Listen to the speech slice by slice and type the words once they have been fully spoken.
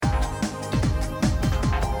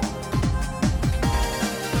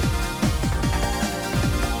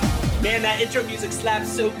Man, that intro music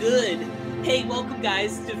slaps so good. Hey, welcome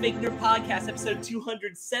guys to Fake Nerd Podcast, episode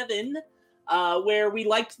 207, where we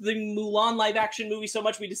liked the Mulan live-action movie so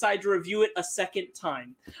much we decided to review it a second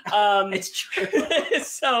time. It's true.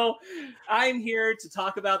 So, I'm here to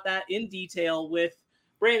talk about that in detail with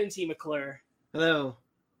Brandon T. McClure. Hello.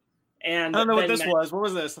 And I don't know Ben what this was. What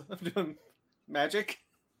was this? I'm doing magic?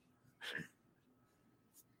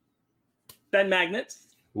 Ben Magnet.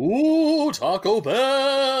 Ooh, Taco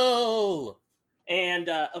Bell! And,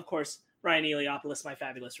 of course, Ryan Eliopoulos, my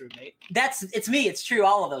fabulous roommate. It's me. It's true.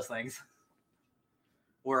 All of those things.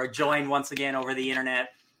 We're joined once again over the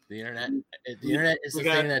internet. The internet is the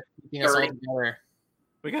thing that's keeping us all together.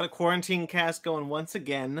 We got a quarantine cast going once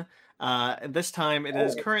again. This time it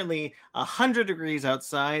is currently 100 degrees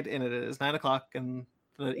outside, and it is 9 o'clock in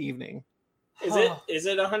the evening. Is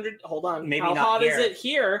it 100? Hold on. Maybe How not hot here. is it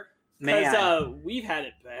here? Because Man. we've had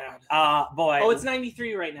it bad. Boy. Oh, it's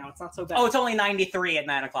 93 right now. It's not so bad. Oh, it's only 93 at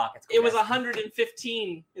 9 o'clock. It's It was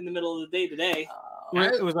 115 in the middle of the day today.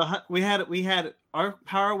 It was we had our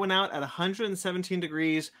power went out at 117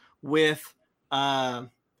 degrees with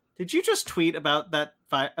did you just tweet about that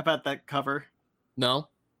cover? No.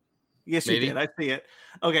 Yes, Maybe. you did. I see it.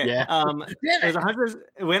 Okay. Yeah. It was 100.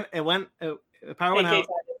 The power went out.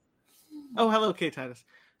 Oh, hello, K Titus.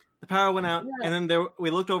 The power went out, and then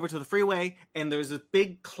we looked over to the freeway, and there was a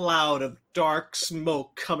big cloud of dark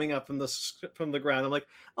smoke coming up from the ground. I'm like,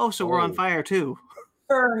 oh, so we're on fire too.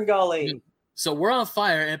 Fern Gully. So we're on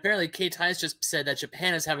fire, and apparently Kate Tice just said that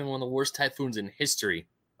Japan is having one of the worst typhoons in history.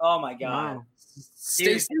 Oh my God. Wow.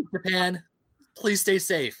 Stay safe, Japan. Please stay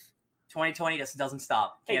safe. 2020 just doesn't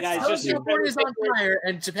stop. Hey, Can't guys, stop. just- California is on fire,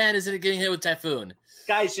 and Japan isn't getting hit with typhoon.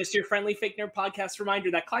 Guys, just your friendly Fake Nerd Podcast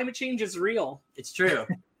reminder that climate change is real. It's true.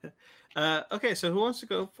 Okay, so who wants to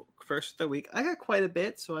go first of the week? I got quite a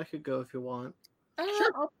bit, so I could go if you want.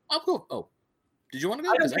 Sure. I'll go. Oh, did you want to go?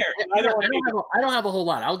 I don't 'Cause care. I Either one of you don't have a whole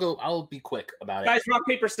lot. I'll go. I'll be quick about it. Guys, rock,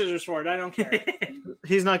 paper, scissors for it. I don't care.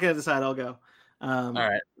 He's not going to decide. I'll go. All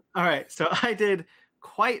right. All right. So I did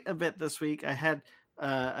quite a bit this week. I had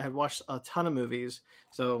watched a ton of movies,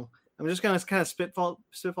 so I'm just going to kind of spitball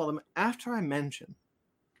them after I mention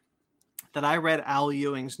that I read Al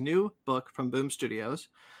Ewing's new book from Boom Studios.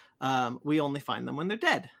 We Only Find Them When They're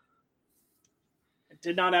Dead. I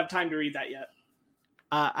did not have time to read that yet.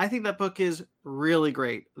 I think that book is really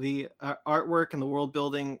great. The artwork and the world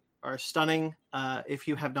building are stunning. If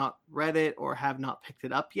you have not read it or have not picked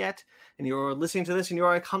it up yet, and you're listening to this and you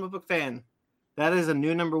are a comic book fan, that is a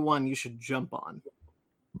new number one you should jump on.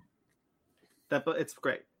 That book, it's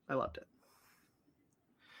great. I loved it.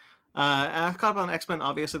 I've caught up on X-Men.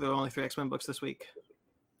 Obviously, there were only 3 X-Men books this week.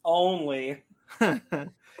 Only.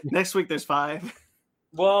 Next week, there's 5.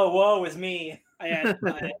 Whoa, is me. I had.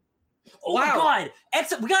 Oh Wow. my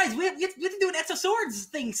God. Guys, we have to do an Exo Swords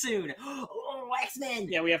thing soon. Oh, X-Men.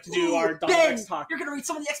 Yeah, we have to do our Dawn Ben, X talk. you're going to read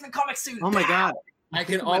some of the X-Men comics soon. Oh my God. I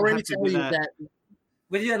can I might already have to tell do you that. that.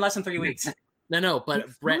 We'll do that in less than 3 weeks. No, but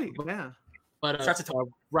Brett, Really? Yeah. but Starts at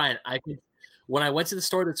Ryan, when I went to the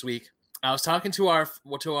store this week, I was talking to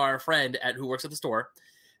our friend who works at the store,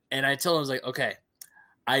 and I told him, I was like, okay,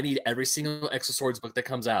 I need every single Exo Swords book that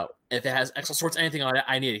comes out. If it has Exo Swords anything on it,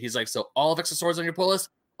 I need it. He's like, so all of Exo Swords on your pull list,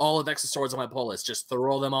 all of Exo Swords on my pull list, just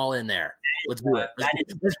throw them all in there. Let's do it.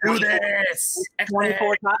 Let's do this.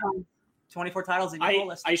 24 titles. 24 titles in your pull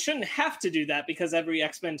list. I shouldn't have to do that because every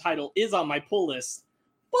X-Men title is on my pull list.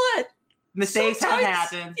 But Mistakes have sometimes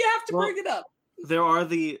happened. you have to Well, bring it up. There are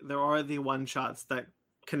the one shots that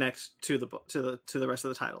connect to the book to the rest of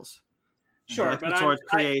the titles. Sure, like but the Swords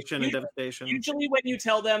Creation and Devastation. Usually when you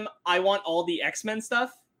tell them, I want all the X-Men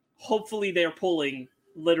stuff, hopefully they're pulling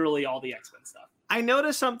literally all the X-Men stuff. I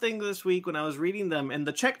noticed something this week when I was reading them and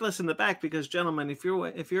the checklist in the back, because gentlemen, if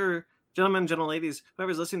you're gentlemen, gentle ladies,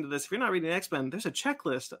 whoever's listening to this, if you're not reading X-Men, there's a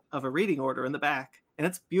checklist of a reading order in the back, and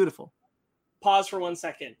it's beautiful. Pause for 1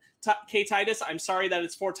 second. K Titus, I'm sorry that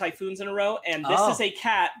it's 4 typhoons in a row, and this is a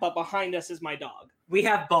cat, but behind us is my dog. We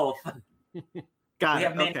have both. Got We it.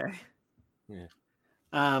 have many- Okay.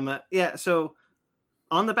 Yeah. Yeah. So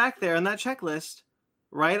on the back there on that checklist,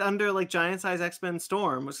 right under like Giant Size X-Men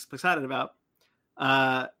Storm, which I'm excited about,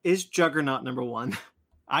 is Juggernaut number 1.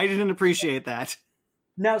 I didn't appreciate that.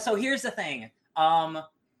 No, so here's the thing.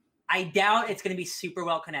 I doubt it's going to be super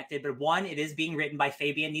well connected, but one, it is being written by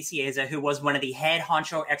Fabian Nicieza, who was one of the head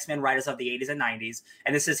honcho X-Men writers of the 80s and 90s.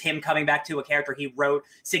 And this is him coming back to a character he wrote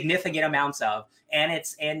significant amounts of. And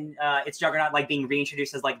it's Juggernaut like being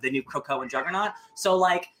reintroduced as like the new Krakoa and Juggernaut. So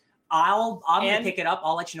like I'm going to pick it up.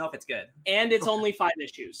 I'll let you know if it's good. And it's only 5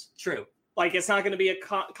 issues. True. Like it's not going to be a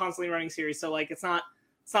constantly running series. So like it's not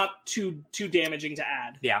It's not too damaging to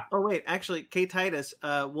add. Yeah. Oh wait, actually, Kate Titus,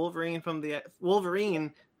 Wolverine from the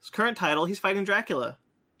Wolverine's current title, he's fighting Dracula.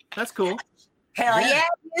 That's cool. Hell Yeah. yeah,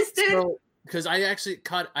 yes, dude. So, because I actually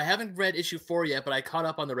I haven't read issue 4 yet, but I caught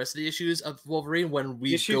up on the rest of the issues of Wolverine when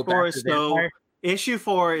we Issue go 4 back is to Vampire. Issue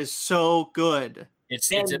 4 is so good. It's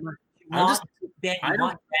Ben, I'm just Ben, I you don't-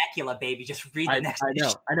 want Dracula, baby. Just read the next I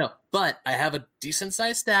issue. know. But I have a decent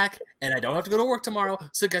sized stack, and I don't have to go to work tomorrow.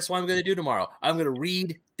 So guess what I'm going to do tomorrow? I'm going to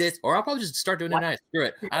read this, or I'll probably just start doing it tonight. Screw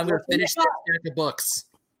it. I'm going to finish this stack of books.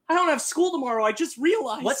 I don't have school tomorrow. I just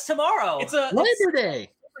realized. What's tomorrow? It's a Labor Day.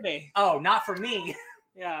 Labor Day. Oh, not for me.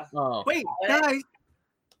 Yeah. Oh, Wait, guys,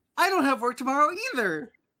 I don't have work tomorrow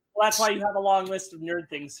either. Well, that's why you have a long list of nerd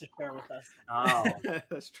things to share with us. Oh,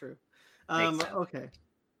 That's true. Makes sense. Okay.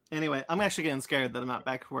 Anyway, I'm actually getting scared that I'm not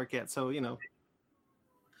back to work yet. So,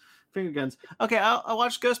 finger guns. Okay, I'll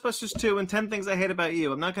watch Ghostbusters 2 and 10 Things I Hate About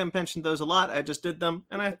You. I'm not going to mention those a lot. I just did them,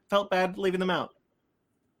 and I felt bad leaving them out.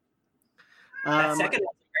 that second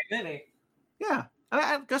one's a great movie. Yeah,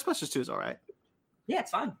 Ghostbusters 2 is all right. Yeah,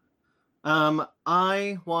 it's fun.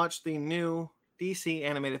 I watched the new DC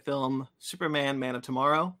animated film, Superman, Man of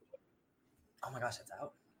Tomorrow. Oh my gosh, it's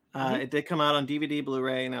out. It did come out on DVD,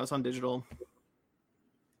 Blu-ray, and now it's on digital.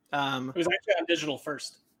 It was actually on digital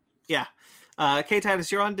first. Yeah. Kate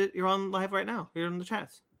Titus, you're on live right now. You're in the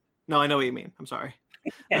chats. No, I know what you mean. I'm sorry.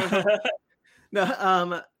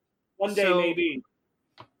 No, One day, so- maybe.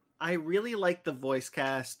 I really like the voice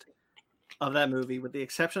cast of that movie, with the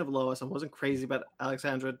exception of Lois. I wasn't crazy about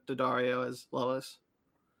Alexandra Daddario as Lois.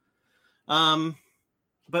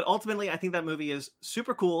 But ultimately, I think that movie is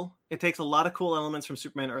super cool. It takes a lot of cool elements from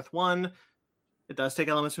Superman Earth 1. It does take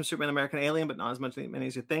elements from Superman American Alien, but not as many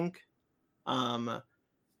as you think. And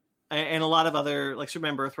a lot of other, like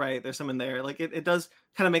Superman Birthright, there's some in there. Like it does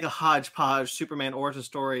kind of make a hodgepodge Superman origin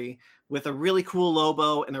story with a really cool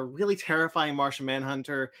Lobo and a really terrifying Martian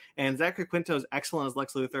Manhunter, and Zachary Quinto is excellent as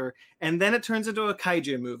Lex Luthor. And then it turns into a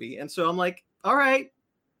kaiju movie. And so I'm like, all right,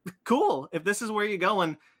 cool. If this is where you're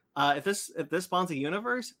going, if this spawns a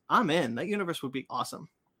universe, I'm in. That universe would be awesome.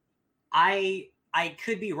 I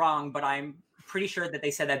could be wrong, but I'm pretty sure that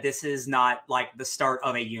they said that this is not like the start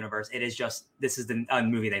of a universe. It is just this is the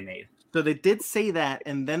movie they made. So they did say that,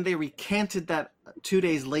 and then they recanted that 2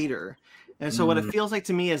 days later. And so what it feels like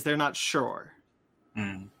to me is they're not sure.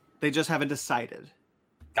 They just haven't decided.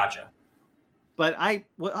 Gotcha. But I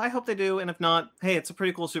hope they do, and if not, hey, it's a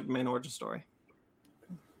pretty cool Superman origin story.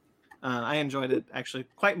 I enjoyed it actually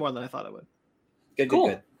quite more than I thought I would.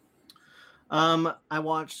 Cool. I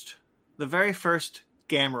watched the very first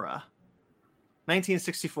Gamera,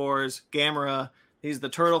 1964's Gamera. He's the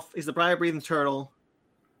turtle. He's the briar-breathing turtle.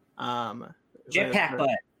 Jetpack butt.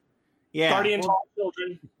 Yeah, Guardian well, Tall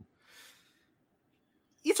Children.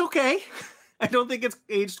 it's okay. I don't think it's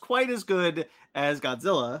aged quite as good as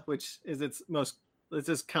Godzilla, which is its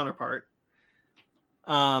counterpart.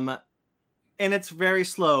 And it's very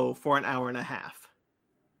slow for an hour and a half.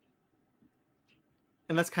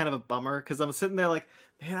 And that's kind of a bummer, because I'm sitting there like,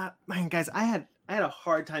 man, guys, I had a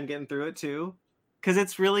hard time getting through it too, because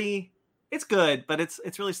it's good, but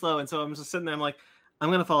it's really slow. And so I'm just sitting there, I'm like,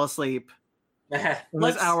 I'm gonna fall asleep in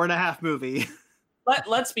this hour and a half movie.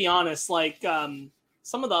 Let's be honest, like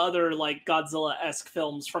some of the other like Godzilla-esque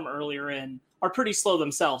films from earlier in are pretty slow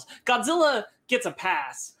themselves. Godzilla gets a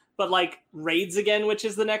pass, but like Raids Again, which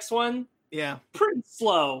is the next one, Yeah. pretty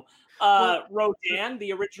slow. Rodan,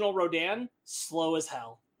 the original Rodan, slow as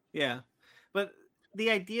hell. Yeah. But the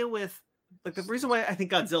idea with, like, the reason why I think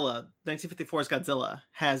Godzilla, 1954's Godzilla,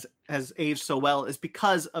 has aged so well is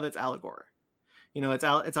because of its allegory. You know, its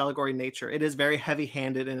allegory nature. It is very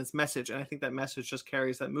heavy-handed in its message, and I think that message just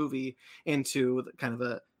carries that movie into kind of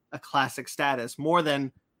a classic status, more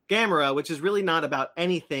than Gamera, which is really not about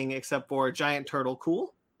anything except for a giant turtle.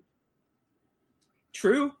 Cool.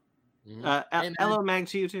 True. Hello, Mag,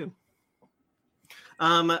 to you too.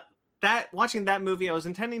 Watching that movie, I was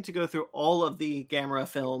intending to go through all of the Gamera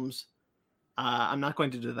films. I'm not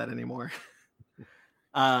going to do that anymore.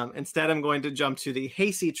 Instead, I'm going to jump to the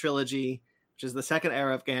Heisei trilogy, which is the second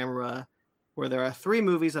era of Gamera, where there are 3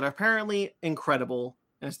 movies that are apparently incredible,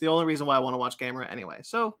 and it's the only reason why I want to watch Gamera anyway.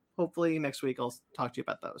 So hopefully next week I'll talk to you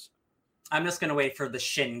about those. I'm just gonna wait for the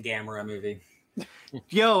Shin Gamera movie.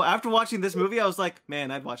 Yo, after watching this movie, I was like,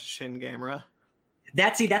 man, I'd watch Shin Gamera.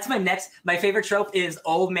 That's my favorite trope is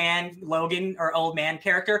old man Logan or old man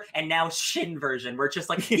character, and now Shin version, where it's just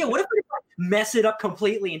like, yeah, what if we mess it up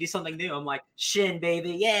completely and do something new? I'm like, Shin,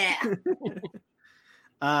 baby, yeah.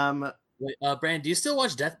 Wait, Brand, do you still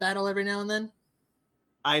watch Death Battle every now and then?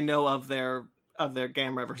 I know of their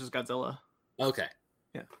Gamera versus Godzilla. Okay.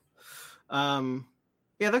 Yeah.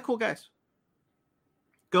 Yeah, they're cool guys.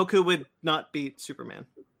 Goku would not beat Superman.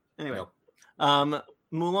 Anyway,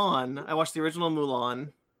 Mulan. I watched the original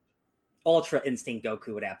Mulan. Ultra Instinct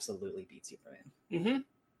Goku would absolutely beat Superman. Mm-hmm.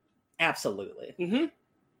 Absolutely. Mm-hmm.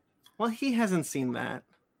 Well, he hasn't seen that.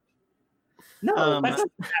 No, That's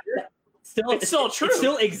it's still true. It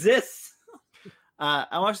still exists.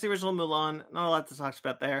 I watched the original Mulan. Not a lot to talk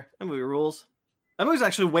about there. That movie rules. That movie's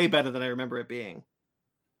actually way better than I remember it being.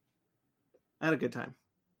 I had a good time.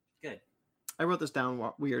 Good. I wrote this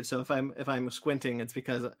down weird, so if I'm squinting, it's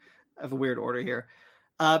because I have a weird order here.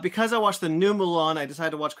 Because I watched the new Mulan, I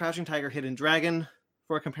decided to watch Crouching Tiger, Hidden Dragon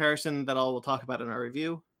for a comparison that we'll talk about in our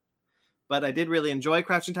review. But I did really enjoy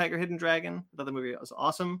Crouching Tiger, Hidden Dragon. I thought the movie was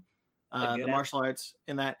awesome. The martial arts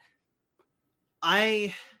in that.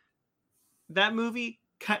 That movie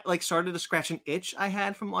started to scratch an itch I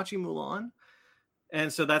had from watching Mulan.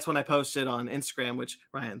 And so that's when I posted on Instagram, which,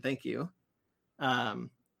 Ryan, thank you. I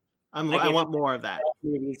want more of that.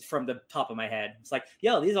 Movies from the top of my head. It's like,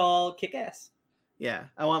 yo, these all kick ass. Yeah,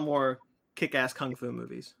 I want more kick-ass kung fu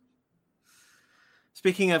movies.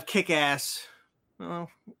 Speaking of kick-ass,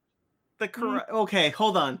 okay,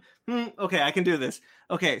 hold on. Okay, I can do this.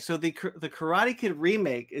 Okay, so the Karate Kid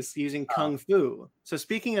remake is using kung fu. So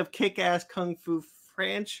speaking of kick-ass kung fu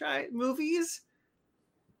franchise movies,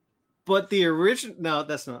 but the original, no,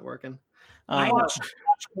 that's not working. I watched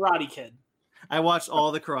Karate Kid. I watched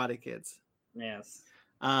all the Karate Kids. Yes.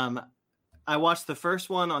 I watched the first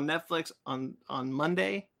one on Netflix on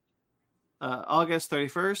Monday, August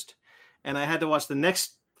 31st, and I had to watch the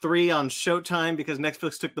next 3 on Showtime because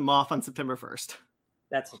Netflix took them off on September 1st.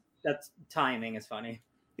 That's timing is funny.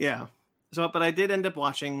 Yeah. So, but I did end up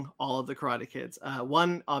watching all of the Karate Kids.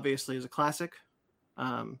 1 obviously is a classic.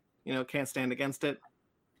 Can't stand against it.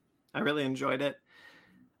 I really enjoyed it.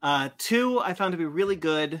 2 I found to be really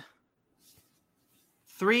good.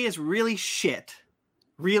 3 is really shit.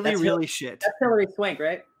 Really shit. That's Hilary Swank,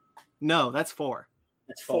 right? No, that's 4.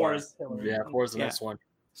 That's 4. Yeah, 4 is the next one.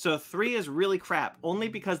 So 3 is really crap, only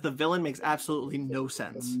because the villain makes absolutely no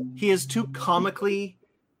sense. He is too comically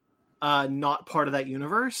not part of that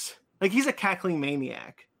universe. Like, he's a cackling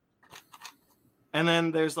maniac. And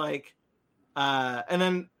then there's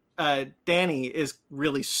Danny is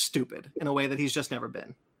really stupid in a way that he's just never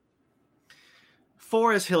been.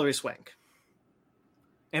 4 is Hilary Swank.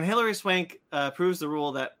 And Hilary Swank proves the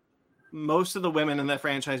rule that most of the women in that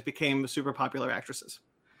franchise became super popular actresses.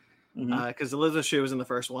 Because Elizabeth Shue was in the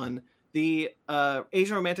first one. The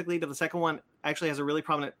Asian romantic lead of the second one actually has a really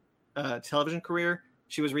prominent television career.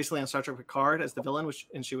 She was recently on Star Trek Picard as the villain,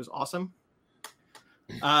 and she was awesome.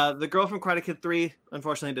 The girl from Karate Kid 3,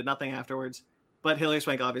 unfortunately, did nothing afterwards. But Hilary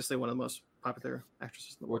Swank, obviously, one of the most popular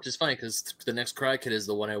actresses in the world. Which is funny, because the next Karate Kid is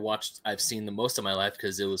the one I've seen the most of my life,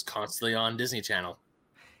 because it was constantly on Disney Channel.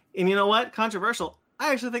 And you know what? Controversial.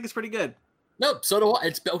 I actually think it's pretty good. No, so do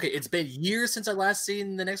I. It's been years since I last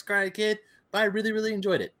seen the next Karate Kid, but I really, really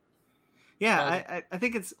enjoyed it. Yeah, I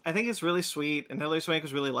think it's really sweet, and Hilary Swank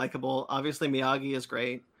was really likable. Obviously, Miyagi is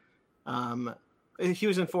great. He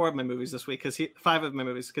was in 5 of my movies this week because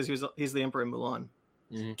he's the Emperor in Mulan.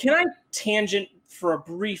 Mm-hmm. Can I tangent for a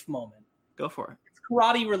brief moment? Go for it. It's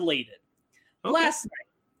karate related. Okay. Last night,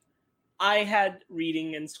 I had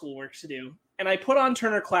reading and schoolwork to do, and I put on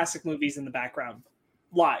Turner Classic Movies in the background,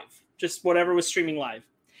 live, just whatever was streaming live.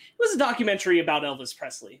 It was a documentary about Elvis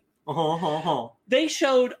Presley. They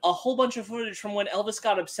showed a whole bunch of footage from when Elvis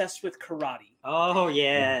got obsessed with karate. Oh,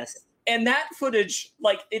 yes. And that footage,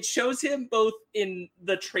 it shows him both in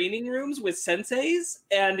the training rooms with senseis,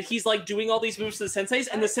 and he's, doing all these moves to the senseis,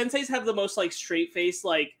 and the senseis have the most, straight face,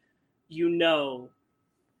 they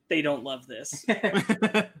don't love this.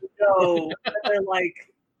 They're,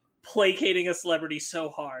 placating a celebrity so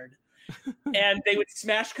hard. And they would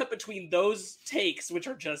smash cut between those takes, which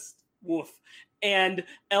are just woof, and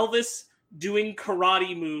Elvis doing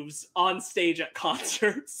karate moves on stage at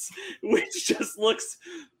concerts, which just looks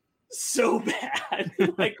so bad.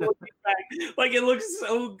 Looking back, it looks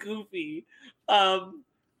so goofy. I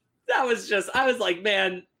was like,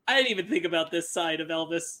 man, I didn't even think about this side of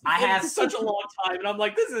Elvis. I have such a long time, and I'm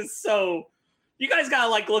like, this is so. You guys gotta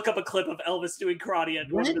look up a clip of Elvis doing karate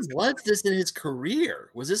at. When was this in his career?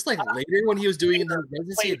 Was this later when he was doing the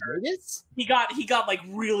residency in Vegas? He got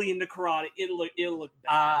really into karate. It looked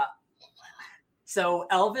bad. So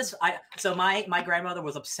Elvis, my grandmother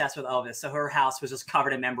was obsessed with Elvis. So her house was just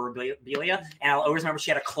covered in memorabilia, and I'll always remember she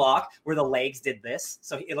had a clock where the legs did this,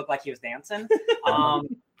 so it looked like he was dancing.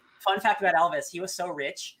 Fun fact about Elvis: he was so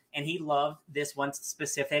rich, and he loved this one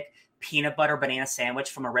specific peanut butter banana sandwich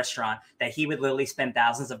from a restaurant that he would literally spend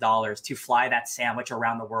thousands of dollars to fly that sandwich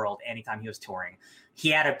around the world anytime he was touring. He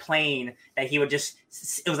had a plane that he would it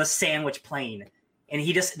was a sandwich plane. And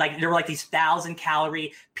he just there were these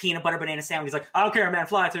 1,000-calorie peanut butter banana sandwiches. He's like, I don't care, man,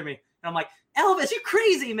 fly it to me. And I'm like, Elvis, you're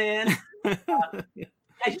crazy, man.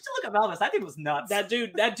 I used to look up Elvis. That dude was nuts. That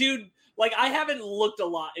dude, I haven't looked a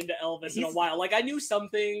lot into Elvis in a while. I knew some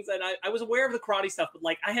things and I was aware of the karate stuff,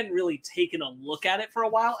 but I hadn't really taken a look at it for a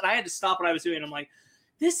while. And I had to stop what I was doing. And I'm like,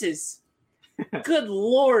 this is good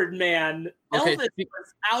Lord, man. Okay. Elvis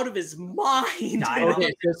was out of his mind.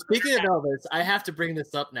 Okay, so speaking of Elvis, I have to bring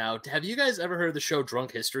this up now. Have you guys ever heard of the show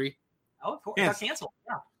Drunk History? Oh, of course. It got canceled.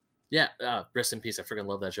 Yeah. Yeah, rest in peace. I freaking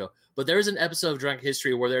love that show. But there's an episode of Drunk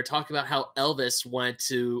History where they're talking about how Elvis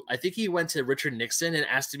I think he went to Richard Nixon and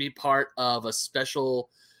asked to be part of a special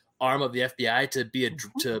arm of the FBI to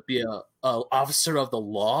be a officer of the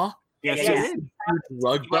law. Yeah.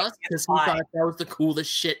 Drug bust because he thought that was the coolest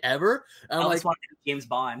shit ever. I'm like, James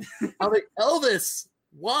Bond. I'm like, Elvis,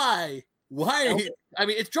 why? Why? I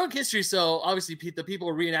mean, it's Drunk History, so obviously the people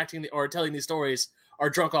reenacting or telling these stories are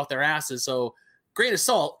drunk off their asses. So grain of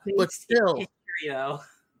salt, but still.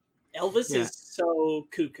 Elvis is so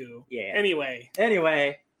cuckoo. Yeah. Anyway.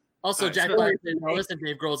 Also, Jack Black and Elvis and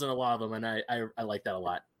Dave Grohl's in a lot of them, and I like that a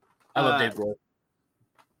lot. I love Dave Grohl.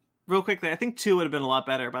 Real quickly, I think 2 would have been a lot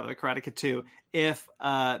better, by the way, Karate Kid 2, if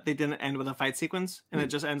they didn't end with a fight sequence and it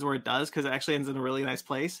just ends where it does, because it actually ends in a really nice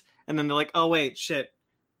place. And then they're like, oh, wait, shit.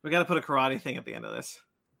 We got to put a karate thing at the end of this.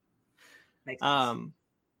 Makes sense.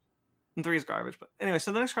 And 3 is garbage. But anyway,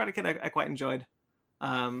 so the next Karate Kid I quite enjoyed.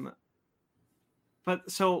 But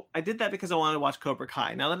so I did that because I wanted to watch Cobra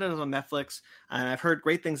Kai. Now that it was on Netflix and I've heard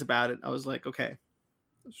great things about it, I was like, okay,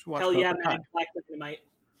 let's watch Hell Cobra yeah, Kai. man. Black Dynamite.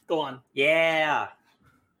 Go on. Yeah.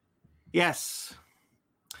 Yes.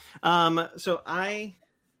 So I've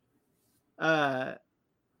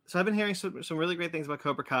been hearing some really great things about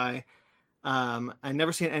Cobra Kai. I've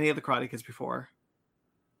never seen any of the Karate Kids before.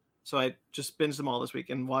 So I just binged them all this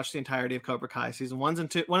week and watched the entirety of Cobra Kai. Season 1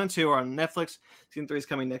 and 2 are on Netflix. Season 3 is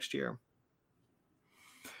coming next year.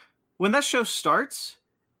 When that show starts,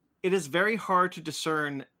 it is very hard to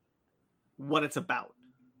discern what it's about.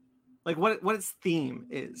 Like what its theme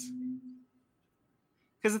is.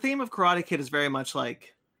 Because the theme of Karate Kid is very much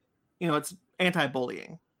like, it's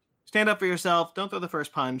anti-bullying. Stand up for yourself. Don't throw the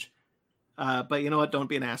first punch. But you know what? Don't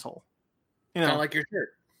be an asshole. Kind of like your shirt.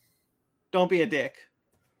 Don't be a dick.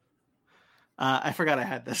 I forgot I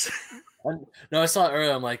had this. No, I saw it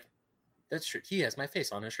earlier. I'm like, that's true. He has my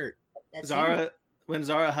face on his shirt. When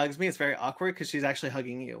Zara hugs me, it's very awkward because she's actually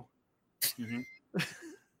hugging you. Mm-hmm.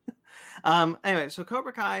 Anyway, so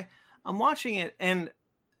Cobra Kai, I'm watching it, and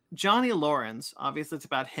Johnny Lawrence, obviously it's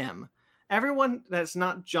about him. Everyone that's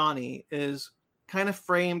not Johnny is kind of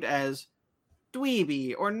framed as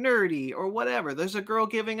dweeby or nerdy or whatever. There's a girl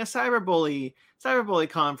giving a cyberbully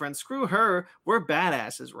conference. Screw her. We're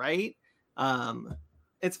badasses, right?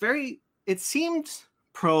 It seemed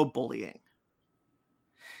pro-bullying.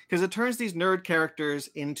 Because it turns these nerd characters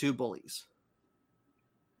into bullies.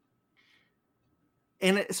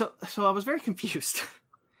 And so I was very confused.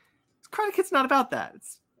 Karate Kid's not about that.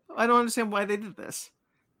 I don't understand why they did this.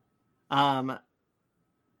 Are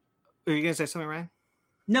you gonna say something, Ryan?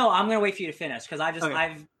 No, I'm gonna wait for you to finish because I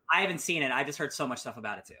haven't seen it. I just heard so much stuff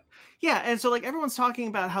about it too. Yeah, and so everyone's talking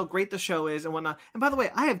about how great the show is and whatnot. And by the way,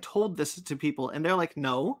 I have told this to people, and they're like,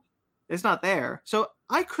 "No, it's not there." So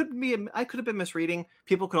I could have been misreading.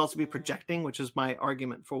 People could also be projecting, which is my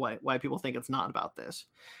argument for why people think it's not about this.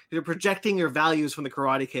 You're projecting your values from the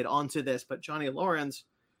Karate Kid onto this, but Johnny Lawrence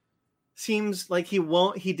seems like he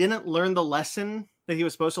didn't learn the lesson that he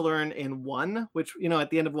was supposed to learn in 1, which, at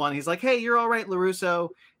the end of 1, he's like, hey, you're all right, LaRusso.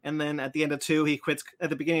 And then at the end of 2, at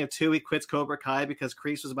the beginning of 2, he quits Cobra Kai because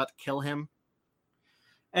Kreese was about to kill him.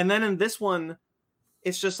 And then in this one,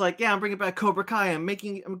 it's just like, yeah, I'm bringing back Cobra Kai. I'm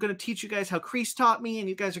going to teach you guys how Kreese taught me, and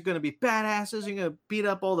you guys are going to be badasses. You're going to beat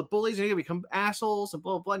up all the bullies, and you're going to become assholes, and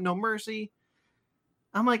blah, blah, blah, no mercy.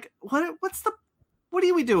 I'm like, what are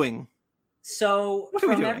we doing? So what are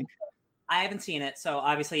we doing? I haven't seen it, so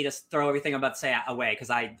obviously you just throw everything I'm about to say away because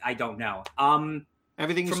I don't know.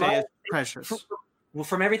 Everything you say is precious. Well,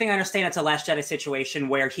 from everything I understand, it's a Last Jedi situation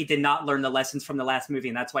where he did not learn the lessons from the last movie,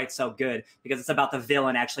 and that's why it's so good, because it's about the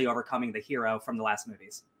villain actually overcoming the hero from the last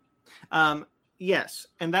movies. Yes,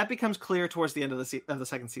 and that becomes clear towards the end of the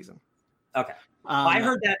second season. Okay. I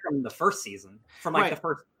heard that from the first season, from the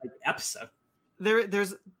first episode.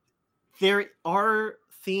 There are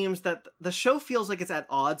themes that the show feels like it's at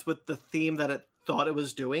odds with the theme that it thought it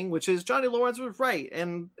was doing, which is Johnny Lawrence was right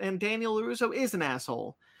and Daniel LaRusso is an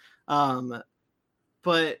asshole.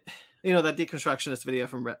 But You know, that deconstructionist video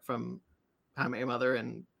from How I Met Your Mother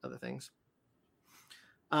and other things.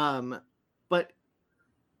 But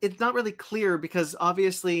it's not really clear because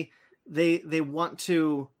obviously they want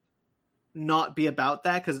to not be about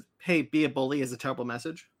that because, hey, be a bully is a terrible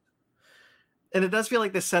message. And it does feel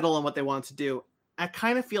like they settle on what they want to do. I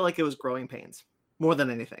kind of feel like it was growing pains more than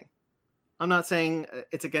anything. I'm not saying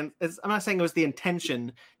I'm not saying it was the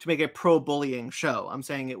intention to make a pro-bullying show. I'm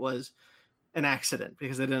saying it was an accident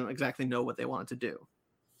because they didn't exactly know what they wanted to do.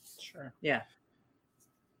 Sure. Yeah.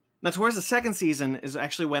 Now, towards the second season is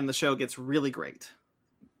actually when the show gets really great.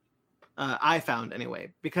 I found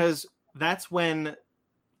anyway, because that's when,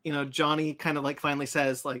 you know, Johnny kind of like finally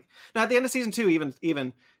says, like, now at the end of season 2,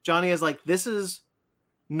 even Johnny is like, this is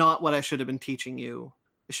not what I should have been teaching you.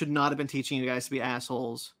 I should not have been teaching you guys to be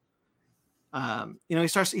assholes. You know,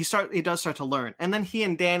 he does start to learn. And then he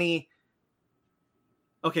and Danny,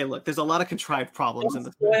 okay, look, there's a lot of contrived problems in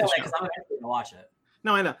the show. Because I'm actually gonna watch it.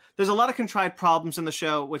 No, I know. There's a lot of contrived problems in the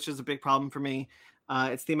show, which is a big problem for me.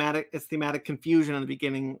 It's thematic confusion in the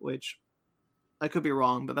beginning, which I could be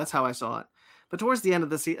wrong, but that's how I saw it. But towards the end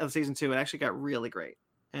of season 2, it actually got really great,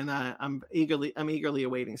 and I'm eagerly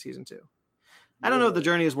awaiting season 2. I don't know if the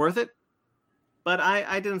journey is worth it, but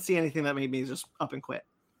I didn't see anything that made me just up and quit.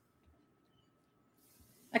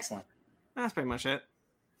 Excellent. That's pretty much it.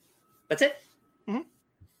 That's it? Mm-hmm.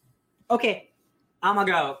 Okay, I'm gonna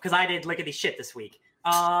go because I did lickety shit this week.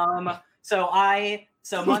 So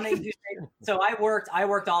Monday, Tuesday. So I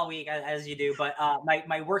worked all week as you do, but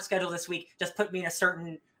my work schedule this week just put me in a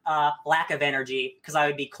certain lack of energy because I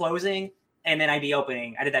would be closing and then I'd be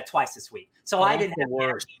opening. I did that twice this week, so I didn't have the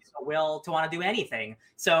energy or will to want to do anything.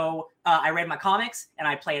 So I read my comics and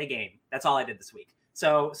I played a game. That's all I did this week.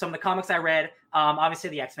 So some of the comics I read, obviously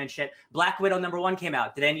the X-Men shit. Black Widow #1 came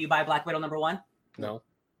out. Did any of you buy Black Widow #1? No.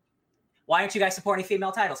 Why aren't you guys supporting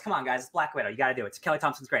female titles? Come on, guys. It's Black Widow. You got to do it. Kelly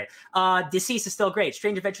Thompson's great. Deceased is still great.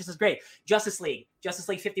 Strange Adventures is great. Justice League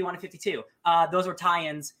 51 and 52. Those were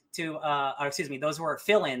tie-ins to, those were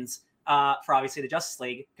fill-ins for obviously the Justice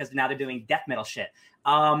League because now they're doing death metal shit.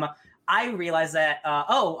 I realized that,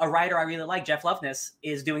 a writer I really like, Jeff Loveness,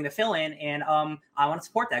 is doing the fill-in, and I want to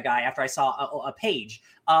support that guy after I saw a page.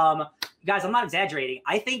 Guys, I'm not exaggerating.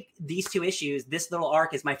 I think these 2 issues, this little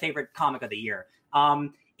arc, is my favorite comic of the year.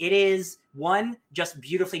 It is, one, just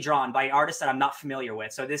beautifully drawn by an artist that I'm not familiar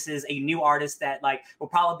with. So this is a new artist that like will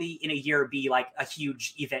probably in a year be like a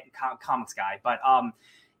huge event comics guy. But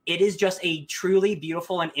it is just a truly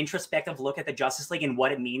beautiful and introspective look at the Justice League and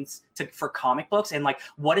what it means for comic books and like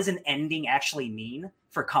what does an ending actually mean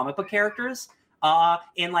for comic book characters.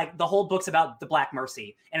 And like the whole book's about the Black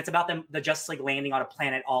Mercy, and it's about the Justice League landing on a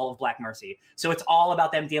planet, all of Black Mercy. So it's all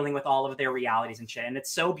about them dealing with all of their realities and shit. And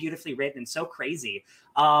it's so beautifully written and so crazy.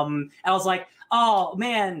 And I was like, oh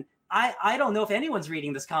man, I don't know if anyone's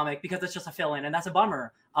reading this comic because it's just a fill-in, and that's a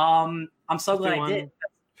bummer. I'm so glad I did.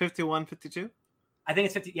 51, 52? I think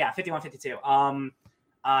it's 50. Yeah, 51, 52.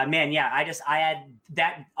 Man, yeah, I had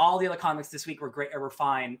that. All the other comics this week were great or were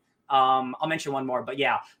fine. I'll mention one more, but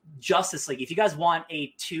yeah, Justice League. If you guys want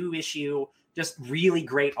a 2-issue, just really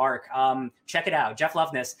great arc, check it out. Jeff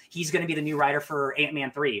Loveness, he's going to be the new writer for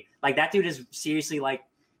Ant-Man 3. Like that dude is seriously like,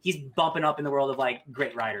 he's bumping up in the world of like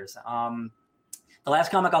great writers. The last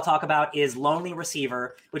comic I'll talk about is Lonely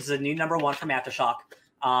Receiver, which is a new #1 from Aftershock.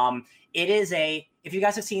 It is if you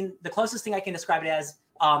guys have seen, the closest thing I can describe it as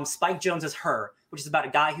Spike Jonze's Her, which is about a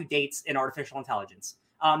guy who dates an artificial intelligence.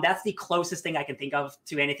 That's the closest thing I can think of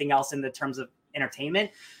to anything else in the terms of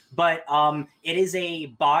entertainment. But it is a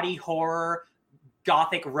body horror,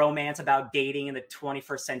 gothic romance about dating in the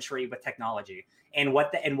 21st century with technology and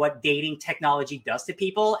what dating technology does to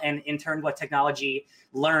people, and in turn what technology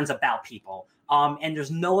learns about people. And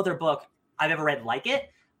there's no other book I've ever read like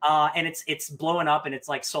it. And it's blowing up and it's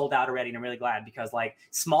like sold out already. And I'm really glad because like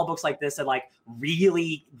small books like this that like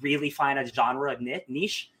really, really find a genre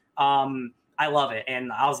niche. I love it.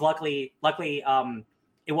 And I was luckily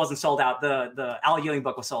it wasn't sold out. The Al Ewing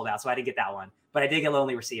book was sold out, so I didn't get that one. But I did get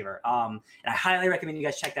Lonely Receiver. And I highly recommend you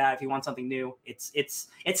guys check that out if you want something new. It's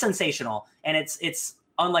sensational and it's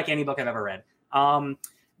unlike any book I've ever read.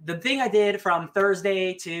 The thing I did from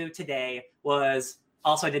Thursday to today was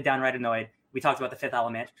also I did Downright Annoyed. We talked about The Fifth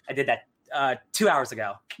Element. I did that 2 hours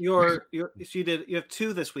ago. You have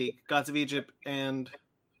 2 this week: Gods of Egypt and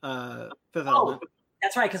Fifth Element.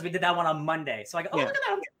 That's right, because we did that one on Monday. So I go, look at that!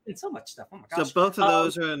 I'm getting so much stuff. Oh my gosh! So both of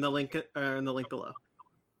those are in the link below.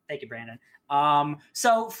 Thank you, Brandon.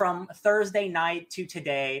 So from Thursday night to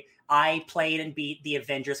today, I played and beat the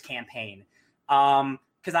Avengers campaign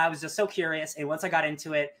because I was just so curious. And once I got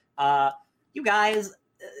into it, you guys,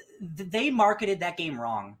 they marketed that game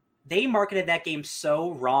wrong. they marketed that game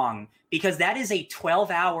so wrong because that is a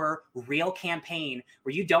 12-hour real campaign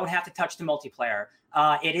where you don't have to touch the multiplayer.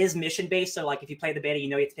 It is mission based, so like if you play the beta,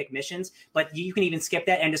 you have to pick missions, but you can even skip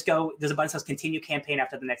that and just go. There's a button that says continue campaign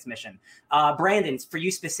after the next mission. Brandon, for you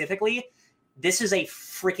specifically, this is a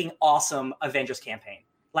freaking awesome Avengers campaign.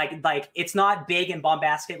 Like it's not big and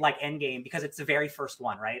bombastic like Endgame because it's the very first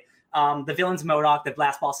one, right? The villain's MODOK, the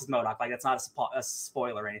last boss is MODOK. Like that's not a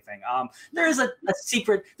spoiler or anything. There's a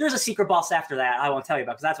secret boss after that I won't tell you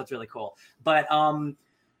about because that's what's really cool. But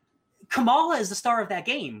Kamala is the star of that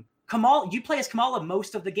game. You play as Kamala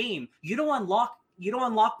most of the game. You don't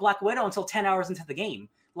unlock Black Widow until 10 hours into the game.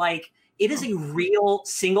 Like it is a real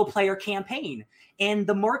single player campaign, and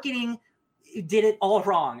the marketing did it all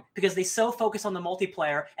wrong because they so focus on the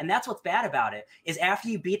multiplayer, and that's what's bad about it. Is after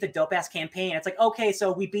you beat the dope ass campaign, it's like, okay,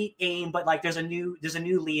 so we beat AIM, but like there's a new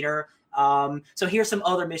leader. So here's some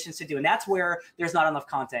other missions to do, and that's where there's not enough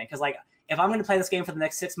content. Because like if I'm going to play this game for the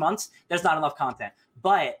next 6 months, there's not enough content.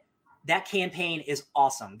 But that campaign is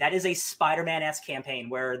awesome. That is a Spider-Man-esque campaign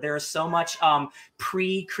where there's so much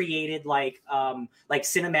pre-created like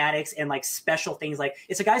cinematics and like special things. Like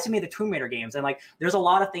it's the guys who made the Tomb Raider games, and like there's a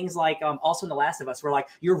lot of things like also in The Last of Us where like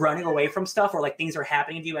you're running away from stuff or like things are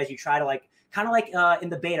happening to you as you try to like kind of like in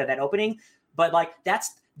the beta, that opening. But like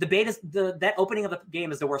that's the beta. That opening of the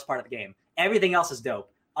game is the worst part of the game. Everything else is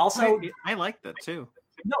dope. Also, I like that too.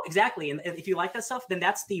 No, exactly. And if you like that stuff, then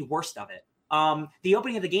that's the worst of it. The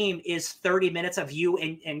opening of the game is 30 minutes of you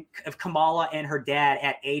and of Kamala and her dad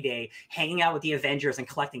at A-Day hanging out with the Avengers and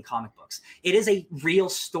collecting comic books. It is a real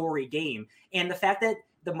story game. And the fact that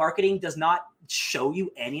the marketing does not show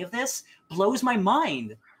you any of this blows my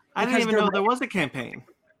mind. I didn't even know there was a campaign.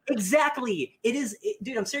 Exactly.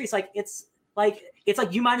 Dude, I'm serious. Like it's like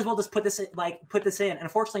you might as well just put this in. And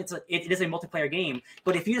unfortunately, it is a multiplayer game.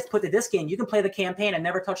 But if you just put the disc in, you can play the campaign and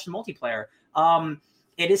never touch the multiplayer.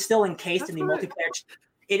 It is still encased in the multiplayer.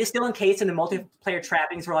 It is still encased in the multiplayer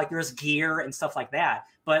trappings where like there's gear and stuff like that.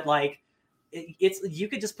 But like you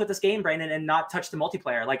could just put this game, Brandon, and not touch the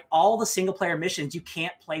multiplayer. Like all the single player missions, you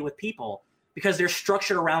can't play with people because they're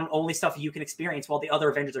structured around only stuff you can experience while the other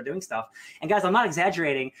Avengers are doing stuff. And guys, I'm not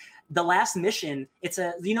exaggerating. The last mission, it's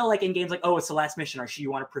like in games like, oh, it's the last mission, or should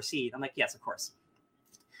you want to proceed? I'm like, yes, of course.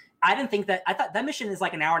 I thought that mission is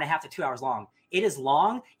like an hour and a half to 2 hours long. It is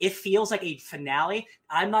long. It feels like a finale.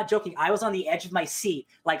 I'm not joking. I was on the edge of my seat,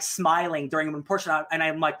 like smiling during one portion, and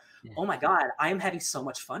I'm like, oh my God, I am having so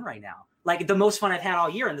much fun right now. Like the most fun I've had all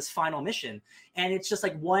year in this final mission. And it's just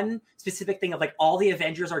like one specific thing of like all the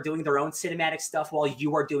Avengers are doing their own cinematic stuff while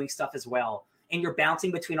you are doing stuff as well. And you're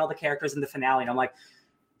bouncing between all the characters in the finale. And I'm like,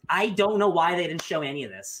 I don't know why they didn't show any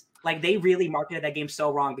of this. Like they really marketed that game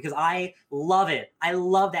so wrong because I love it. I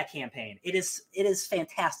love that campaign. It is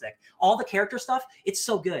fantastic. All the character stuff, it's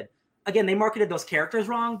so good. Again, they marketed those characters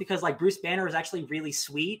wrong because like Bruce Banner is actually really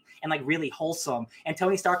sweet and like really wholesome. And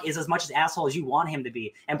Tony Stark is as much as asshole as you want him to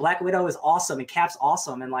be. And Black Widow is awesome and Cap's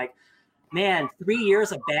awesome. And like, man, 3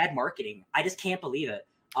 years of bad marketing. I just can't believe it.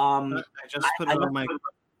 I just put it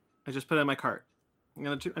in my cart. I'm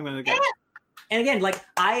gonna get it. And again, like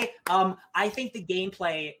I think the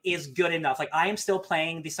gameplay is good enough. Like I am still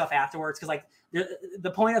playing the stuff afterwards because like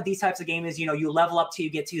the point of these types of games is, you level up till you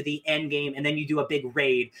get to the end game and then you do a big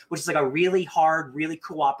raid, which is like a really hard, really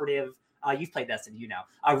cooperative. You've played Destiny,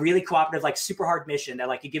 a really cooperative, like super hard mission that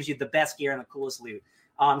like it gives you the best gear and the coolest loot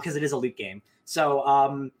because it is a loot game. So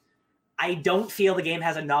I don't feel the game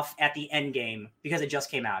has enough at the end game because it just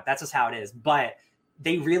came out. That's just how it is. But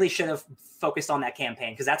they really should have focused on that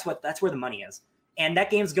campaign because that's where the money is. And that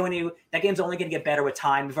game's only going to get better with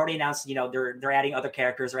time. We've already announced, they're adding other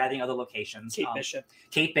characters, they're adding other locations.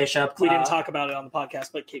 Kate Bishop. We didn't talk about it on the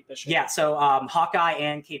podcast, but Kate Bishop. Yeah. So Hawkeye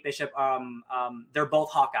and Kate Bishop, they're both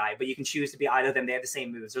Hawkeye, but you can choose to be either of them. They have the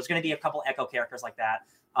same moves. There's going to be a couple Echo characters like that.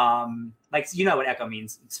 Like what Echo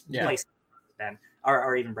means. It's Ben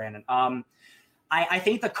or even Brandon. I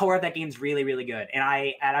think the core of that game is really, really good, and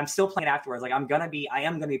I'm still playing it afterwards. Like I am gonna be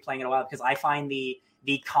playing it a while because I find the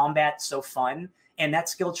combat so fun, and that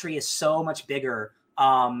skill tree is so much bigger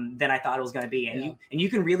than I thought it was gonna be. And you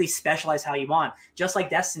can really specialize how you want, just like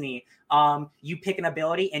Destiny. You pick an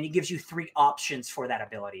ability, and it gives you 3 options for that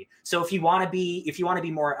ability. So if you want to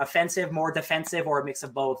be more offensive, more defensive, or a mix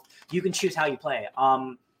of both, you can choose how you play.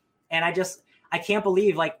 And I can't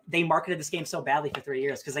believe like they marketed this game so badly for 3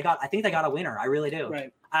 years because I think they got a winner. I really do.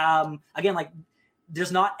 Right. Again, like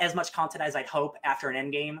there's not as much content as I'd hope after an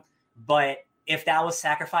end game, but if that was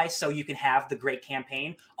sacrificed so you can have the great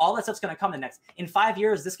campaign, all that stuff's going to come in 5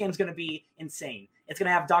 years. This game's going to be insane. It's going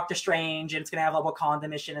to have Doctor Strange and it's going to have a Wakanda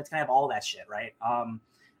mission. It's going to have all that shit. Right.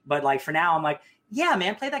 But like for now, I'm like, yeah,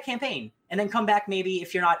 man, play that campaign and then come back maybe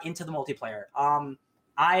if you're not into the multiplayer.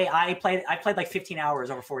 I played like 15 hours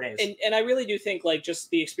over 4 days. And I really do think like just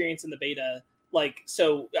the experience in the beta, like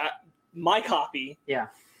so my copy, yeah,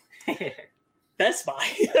 Best Buy,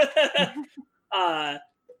 I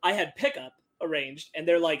had pickup arranged, and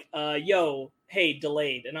they're like, yo, hey,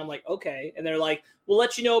 delayed, and I'm like, okay, and they're like, we'll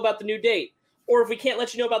let you know about the new date, or if we can't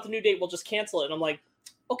let you know about the new date, we'll just cancel it. And I'm like,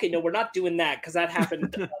 okay, no, we're not doing that because that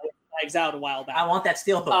happened Knives Out a while back. I want that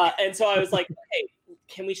steelbook. And so I was like, hey,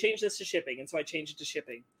 can we change this to shipping? And so I changed it to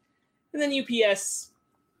shipping. And then UPS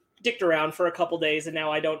dicked around for a couple days, and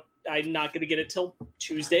now I'm not going to get it till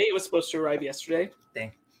Tuesday. It was supposed to arrive yesterday.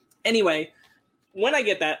 Dang. Anyway, when I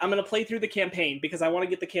get that, I'm going to play through the campaign because I want to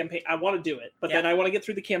get the campaign. I want to do it, but then I want to get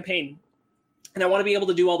through the campaign, and I want to be able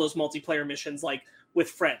to do all those multiplayer missions like with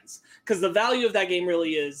friends, because the value of that game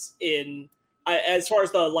really is in as far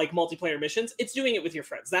as the like multiplayer missions, it's doing it with your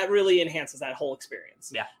friends. That really enhances that whole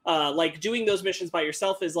experience. Yeah. Like doing those missions by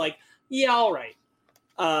yourself is like, yeah, all right.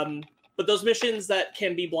 But those missions that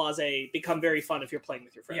can be blasé become very fun if you're playing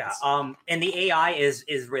with your friends. Yeah. And the AI is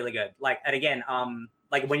really good. Like, and again,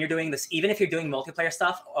 like when you're doing this, even if you're doing multiplayer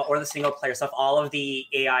stuff or the single player stuff, all of the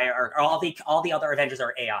AI or all the other Avengers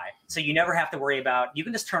are AI. So you never have to worry about, you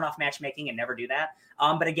can just turn off matchmaking and never do that.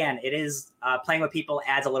 But again, it is playing with people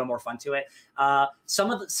adds a little more fun to it.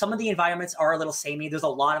 Some of the environments are a little samey. There's a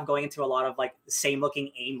lot of going into a lot of like same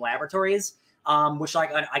looking AIM laboratories, which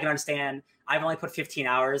like I can understand. I've only put 15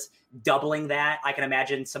 hours. Doubling that, I can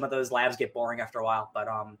imagine some of those labs get boring after a while. But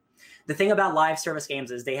the thing about live service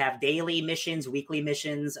games is they have daily missions, weekly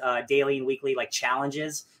missions, daily and weekly like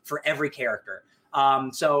challenges for every character.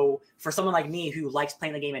 So for someone like me who likes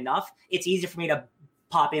playing the game enough, it's easy for me to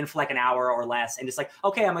pop in for like an hour or less and just like,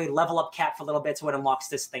 okay, I'm going to level up Cap for a little bit so it unlocks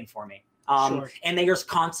this thing for me. Sure. And they're just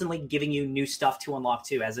constantly giving you new stuff to unlock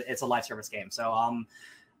too, as it's a live service game. So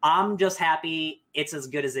I'm just happy it's as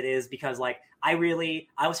good as it is, because like I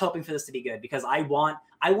was hoping for this to be good, because I want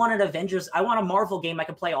an Avengers, I want a Marvel game I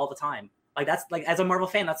can play all the time. Like that's like, as a Marvel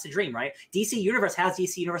fan, that's the dream, right? DC Universe has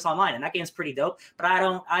DC Universe Online, and that game's pretty dope. But I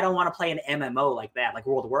don't want to play an MMO like that, like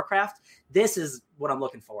World of Warcraft. This is what I'm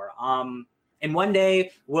looking for. And one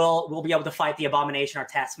day we'll be able to fight the Abomination, our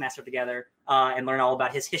Taskmaster, together, and learn all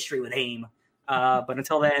about his history with AIM. But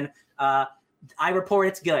until then, I report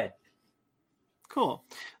it's good. Cool.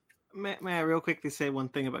 May I real quickly say one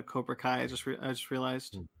thing about Cobra Kai? I just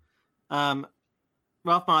realized. Ralph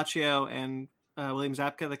Macchio and William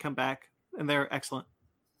Zabka, they come back and they're excellent.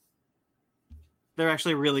 They're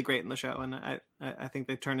actually really great in the show, and I think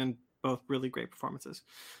they turn in both really great performances.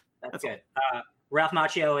 That's good. Ralph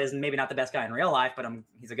Macchio is maybe not the best guy in real life, but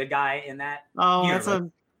he's a good guy in that.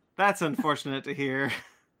 Oh, that's unfortunate to hear.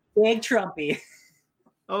 Big Trumpy.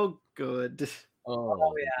 Oh, good.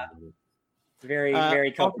 Oh yeah. Very,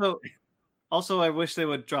 very cool. Also, I wish they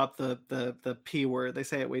would drop the P word. They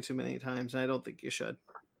say it way too many times, and I don't think you should.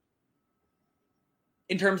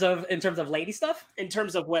 In terms of lady stuff? In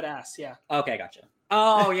terms of wet ass, yeah. Okay, gotcha.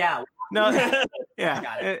 Oh yeah. No, yeah.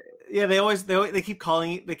 Got it. Yeah, they keep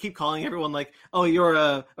calling everyone like, oh, you're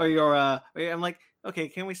a. I'm like, okay,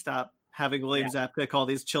 can we stop having William Zabka call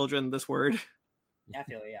these children this word? I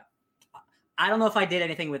feel it, yeah. I don't know if I did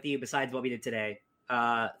anything with you besides what we did today.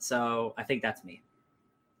 So I think that's me.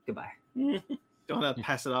 Goodbye. Do you want to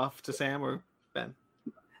pass it off to Sam or Ben?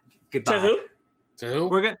 Goodbye. To who? To who?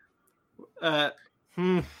 We're gonna.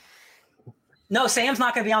 No, Sam's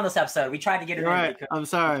not going to be on this episode. We tried to get it in. Right. I'm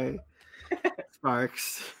sorry,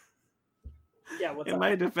 Sparks. Yeah. What's in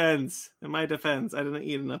my defense, I didn't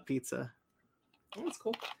eat enough pizza. Oh, that's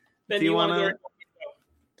cool. Ben, Do you want to?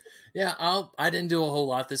 Yeah, I didn't do a whole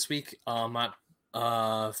lot this week. Fanny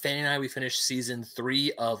and I, we finished season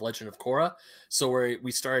 3 of Legend of Korra. So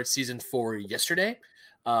we started season 4 yesterday.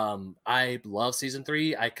 I love season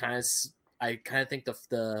 3. I kind of think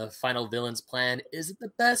the final villain's plan isn't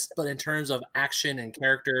the best, but in terms of action and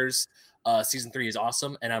characters, season 3 is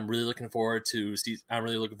awesome, and I'm really looking forward to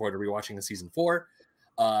rewatching the season 4.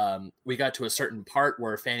 We got to a certain part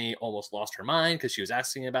where Fanny almost lost her mind because she was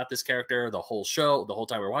asking about this character the whole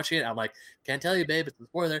time we were watching it. I'm like, can't tell you, babe, it's a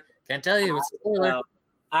spoiler. Can't tell you, it's a spoiler.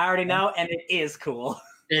 I already know, and it is cool.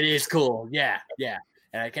 It is cool, yeah.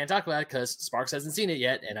 And I can't talk about it because Sparks hasn't seen it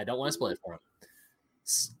yet, and I don't want to spoil it for him.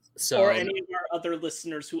 So, or any of our other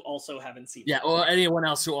listeners who also haven't seen it. Yeah, or anyone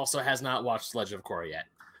else who also has not watched Legend of Korra yet.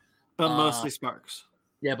 But mostly Sparks.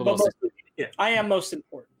 Yeah, but mostly. I am most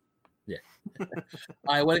important. Yeah.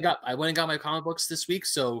 I went and got my comic books this week,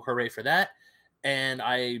 so hooray for that. And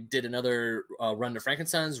I did another run to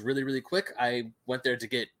Frankenstein's really, really quick. I went there to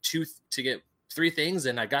get 3 things,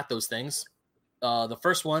 and I got those things. The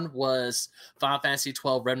first one was Final Fantasy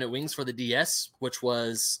 12 Remnant Wings for the DS, which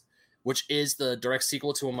is the direct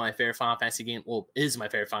sequel to one of my favorite Final Fantasy game. Well, is my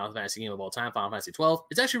favorite Final Fantasy game of all time, Final Fantasy 12.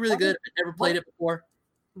 It's actually really good. I never played it before.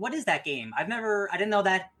 What is that game? I didn't know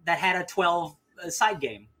that had a 12 side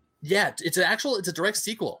game. Yeah, it's a direct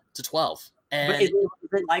sequel to 12. And But is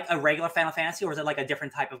it like a regular Final Fantasy, or is it like a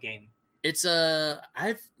different type of game? it's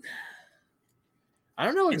I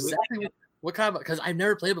don't know exactly what kind of, because I've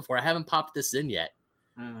never played it before. I haven't popped this in yet.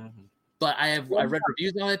 Mm-hmm. But I read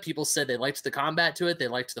reviews on it. People said they liked the combat to it. They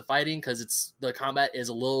liked the fighting because the combat is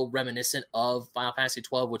a little reminiscent of Final Fantasy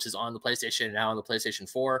 12, which is on the PlayStation and now on the PlayStation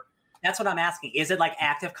 4. That's what I'm asking. Is it like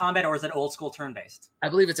active combat, or is it old school turn based? I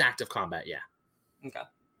believe it's active combat. Yeah. Okay.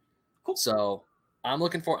 Cool. So I'm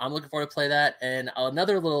looking forward to play that. And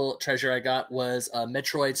another little treasure I got was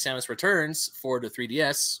Metroid: Samus Returns for the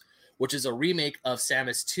 3DS, which is a remake of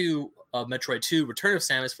Samus 2, of Metroid 2: Return of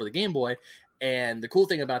Samus for the Game Boy. And the cool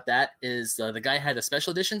thing about that is the guy had a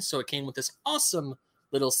special edition, so it came with this awesome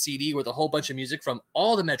little CD with a whole bunch of music from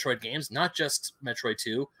all the Metroid games, not just Metroid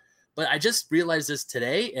 2. But I just realized this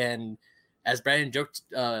today, and as Brandon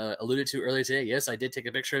alluded to earlier today, yes, I did take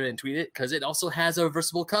a picture of it and tweet it, because it also has a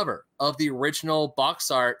reversible cover of the original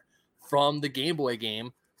box art from the Game Boy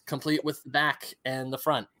game, complete with the back and the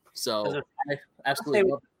front. So I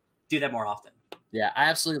absolutely love it. Do that more often. Yeah, I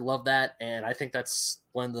absolutely love that, and I think that's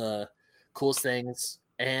one of the coolest things.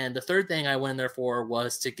 And the third thing I went in there for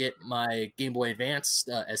was to get my Game Boy Advance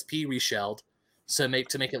SP reshelled, to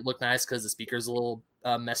make it look nice, because the speaker's a little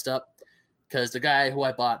messed up. Because the guy who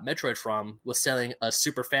I bought Metroid from was selling a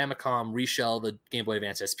Super Famicom reshell of the Game Boy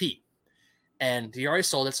Advance SP, and he already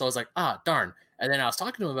sold it. So I was like, darn. And then I was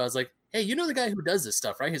talking to him about, I was like, hey, you know the guy who does this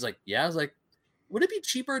stuff, right? He's like, yeah. I was like, would it be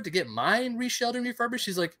cheaper to get mine reshelled and refurbished?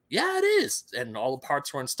 He's like, yeah, it is. And all the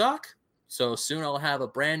parts were in stock. So soon I'll have a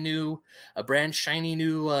brand shiny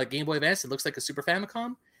new Game Boy Advance. It looks like a Super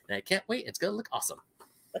Famicom, and I can't wait. It's going to look awesome.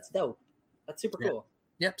 That's dope. That's super cool.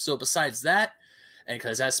 Yep. So besides that, and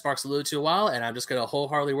because as Sparks alluded to a while, and I'm just going to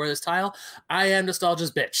wholeheartedly wear this tile, I am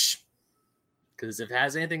Nostalgia's bitch. Because if it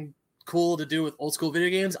has anything cool to do with old school video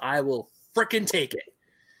games, I will frickin' take it.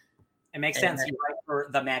 It makes sense. You write for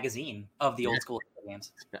the magazine of the old school video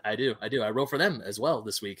games. I do. I wrote for them as well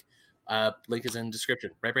this week. Link is in the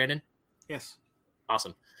description. Right, Brandon? Yes.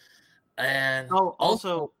 Awesome. And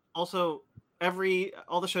also all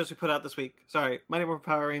the shows we put out this week. Sorry, Mighty Morphin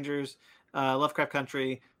Power Rangers, Lovecraft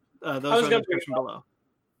Country. Those are in the description below.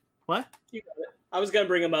 What? You got it. I was gonna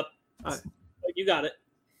bring them up. But you got it.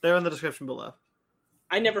 They're in the description below.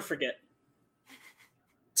 I never forget.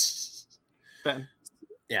 Ben.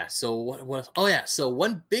 Yeah. So what? Oh yeah. So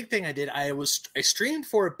one big thing I did, I streamed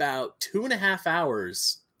for about 2.5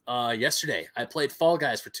 hours. Yesterday I played Fall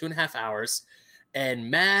Guys for 2.5 hours, and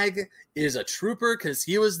Mag is a trooper because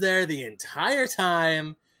he was there the entire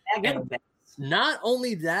time. And not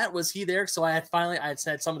only that was he there, so I had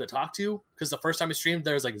had someone to talk to, because the first time I streamed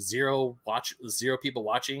there was like zero people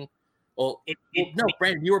watching. Well, no,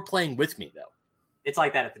 Brandon, you were playing with me though. It's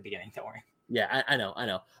like that at the beginning. Don't worry. Yeah, I know.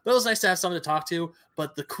 But it was nice to have someone to talk to.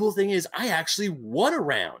 But the cool thing is, I actually won a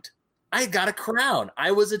round. I got a crown.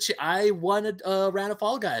 I won a round of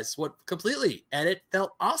Fall Guys completely, and it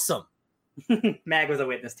felt awesome. Mag was a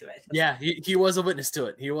witness to it. Yeah, he was a witness to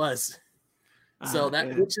it. He was. So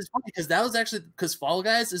which is funny, because that was actually, because Fall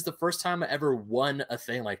Guys is the first time I ever won a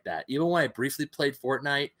thing like that. Even when I briefly played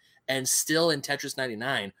Fortnite and still in Tetris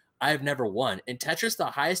 99, I've never won. In Tetris, the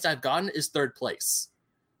highest I've gotten is 3rd place,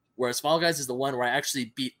 whereas Fall Guys is the one where I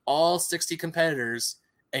actually beat all 60 competitors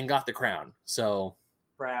and got the crown. So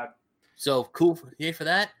proud. So cool! Yay for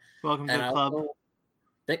that! Welcome to the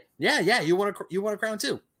club. Yeah, you want a crown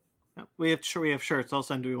too. We have shirts. I'll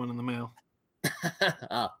send you one in the mail.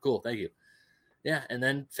 Cool. Thank you. Yeah, and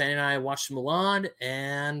then Fanny and I watched Mulan,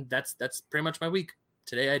 and that's pretty much my week.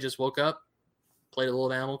 Today I just woke up, played a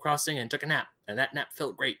little Animal Crossing, and took a nap, and that nap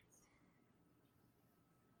felt great.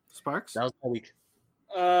 Sparks? That was my week.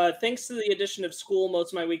 Thanks to the addition of school,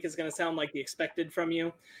 most of my week is going to sound like the expected from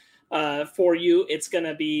you. For you, it's going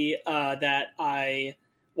to be that I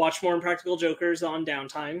watched more Impractical Jokers on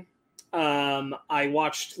downtime. I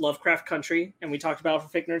watched Lovecraft Country, and we talked about it for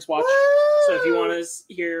Fake Nerds Watch. Woo! So if you want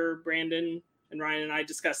to hear Brandon and Ryan and I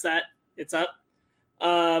discuss that, it's up.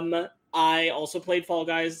 I also played Fall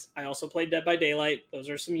Guys. I also played Dead by Daylight. Those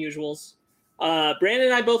are some usuals. Brandon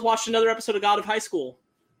and I both watched another episode of God of High School.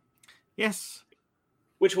 Yes.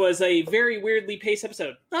 Which was a very weirdly paced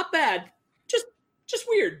episode. Not bad. Just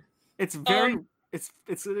weird. It's very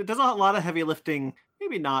it does a lot of heavy lifting,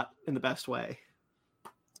 maybe not in the best way.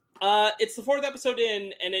 It's the 4th episode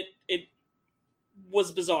in, and it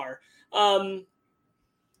was bizarre. And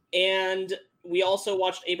we also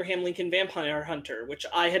watched Abraham Lincoln Vampire Hunter, which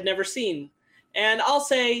I had never seen. And I'll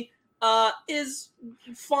say is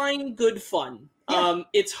fine, good fun. Yeah.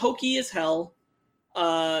 It's hokey as hell.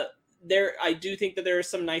 I do think that there is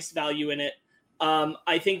some nice value in it.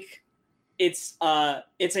 I think it's a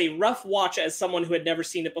rough watch as someone who had never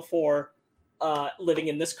seen it before, living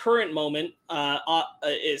in this current moment,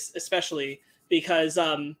 is especially because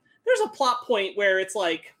there's a plot point where it's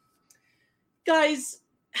like, guys,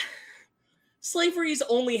 slavery is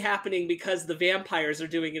only happening because the vampires are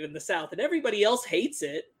doing it in the South, and everybody else hates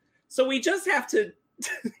it. So we just have to.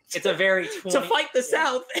 It's a very to fight the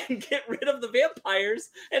South and get rid of the vampires,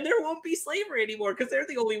 and there won't be slavery anymore because they're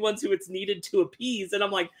the only ones who it's needed to appease. And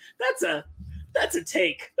I'm like, that's a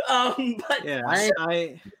take. But yeah,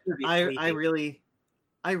 I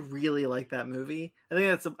really like that movie. I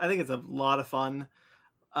think it's a lot of fun.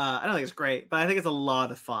 I don't think it's great, but I think it's a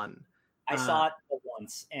lot of fun. I saw it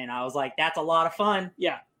once, and I was like, "That's a lot of fun."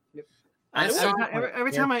 Yeah.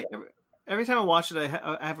 Every time I watch it,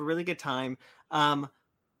 I have a really good time.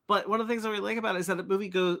 But one of the things I really like about it is that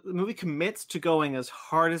the movie commits to going as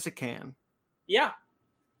hard as it can. Yeah.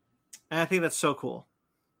 And I think that's so cool.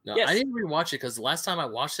 No, Yes. I didn't rewatch it because the last time I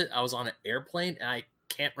watched it, I was on an airplane and I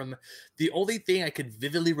can't remember. The only thing I could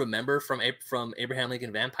vividly remember from Abraham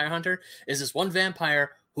Lincoln Vampire Hunter is this one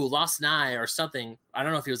vampire who lost an eye or something. I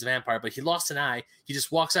don't know if he was a vampire, but he lost an eye. He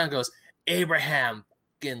just walks out and goes, Abraham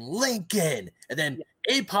Lincoln. And then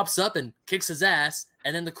Abe pops up and kicks his ass.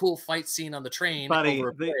 And then the cool fight scene on the train over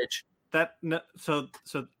a bridge. So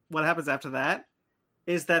what happens after that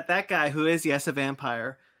is that guy who is, yes, a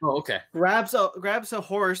vampire. Oh, okay. Grabs a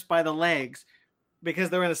horse by the legs because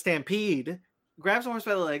they're in a stampede. Grabs the horse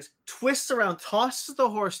by the legs, twists around, tosses the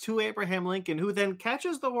horse to Abraham Lincoln, who then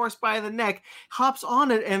catches the horse by the neck, hops on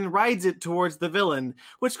it, and rides it towards the villain,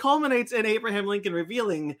 which culminates in Abraham Lincoln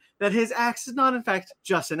revealing that his axe is not, in fact,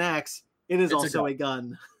 just an axe. It's also a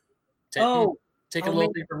gun. Take a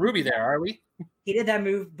little bit from Ruby there, are we? He did that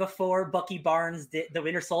move before Bucky Barnes did. The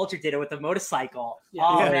Winter Soldier did it with the motorcycle. Yeah.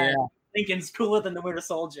 Oh, Yeah. man. Lincoln's cooler than the Winter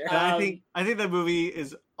Soldier. I think that movie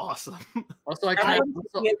is awesome. Also, I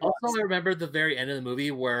remember the very end of the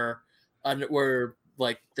movie where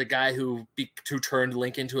like the guy who turned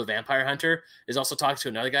Lincoln to a vampire hunter is also talking to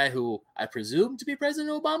another guy who I presume to be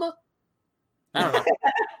President Obama. I don't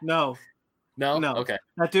know. No. Okay.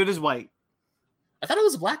 That dude is white. I thought it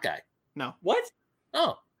was a black guy. No. What?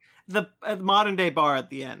 Oh, The modern day bar at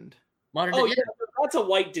the end. modern Oh day. yeah, that's a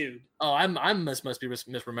white dude. Oh, I must be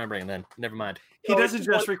misremembering then. Never mind. He doesn't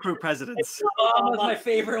just recruit presidents. Obama's my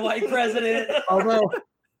favorite white president. Although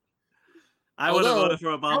I would have voted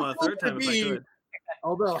for how Obama a cool third time would if it I be- could.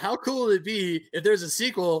 Although, how cool would it be if there's a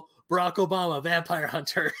sequel, Barack Obama, Vampire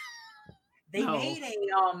Hunter? They No. made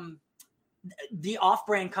the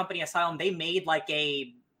off-brand company Asylum. They made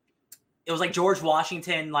it was like George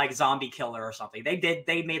Washington, like zombie killer or something. They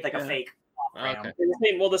made like a Yeah. fake off-brand. Okay.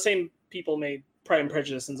 The same people made Pride and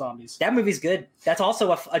Prejudice and Zombies. That movie's good. That's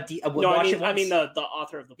also a No, I watch mean, it once. the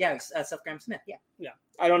author of the yeah, Seth Graham Smith. Yeah.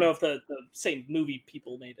 I don't know if the same movie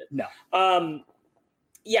people made it. No.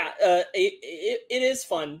 It is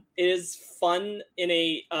fun. It is fun in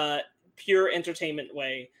a pure entertainment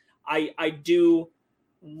way. I do,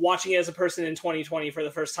 watching it as a person in 2020 for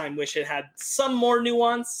the first time, wish it had some more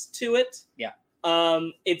nuance to it. Yeah.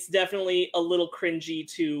 It's definitely a little cringy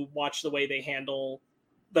to watch the way they handle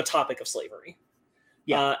the topic of slavery.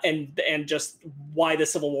 Yeah. And just why the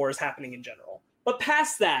Civil War is happening in general. But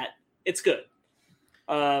past that, it's good.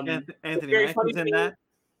 Anthony very funny Mackie's in to me. that.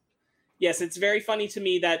 Yes, it's very funny to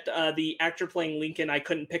me that the actor playing Lincoln I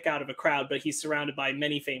couldn't pick out of a crowd, but he's surrounded by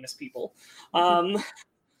many famous people.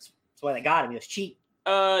 That's why they got him. He was cheap.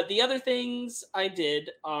 The other things I did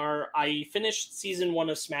are I finished season 1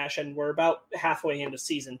 of Smash, and we're about halfway into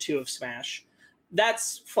season 2 of Smash.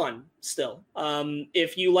 That's fun still.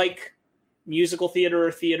 If you like musical theater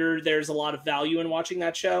or theater, there's a lot of value in watching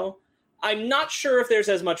that show. I'm not sure if there's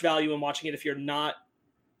as much value in watching it if you're not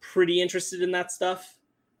pretty interested in that stuff.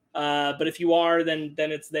 But if you are, then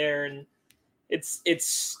it's there, and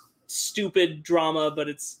it's stupid drama, but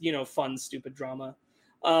it's, fun, stupid drama.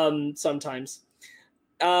 Sometimes.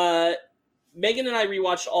 Megan and I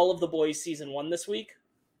rewatched all of The Boys season 1 this week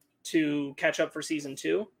to catch up for season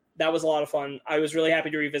 2. That was a lot of fun. I was really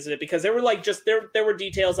happy to revisit it because there were there were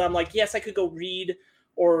details I'm like, yes, I could go read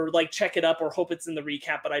or check it up or hope it's in the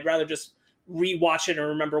recap, but I'd rather just rewatch it and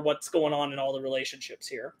remember what's going on in all the relationships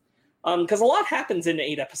here. Because a lot happens in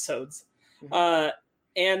 8 episodes. And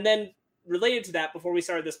then related to that, before we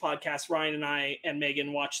started this podcast, Ryan and I and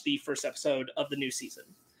Megan watched the first episode of the new season.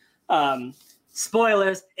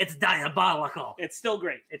 Spoilers, it's diabolical. It's still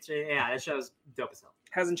great. It shows dope as hell.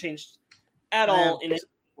 Hasn't changed at all in its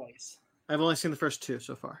ways. I've only seen the first 2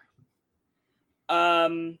 so far.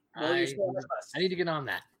 Well, I need to get on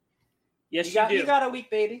that. Yes, you do. You got a week,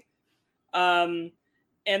 baby. And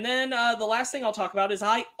then the last thing I'll talk about is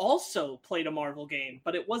I also played a Marvel game,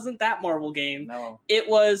 but it wasn't that Marvel game. No. It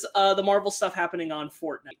was the Marvel stuff happening on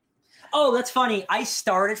Fortnite. Oh, that's funny. I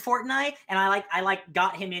started Fortnite and I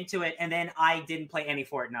got him into it, and then I didn't play any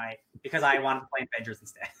Fortnite because I wanted to play Avengers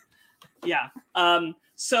instead. Yeah.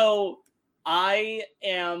 So I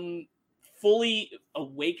am fully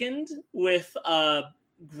awakened with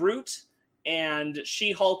Groot and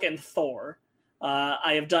She-Hulk and Thor.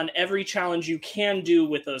 I have done every challenge you can do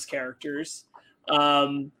with those characters.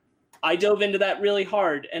 I dove into that really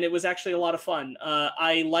hard, and it was actually a lot of fun.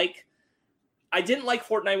 I didn't like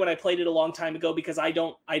Fortnite when I played it a long time ago because I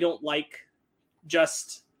don't like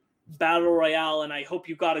just battle royale, and I hope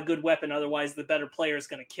you got a good weapon, otherwise the better player is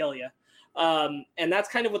going to kill you. And that's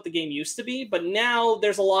kind of what the game used to be. But now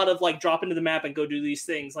there's a lot of like drop into the map and go do these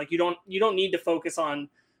things. Like you don't need to focus on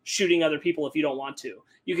shooting other people if you don't want to.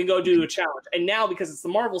 You can go do a challenge. And now because it's the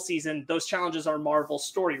Marvel season, those challenges are Marvel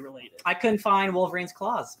story related. I couldn't find Wolverine's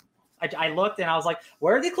claws. I looked and I was like,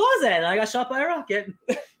 where are the claws at? And I got shot by a rocket.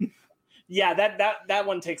 Yeah, that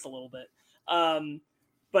one takes a little bit.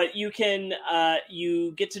 But you can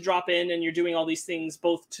you get to drop in and you're doing all these things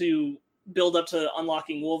both to build up to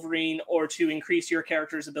unlocking Wolverine or to increase your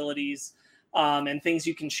character's abilities, and things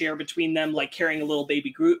you can share between them, like carrying a little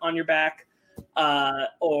baby Groot on your back,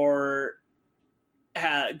 or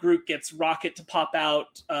Groot gets Rocket to pop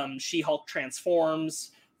out, She-Hulk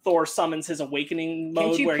transforms, Thor summons his awakening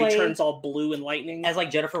mode where he turns all blue and lightning. As like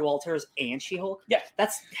Jennifer Walters and She-Hulk? Yeah.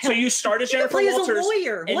 So you start as Jennifer Walters as a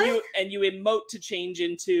lawyer. And you emote to change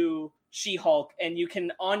into She-Hulk, and you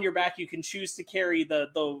can, on your back, you can choose to carry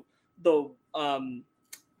the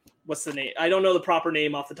what's the name? I don't know the proper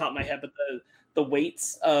name off the top of my head, but the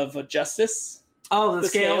weights of justice. Oh, the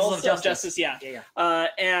scales of justice. Yeah.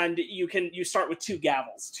 And you start with 2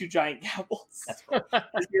 gavels, 2 giant gavels. That's cool.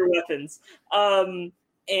 As your weapons.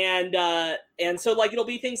 And so like it'll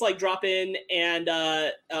be things like drop in and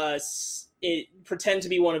pretend to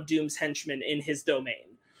be one of Doom's henchmen in his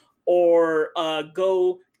domain, or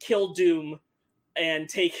go kill Doom and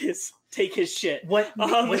take his shit. What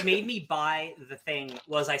made me buy the thing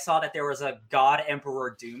was I saw that there was a God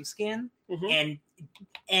Emperor Doom skin, and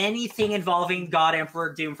anything involving God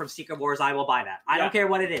Emperor Doom from Secret Wars, I will buy that. I don't care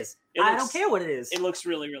what it is. I don't care what it is. It looks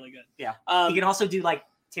really, really good. Yeah. You can also do like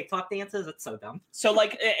TikTok dances. That's so dumb. So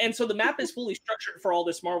like, and so the map is fully structured for all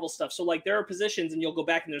this Marvel stuff. So like there are positions and you'll go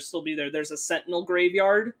back and there'll still be there. There's a Sentinel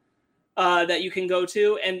graveyard that you can go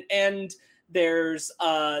to. And there's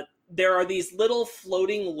there are these little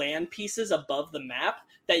floating land pieces above the map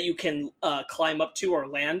that you can climb up to or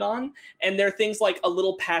land on. And there are things like a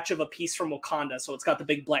little patch of a piece from Wakanda. So it's got the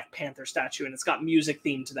big Black Panther statue and it's got music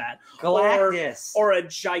themed to that. Galactus. Or a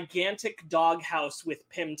gigantic doghouse with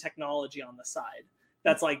PIM technology on the side.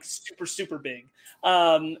 That's like super, super big.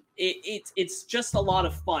 It's just a lot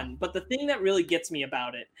of fun. But the thing that really gets me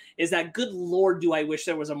about it is that, good Lord, do I wish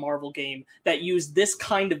there was a Marvel game that used this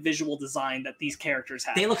kind of visual design that these characters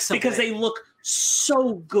have. They look so because good. They look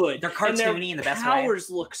so good. They're cartoony in the best way. Their powers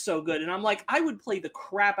look so good. And I'm like, I would play the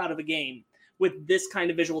crap out of a game with this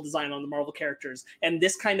kind of visual design on the Marvel characters and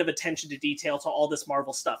this kind of attention to detail to all this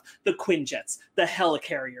Marvel stuff. The Quinjets, the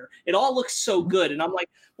Helicarrier. It all looks so good. And I'm like,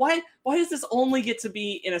 why does this only get to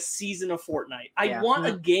be in a season of Fortnite? I want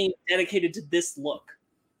a game dedicated to this look.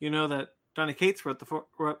 You know that Donny Cates wrote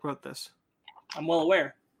this. I'm well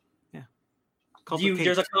aware. Yeah.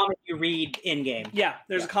 There's a comic you read in-game. Yeah,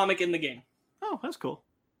 there's a comic in the game. Oh, that's cool.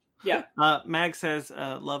 Yeah. Mag says,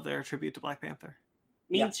 love their tribute to Black Panther.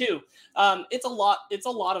 Me too. It's a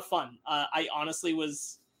lot of fun. I honestly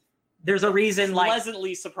was. There's a reason like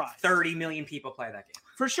pleasantly surprised. 30 million people play that game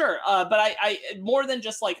for sure. But I more than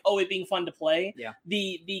just like it being fun to play. Yeah.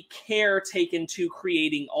 The care taken to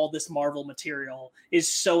creating all this Marvel material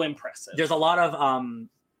is so impressive. There's a lot of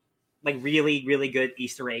like really, really good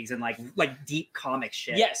Easter eggs and like deep comic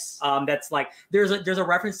shit. Yes. That's like there's a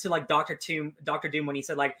reference to like Doctor Doom when he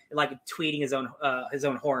said like tweeting his own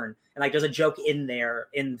horn, and like there's a joke in there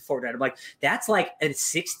in Fortnite. I'm like, that's like a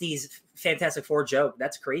 60s Fantastic Four joke.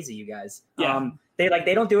 That's crazy, you guys. Yeah. They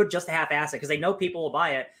don't do it just to half-ass it because they know people will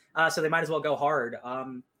buy it, so they might as well go hard.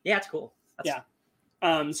 Yeah, it's cool.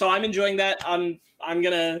 So I'm enjoying that. I'm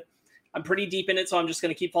pretty deep in it, so I'm just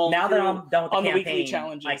going to keep following. Now that I'm done with the campaign, weekly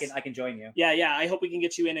challenges, I can join you. Yeah. I hope we can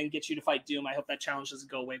get you in and get you to fight Doom. I hope that challenge doesn't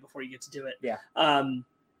go away before you get to do it. Yeah.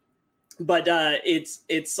 but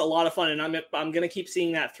it's a lot of fun, and I'm gonna keep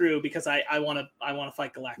seeing that through because I want to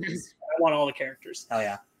fight Galactus. I want all the characters. Hell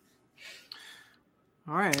yeah!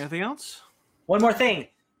 All right, anything else? One more thing.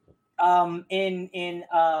 In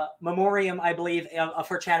memoriam, I believe,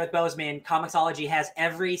 for Chadwick Boseman, Comixology has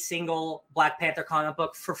every single Black Panther comic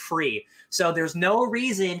book for free. So there's no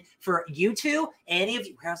reason for you two, any of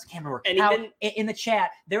you, how's the camera work? And even in the chat,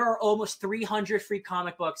 there are almost 300 free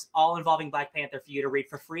comic books, all involving Black Panther, for you to read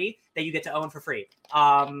for free that you get to own for free.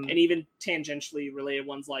 And even tangentially related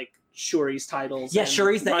ones like Shuri's titles. Yeah,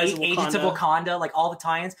 Shuri's, the Rise Agents of Wakanda, like all the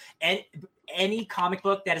tie-ins, and any comic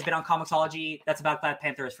book that has been on Comixology that's about Black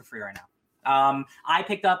Panther is for free right now. I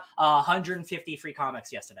picked up 150 free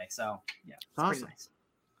comics yesterday, so yeah, it's awesome. pretty nice.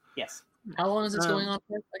 Yes. How long is this going on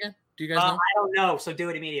for again? Do you guys know? I don't know, so do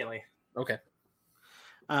it immediately. Okay.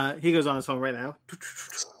 He goes on his phone right now.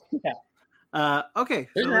 Yeah. Okay.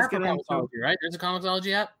 There's so an let's app for get into- Comixology, right? There's a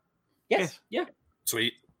Comixology app. Yes. Yeah.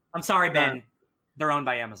 Sweet. I'm sorry, Ben. They're owned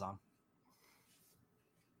by Amazon.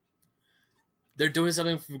 They're doing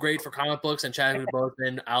something great for comic books and Chadwick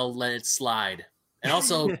Boseman. I'll let it slide. And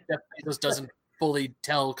also, Jeff Bezos doesn't fully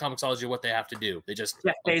tell Comixology what they have to do. They just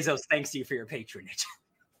Jeff Bezos, thanks you for your patronage.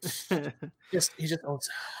 he just owns.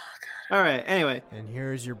 All right. Anyway, And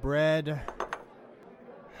here's your bread.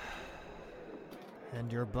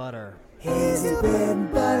 And your butter.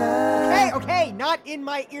 Hey, okay, not in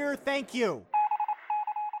my ear, thank you.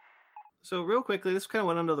 so real quickly, this kind of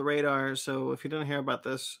went under the radar. So if you didn't hear about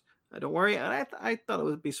this, don't worry. I thought it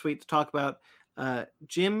would be sweet to talk about.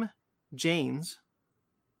 Jim Janes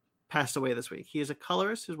passed away this week. He is a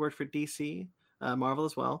colorist who's worked for DC, Marvel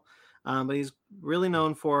as well. But he's really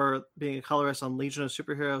known for being a colorist on Legion of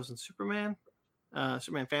Superheroes and Superman,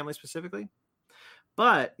 Superman Family specifically.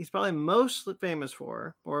 But he's probably most famous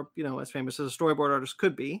for, or as famous as a storyboard artist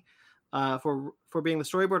could be, for being the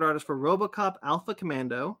storyboard artist for RoboCop, Alpha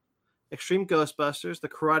Commando, Extreme Ghostbusters, the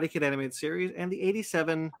Karate Kid animated series, and the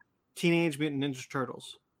 '87 Teenage Mutant Ninja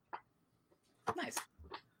Turtles. Nice.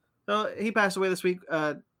 So he passed away this week.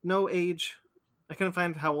 No age. I couldn't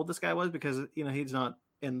find how old this guy was because he's not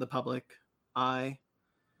in the public eye.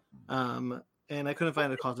 And I couldn't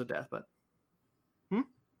find a cause of death, but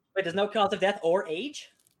Wait, there's no cause of death or age?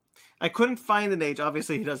 I couldn't find an age.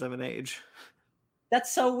 Obviously, he does have an age,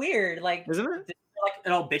 That's so weird. Like, isn't it? like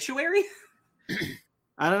an obituary?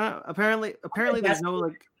 I don't know. Apparently, there's no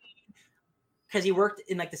like. Because he worked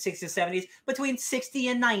in like the 60s and 70s, between 60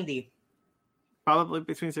 and 90. Probably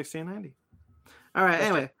between 60 and 90. All right.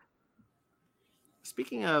 Anyway,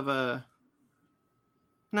 speaking of,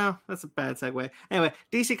 no, that's a bad segue. Anyway,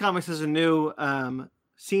 DC Comics has a new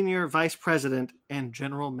senior vice president and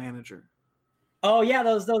general manager. Oh yeah,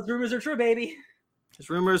 those rumors are true, baby. His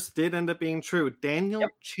rumors did end up being true. Daniel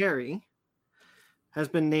Cherry has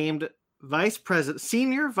been named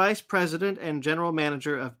senior vice president and general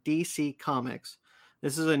manager of DC Comics.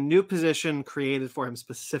 This is a new position created for him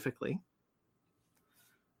specifically.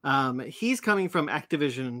 He's coming from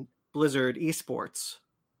Activision Blizzard Esports.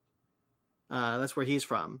 That's where he's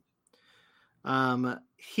from.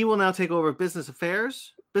 He will now take over business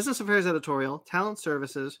affairs editorial, talent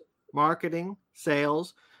services, marketing,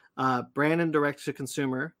 sales, brand and direct to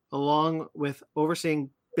consumer, along with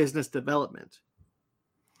overseeing business development.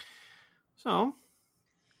 So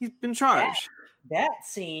he's been charged. That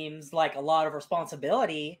seems like a lot of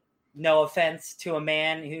responsibility. No offense to a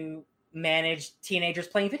man who managed teenagers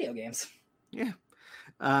playing video games. Yeah.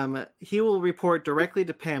 He will report directly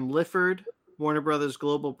to Pam Lifford, Warner Brothers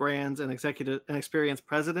Global Brands and Executive and Experience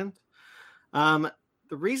President. The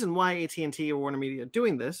reason why AT&T or Warner Media are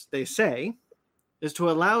doing this, they say, is to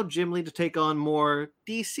allow Jim Lee to take on more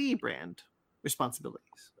DC brand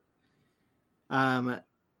responsibilities.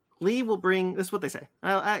 Lee will bring, this is what they say.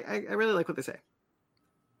 I really like what they say.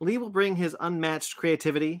 Lee will bring his unmatched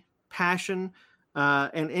creativity, passion,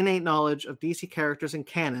 and innate knowledge of DC characters and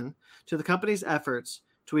canon to the company's efforts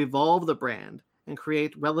to evolve the brand and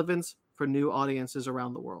create relevance for new audiences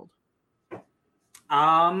around the world.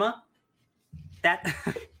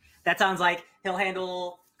 That sounds like he'll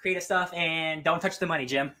handle creative stuff and don't touch the money,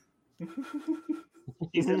 Jim.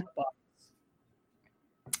 He's in the box.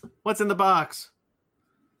 What's in the box?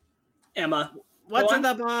 Emma. What's in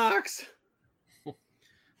the box?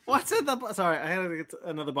 What's in the box? Sorry, I had to get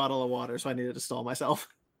another bottle of water, so I needed to stall myself.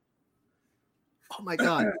 Oh my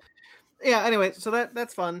god. Yeah, anyway, so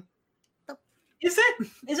that's fun. Is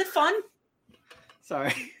it fun?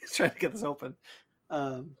 Sorry, trying to get this open.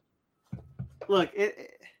 Look,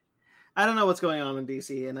 I don't know what's going on in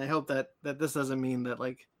DC, and I hope that this doesn't mean that,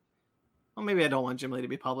 like, well, maybe I don't want Jim Lee to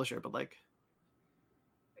be publisher, but, like,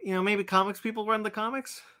 maybe comics people run the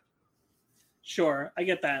comics. Sure, I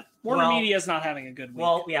get that. Warner Well- Media is not having a good week.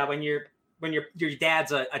 Well, yeah, when your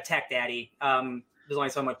dad's a tech daddy, there's only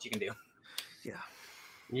so much you can do.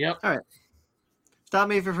 Yep. Stop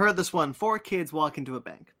me if you've heard this one. 4 kids walk into a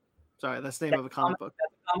bank. Sorry, that's the name of a comic book.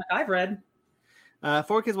 That's a comic I've read.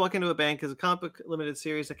 4 Kids Walk Into a Bank is a comic book limited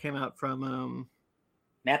series that came out from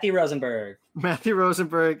Matthew Rosenberg. Matthew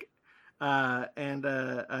Rosenberg and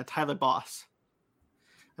Tyler Boss.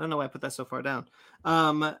 I don't know why I put that so far down.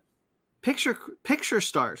 Picture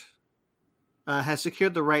Start has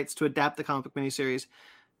secured the rights to adapt the comic book miniseries.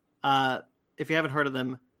 If you haven't heard of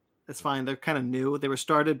them, it's fine. They're kind of new. They were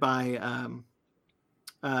started by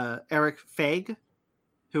Eric Feig,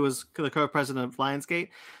 who was the co-president of Lionsgate.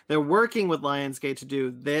 They're working with Lionsgate to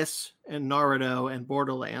do this and Naruto and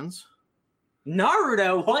Borderlands.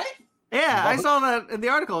 Naruto, what? Yeah, I saw that in the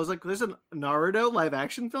article. I was like, there's a Naruto live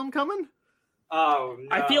action film coming? Oh, no.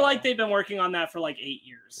 I feel like they've been working on that for like 8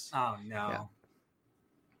 years. Oh, no.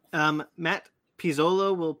 Yeah. Matt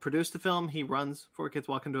Pizzolo will produce the film. He runs 4 Kids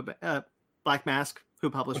Walk Into a Bank. Black Mask, who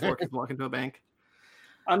published 4 Kids Walk Into a Bank.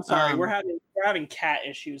 I'm sorry, we're having cat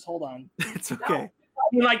issues. Hold on. It's okay.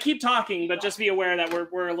 I mean, like, keep talking, but just be aware that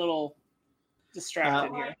we're a little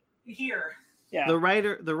distracted here. Here. Yeah. The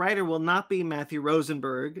writer will not be Matthew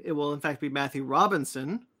Rosenberg. It will in fact be Matthew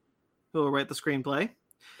Robinson, who will write the screenplay.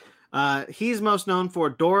 He's most known for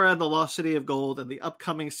Dora, the Lost City of Gold, and the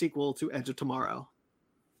upcoming sequel to Edge of Tomorrow.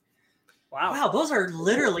 Wow, those are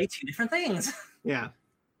literally 2 different things. Yeah.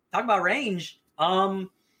 Talk about range.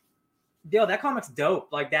 Yo, that comic's dope.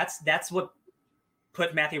 Like that's what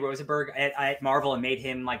put Matthew Rosenberg at Marvel and made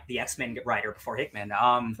him like the X-Men writer before Hickman.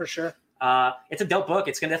 For sure. It's a dope book.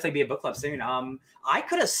 It's gonna definitely be a book club soon. I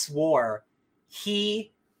could have swore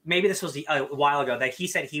maybe this was a while ago that he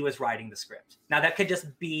said he was writing the script. Now that could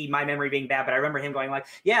just be my memory being bad, but I remember him going like,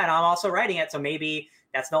 "Yeah, and I'm also writing it." So maybe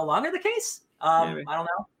that's no longer the case. I don't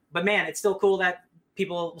know. But man, it's still cool that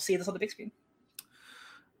people will see this on the big screen.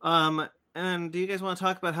 And do you guys want to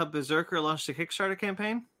talk about how Berserker launched a Kickstarter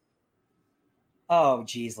campaign? Oh,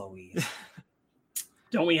 geez, Louise.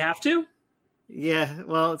 Don't we have to? Yeah,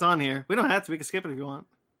 well, it's on here. We don't have to. We can skip it if you want.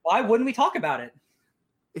 Why wouldn't we talk about it?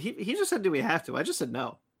 He just said, "Do we have to?" I just said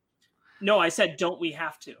no. No, I said, don't we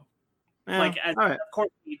have to? Eh, Like, all right. of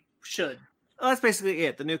course we should. Well, that's basically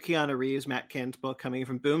it. The new Keanu Reeves, Matt Kent book coming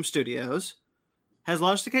from Boom Studios has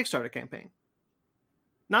launched a Kickstarter campaign.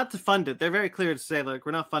 Not to fund it. They're very clear to say, like,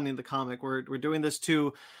 we're not funding the comic. We're doing this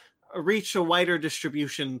to reach a wider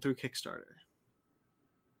distribution through Kickstarter.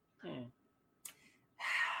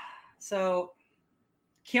 So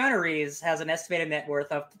Keanu Reeves has an estimated net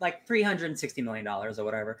worth of like $360 million or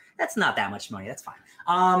whatever. That's not that much money. That's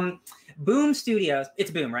fine. Boom Studios.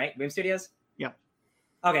 It's Boom, right? Boom Studios? Yeah.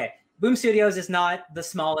 Okay. Boom Studios is not the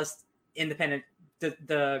smallest independent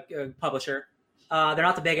publisher. They're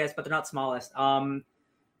not the biggest, but they're not the smallest.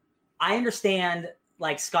 I understand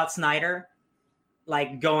like Scott Snyder,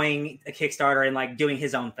 like going a Kickstarter and like doing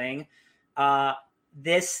his own thing.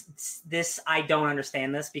 This I don't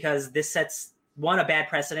understand this because this sets a bad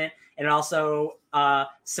precedent, and it also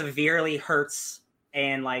severely hurts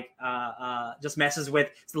and like just messes with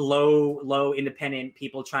low independent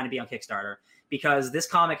people trying to be on Kickstarter, because this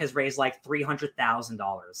comic has raised like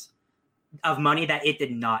 $300,000 of money that it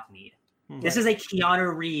did not need. Mm-hmm. This is a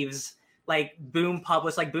Keanu Reeves like Boom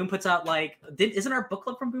published, like Boom puts out like isn't our book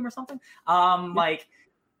club from Boom or something? Like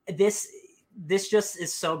this just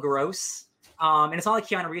is so gross. And it's not like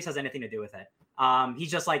Keanu Reeves has anything to do with it. He's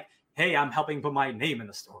just like, hey, I'm helping put my name in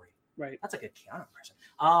the story. Right. That's a good Keanu impression.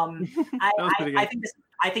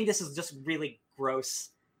 I think this is just really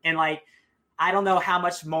gross. And like, I don't know how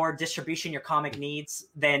much more distribution your comic needs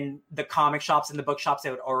than the comic shops and the bookshops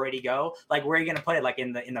that would already go. Like, where are you going to put it? Like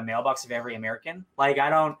in the mailbox of every American? Like,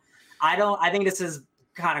 I think this is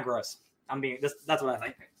kind of gross. That's what I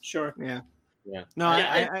think. Sure. Yeah. No,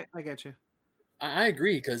 I get you. I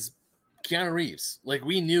agree, because Keanu Reeves, like,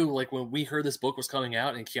 we knew, like, when we heard this book was coming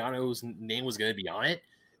out and Keanu's name was going to be on it,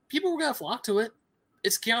 people were going to flock to it.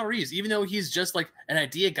 It's Keanu Reeves, even though he's just like an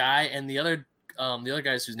idea guy, and the other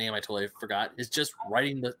guys whose name I totally forgot is just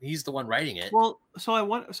he's the one writing it. Well,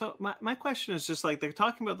 so my question is just like, they're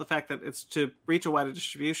talking about the fact that it's to reach a wider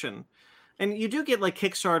distribution, and you do get like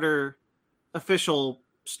Kickstarter official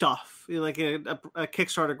stuff, like a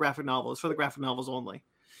Kickstarter graphic novel. It's for the graphic novels only.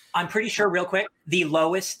 I'm pretty sure, real quick, the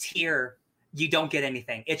lowest tier, you don't get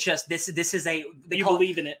anything. It's just this is you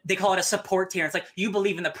believe in it. They call it a support tier. It's like, you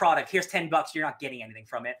believe in the product. Here's $10. You're not getting anything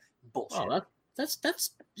from it. Bullshit. Oh, that's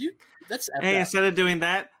Hey, instead of doing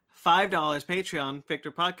that, $5 Patreon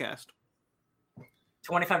Victor Podcast.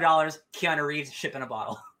 $25 Keanu Reeves shipping a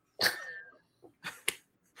bottle.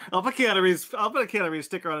 I'll put a Keanu Reeves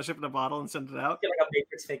sticker on a ship in a bottle and send it out. Get like a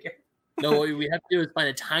Matrix figure. No, what we have to do is find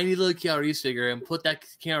a tiny little Keanu Reeves figure and put that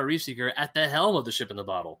Keanu Reeves figure at the helm of the ship in the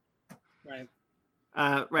bottle. Right.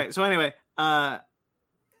 Right. So anyway, like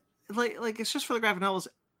it's just for the graphic novels.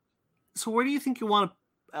 So where do you think you want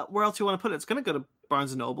to? Where else you want to put it? It's going to go to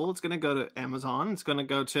Barnes and Noble. It's going to go to Amazon. It's going to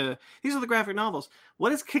go to. These are the graphic novels.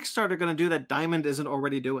 What is Kickstarter going to do that Diamond isn't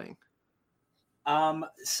already doing?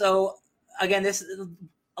 So again,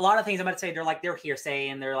 a lot of things I'm about to say. They're hearsay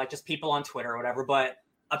and they're like just people on Twitter or whatever. But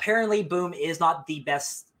apparently, Boom is not the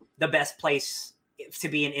best place to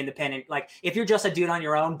be an independent. Like if you're just a dude on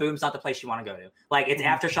your own, Boom's not the place you want to go to. Like it's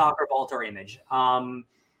Aftershock or Vault or Image.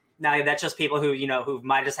 Now that's just people who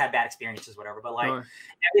might have just had bad experiences, whatever. But like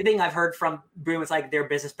everything I've heard from Boom is like their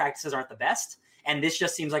business practices aren't the best, and this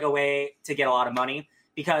just seems like a way to get a lot of money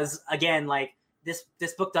because again, like this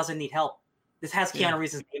book doesn't need help. This has Keanu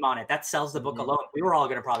Reeves' name on it. That sells the book alone. We were all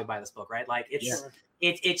going to probably buy this book, right? Like it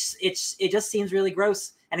just seems really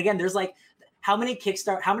gross. And again, there's like how many comic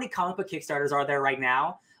book Kickstarters are there right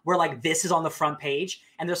now where like this is on the front page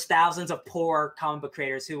and there's thousands of poor comic book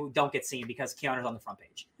creators who don't get seen because Keanu's on the front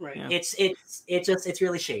page. Right. Yeah. It's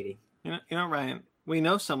really shady. You know, Ryan, we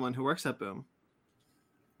know someone who works at Boom.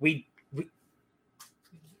 We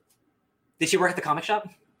did she work at the comic shop?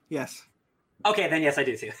 Yes. Okay, then yes, I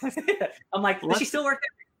do too. I'm like, does she still work there?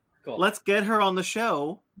 Cool. Let's get her on the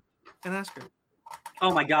show and ask her.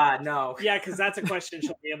 Oh my God, no. Yeah, because that's a question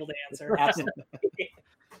she'll be able to answer. Absolutely.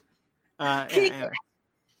 Anyway.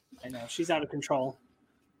 I know she's out of control.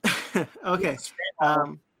 Okay.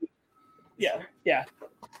 Yeah.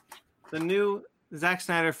 The new Zack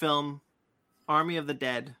Snyder film, Army of the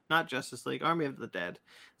Dead, not Justice League, Army of the Dead.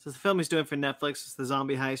 So it's the film he's doing for Netflix. It's the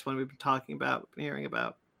zombie heist one we've been talking about, hearing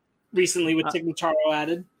about. Recently with Tig Notaro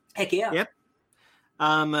added. Heck yeah. Yep.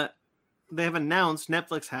 They have announced,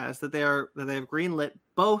 Netflix has, that they have greenlit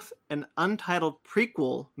both an untitled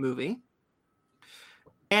prequel movie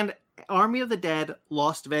and Army of the Dead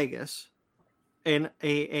Lost Vegas in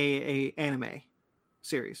a anime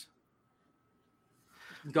series.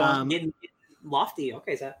 Getting lofty.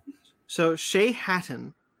 Okay, so Shay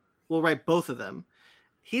Hatton will write both of them.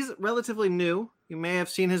 He's relatively new. You may have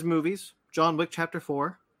seen his movies, John Wick Chapter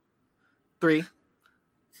 4, 3.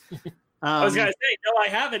 I was gonna say no, I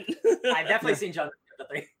haven't. I've definitely seen John Wick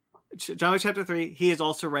Chapter 3. John Wick Chapter 3. He is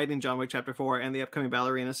also writing John Wick Chapter 4 and the upcoming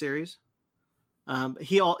Ballerina series.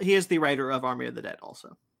 He is the writer of Army of the Dead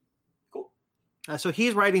also. Cool. So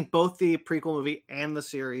he's writing both the prequel movie and the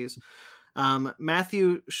series.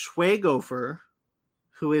 Matthew Schweighöfer,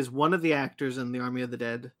 who is one of the actors in the Army of the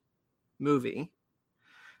Dead movie,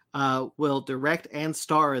 will direct and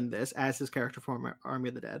star in this as his character from Army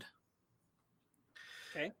of the Dead.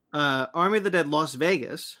 Okay. Army of the Dead Las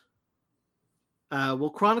Vegas will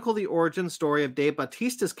chronicle the origin story of Dave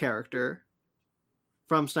Bautista's character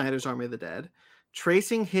from Snyder's Army of the Dead,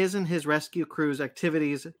 tracing his and his rescue crew's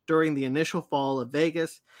activities during the initial fall of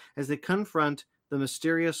Vegas as they confront the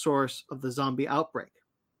mysterious source of the zombie outbreak.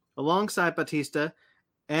 Alongside Bautista,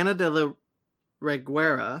 Ana de la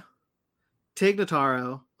Reguera, Tig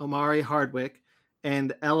Notaro, Omari Hardwick,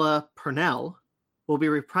 and Ella Purnell will be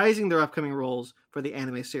reprising their upcoming roles for the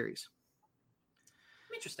anime series.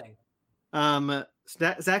 Interesting.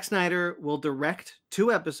 Zack Snyder will direct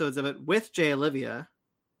 2 episodes of it with Jay Olivia,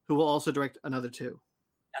 who will also direct another 2.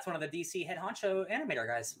 That's one of the DC head honcho animator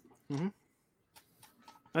guys. Mm-hmm.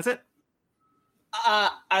 That's it.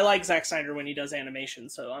 I like Zack Snyder when he does animation,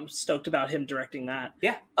 so I'm stoked about him directing that.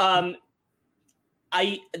 Yeah. I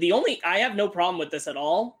have no problem with this at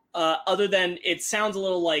all, other than it sounds a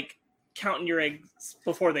little like counting your eggs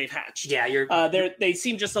before they've hatched. Yeah, they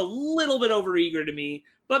seem just a little bit overeager to me,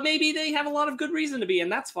 but maybe they have a lot of good reason to be,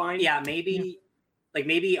 and that's fine. Yeah, maybe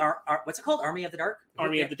our what's it called? Army of the Dark?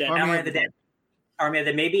 Army of the Dead. Army of the Dead. Army of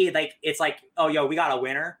the maybe like it's like, oh yo, we got a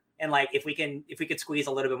winner, and like if we could squeeze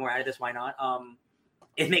a little bit more out of this, why not?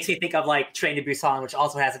 It makes me think of like Train to Busan, which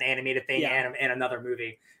also has an animated thing and another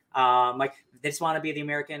movie. Like they just want to be the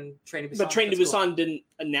American Train to Busan. But Train to Busan didn't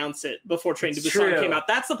announce it before Train to Busan came out.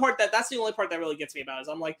 That's the only part that really gets me about it. Is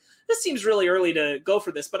I'm like, this seems really early to go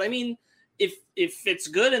for this. But I mean, if it's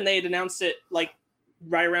good and they had announced it like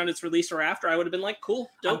right around its release or after, I would have been like, cool.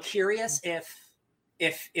 Dope. I'm curious if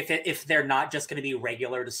they're not just going to be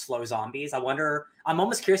regular to slow zombies. I'm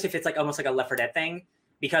almost curious if it's like almost like a Left 4 Dead thing.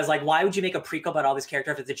 Because, like, why would you make a prequel about all these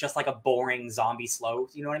characters if it's just, like, a boring zombie slow?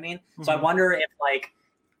 You know what I mean? Mm-hmm. So I wonder if, like,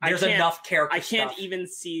 there's enough character can't stuff. Even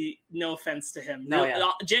see, no offense to him.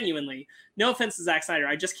 Genuinely. No offense to Zack Snyder.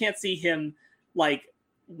 I just can't see him, like,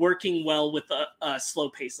 working well with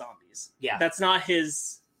slow-paced zombies. Yeah. That's not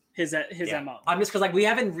his his MO. I'm just because like we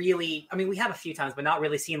haven't really. I mean, we have a few times, but not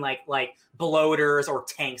really seen like bloaters or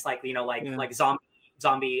tanks like like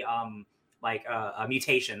zombie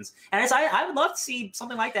mutations. And I would love to see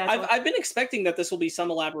something like that. I've been expecting that this will be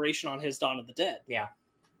some elaboration on his Dawn of the Dead. Yeah,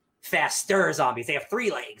 faster zombies. They have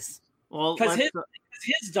 3 legs. Well, because his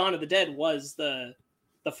Dawn of the Dead was the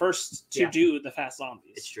first to do the fast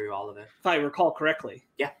zombies. It's true, all of it, if I recall correctly.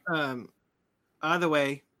 Yeah. Either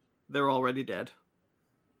way, they're already dead.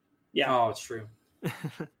 Yeah. Oh, it's true.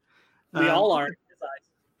 We all are. In his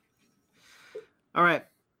eyes. All right.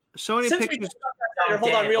 Sony Since Pictures.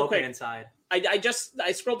 hold on real quick. Inside. I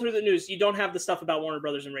scrolled through the news. You don't have the stuff about Warner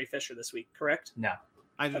Brothers and Ray Fisher this week, correct? No.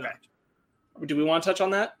 I do not. Do we want to touch on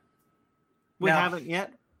that? We No. haven't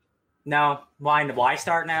yet. No. Why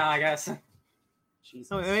start now? I guess.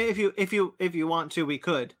 Jesus. No, I mean, if you want to, we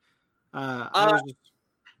could. I've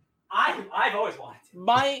always wanted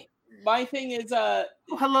to. My thing is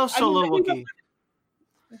hello, Solo Wookie.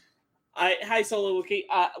 Hi, Solo Wookie.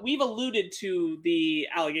 We've alluded to the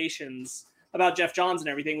allegations about Jeff Johns and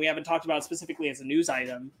everything. We haven't talked about it specifically as a news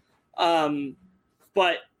item.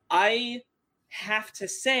 But I have to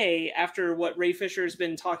say, after what Ray Fisher has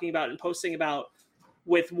been talking about and posting about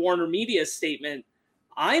with Warner Media's statement,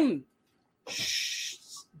 I'm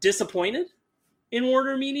disappointed in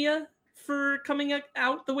Warner Media for coming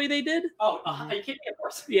out the way they did. Oh, are you kidding me? Of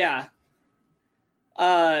course. Yeah.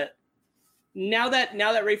 Now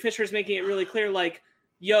that Ray Fisher is making it really clear, like,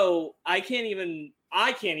 yo, I can't even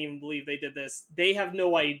believe they did this. They have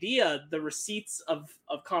no idea the receipts of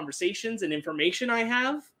conversations and information I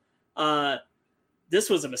have. This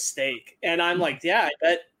was a mistake. And I'm like, yeah,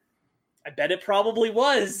 I bet it probably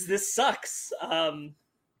was. This sucks.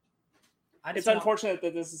 It's unfortunate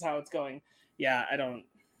that this is how it's going. Yeah, I don't.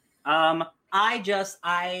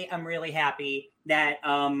 I am really happy that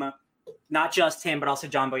not just him, but also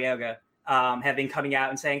John Boyega have been coming out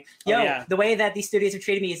and saying, yo, the way that these studios have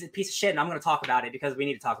treated me is a piece of shit, and I'm going to talk about it because we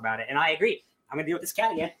need to talk about it. And I agree. I'm going to deal with this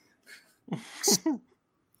cat again.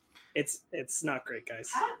 It's not great, guys.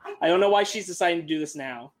 I don't know why she's deciding to do this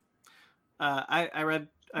now. I read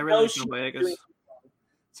like John Boyega's.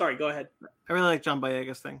 Sorry, go ahead. I really like John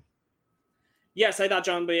Boyega's thing. Yes, I thought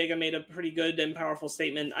John Boyega made a pretty good and powerful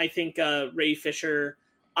statement. I think Ray Fisher.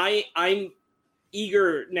 I'm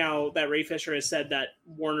eager now that Ray Fisher has said that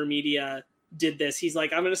Warner Media did this. He's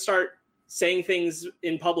like, I'm going to start saying things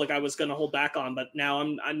in public I was going to hold back on, but now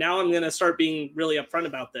I'm going to start being really upfront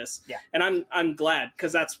about this. Yeah, and I'm glad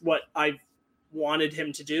because that's what I've wanted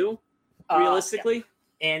him to do. Realistically,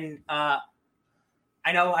 yeah. And I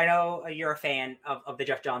know you're a fan of the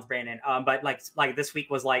Jeff Johns Brandon, but like this week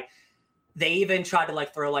was like. They even tried to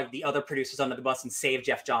like throw like the other producers under the bus and save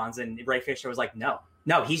Jeff Johns, and Ray Fisher was like, no,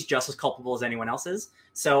 he's just as culpable as anyone else is.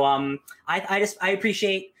 So I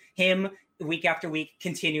appreciate him week after week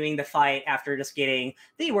continuing the fight after just getting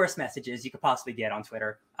the worst messages you could possibly get on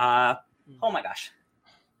Twitter. Oh my gosh,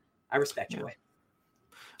 I respect you.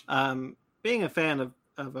 Being a fan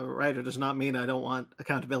of a writer does not mean I don't want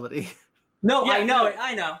accountability. No, yeah, I know.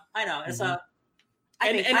 It's I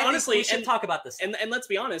think honestly, we should talk about this. And let's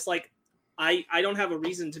be honest, like. I don't have a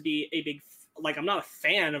reason to be a big, like, I'm not a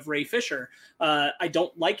fan of Ray Fisher. I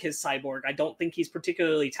don't like his Cyborg. I don't think he's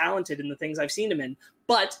particularly talented in the things I've seen him in,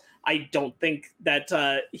 but I don't think that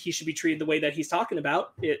he should be treated the way that he's talking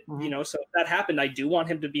about it, so if that happened, I do want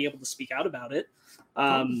him to be able to speak out about it.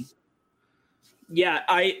 Brandon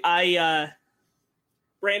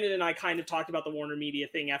and I kind of talked about the Warner Media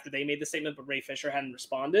thing after they made the statement, but Ray Fisher hadn't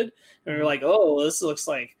responded. And we were like, oh, this looks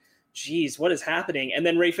like, geez, what is happening? And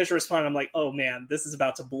then Ray Fisher responded. I'm like, oh man, this is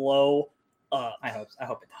about to blow up. I hope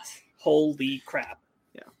it does. Holy crap.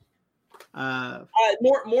 Yeah.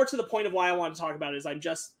 More to the point of why I want to talk about it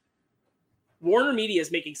is Warner Media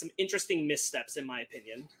is making some interesting missteps, in my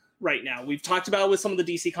opinion, right now. We've talked about it with some of the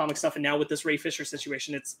DC Comics stuff, and now with this Ray Fisher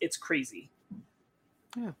situation, it's crazy.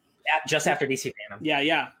 Yeah. Just after DC fandom.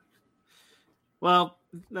 Yeah. Well,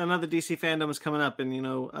 another DC fandom is coming up, and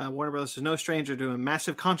Warner Brothers is no stranger to a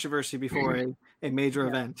massive controversy before a major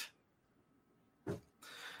event.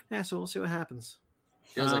 Yeah, so we'll see what happens.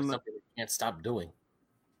 Feels like something we can't stop doing.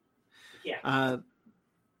 Yeah. Are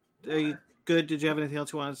you good? Did you have anything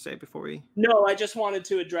else you wanted to say before we? No, I just wanted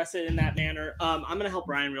to address it in that manner. I'm going to help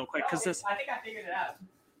Ryan real quick because I think I figured it out.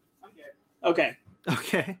 I'm good. Okay.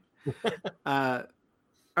 All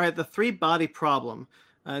right. The 3-body problem.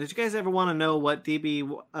 Did you guys ever want to know what DB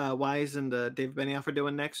Wise and David Benioff are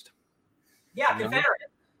doing next? Yeah,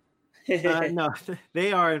 Confederate. No,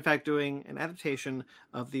 they are in fact doing an adaptation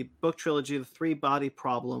of the book trilogy, The 3-Body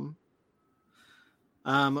Problem,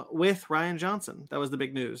 with Rian Johnson. That was the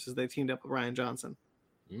big news, is they teamed up with Rian Johnson.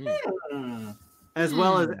 as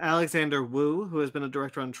well as Alexander Wu, who has been a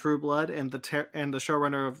director on True Blood and the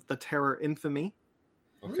showrunner of The Terror Infamy.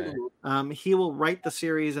 Okay. He will write the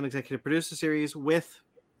series and executive produce the series with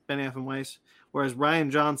Benioff and Weiss, whereas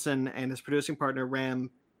Ryan Johnson and his producing partner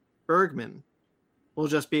Ram Bergman will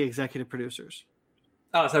just be executive producers.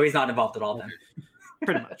 Oh, so he's not involved at all then.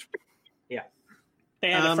 Pretty much.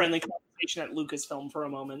 They had a friendly conversation at Lucasfilm for a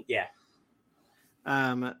moment. Yeah.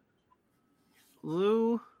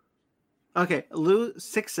 Lou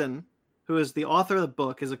Sixon, who is the author of the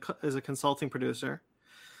book, is a consulting producer.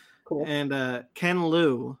 Cool. And Ken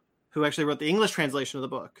Liu, who actually wrote the English translation of the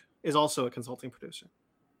book, is also a consulting producer.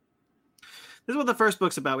 This is what the first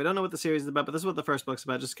book's about. We don't know what the series is about, but this is what the first book's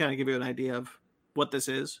about, just to kind of give you an idea of what this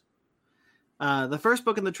is. The first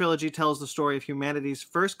book in the trilogy tells the story of humanity's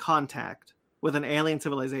first contact with an alien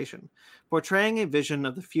civilization, portraying a vision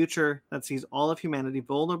of the future that sees all of humanity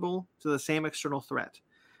vulnerable to the same external threat,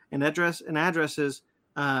 and addresses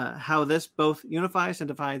how this both unifies and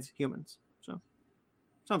divides humans. So,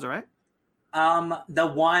 sounds all right. The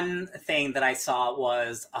one thing that I saw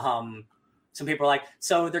was some people are like,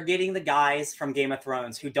 so they're getting the guys from Game of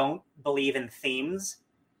Thrones who don't believe in themes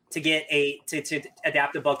to get to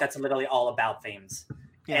adapt a book that's literally all about themes.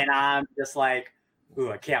 Yeah. And I'm just like,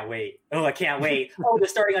 ooh, I can't wait. Oh, they're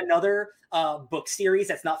starting another book series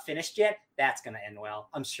that's not finished yet. That's going to end well.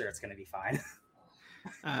 I'm sure it's going to be fine.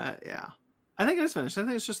 Yeah. I think it is finished. I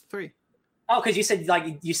think it's just 3. Oh, because you said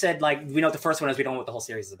we know what the first one is. We don't know what the whole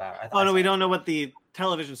series is about. We don't know what the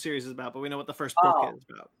television series is about, but we know what the first book is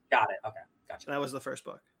about. Got it. Okay, gotcha. That was the first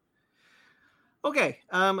book. Okay.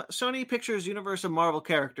 Sony Pictures Universe of Marvel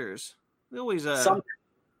characters. We always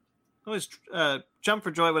jump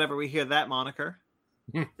for joy whenever we hear that moniker.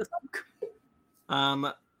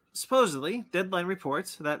 Supposedly, Deadline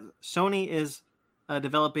reports that Sony is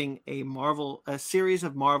developing a series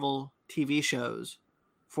of Marvel TV shows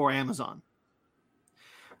for Amazon.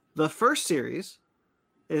 The first series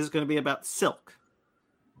is going to be about Silk,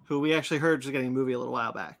 who we actually heard was getting a movie a little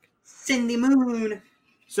while back. Cindy Moon.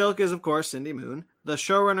 Silk is, of course, Cindy Moon. The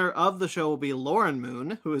showrunner of the show will be Lauren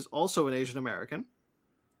Moon, who is also an Asian American.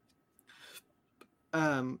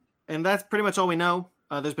 And that's pretty much all we know.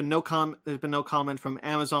 There's been no comment from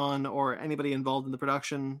Amazon or anybody involved in the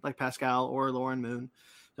production, like Pascal or Lauren Moon.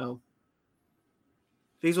 So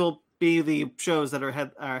these will be the shows that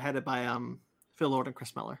are headed by Phil Lord and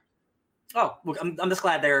Chris Miller. Oh, well, I'm just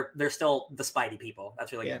glad they're still the Spidey people.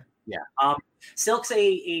 That's really good. Yeah. Silk's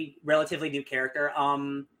a relatively new character.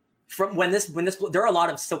 From when this there are a lot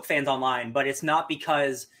of Silk fans online, but it's not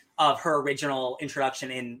because of her original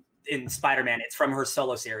introduction in Spider-Man. It's from her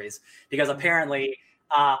solo series, because apparently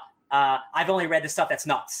I've only read the stuff that's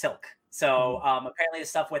not Silk. So apparently the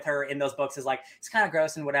stuff with her in those books is like, it's kind of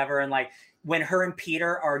gross and whatever. And like when her and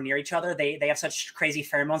Peter are near each other, they have such crazy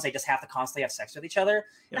pheromones. They just have to constantly have sex with each other.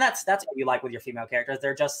 Yeah. And that's what you like with your female characters.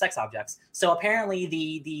 They're just sex objects. So apparently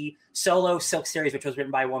the solo Silk series, which was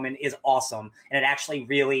written by a woman, is awesome. And it actually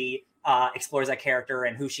really explores that character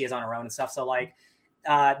and who she is on her own and stuff. So like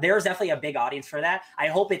there's definitely a big audience for that. I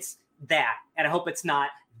hope it's that. And I hope it's not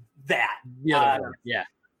that. Yeah.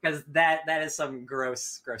 Because that is some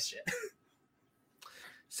gross shit.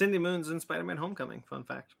 Cindy Moon's in Spider-Man Homecoming. Fun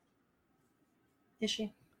fact. Is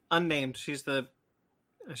she? Unnamed. She's the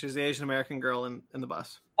Asian American girl in the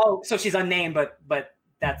bus. Oh, so she's unnamed, but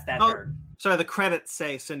that's her. Sorry, the credits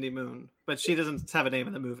say Cindy Moon, but she doesn't have a name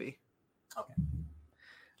in the movie. Okay.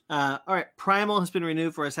 All right. Primal has been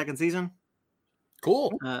renewed for a second season.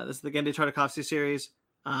 Cool. This is the Genndy Tartakovsky series.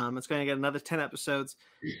 It's going to get another 10 episodes.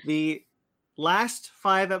 The last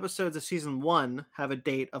 5 episodes of season 1 have a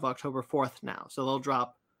date of October 4th now, so they'll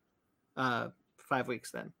drop 5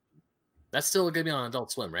 weeks then. That's still going to be on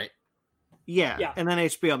Adult Swim, right? Yeah, and then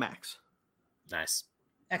HBO Max. Nice.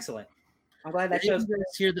 Excellent. I'm glad that shows. Did you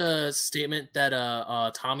guys hear the statement that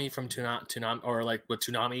Tommy from Toonami, or like what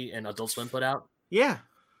Toonami and Adult Swim put out? Yeah.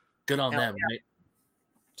 Good on them, right?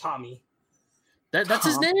 Tommy. That's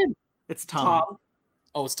his name. It's Tom.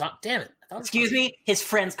 Oh, it's Tom. Damn it. Excuse me. His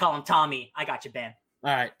friends call him Tommy. I got you, Ben.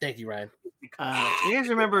 All right. Thank you, Ryan. You guys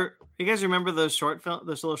remember those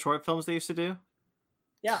little short films they used to do?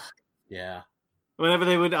 Yeah. Yeah. Whenever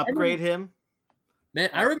they would upgrade him. Man,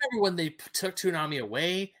 I remember when they took Toonami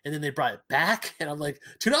away and then they brought it back, and I'm like,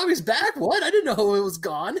 Toonami's back? What? I didn't know it was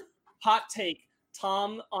gone. Hot take.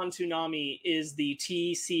 Tom on Toonami is the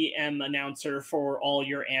TCM announcer for all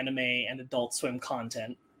your anime and Adult Swim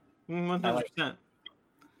content. 100%.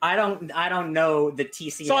 I don't know the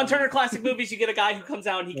TCM. So on Turner Classic Movies, you get a guy who comes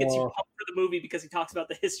out and he gets you pumped for the movie because he talks about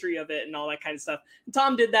the history of it and all that kind of stuff. And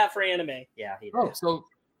Tom did that for anime. Yeah, he did. Oh, so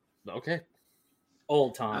okay.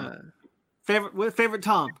 Old Tom. Favorite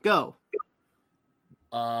Tom? Go.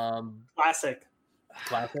 Classic.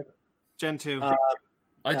 Classic. Gen 2.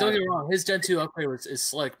 I don't get me wrong. His Gen 2 upgrade is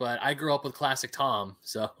slick, but I grew up with classic Tom.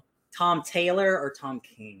 So Tom Taylor or Tom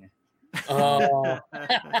King? oh,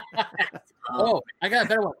 I got a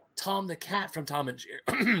better one. Tom the cat from Tom and Jerry.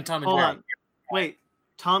 Tom and Hold Jerry. on. Wait.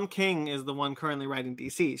 Tom King is the one currently writing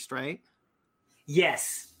Deceased, right?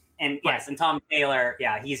 Yes, and Tom Taylor.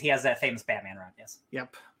 Yeah, he has that famous Batman run. Yes.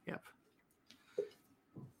 Yep.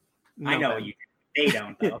 I know Ben. you. They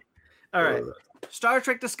don't though. All right. Star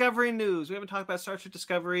Trek Discovery news. We haven't talked about Star Trek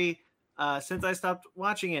Discovery since I stopped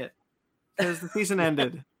watching it because the season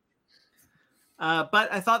ended.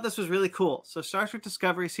 But I thought this was really cool. So Star Trek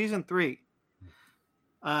Discovery Season 3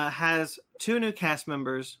 has 2 new cast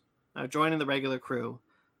members joining the regular crew,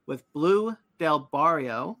 with Blue Del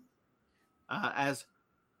Barrio as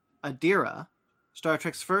Adira, Star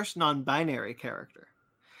Trek's first non-binary character,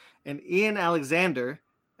 and Ian Alexander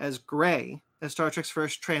as Gray, as Star Trek's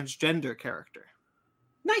first transgender character.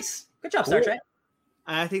 Nice. Good job, Star Trek.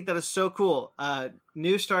 I think that is so cool.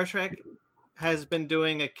 New Star Trek has been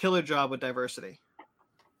doing a killer job with diversity.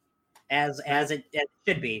 As it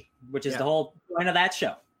should be, which is Yeah. the whole point of that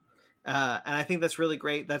show. And I think that's really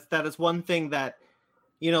great. That is one thing that,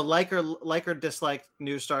 like or dislike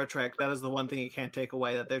new Star Trek, that is the one thing you can't take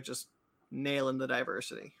away, that they're just nailing the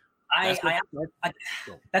diversity.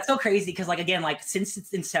 That's so crazy because, since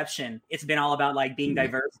its inception, it's been all about being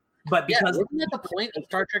diverse. But because wasn't that the point of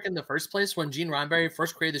Star Trek in the first place when Gene Roddenberry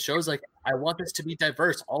first created the show? Is I want this to be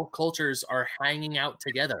diverse. All cultures are hanging out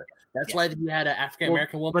together. That's why you had an African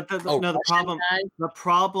American woman. But the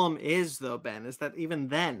problem is, though, Ben, is that even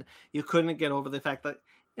then you couldn't get over the fact that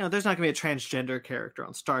there's not going to be a transgender character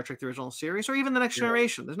on Star Trek: The Original Series, or even the Next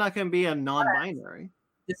Generation. There's not going to be a non-binary.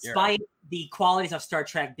 Despite the qualities of Star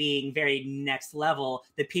Trek being very next level,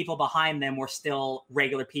 the people behind them were still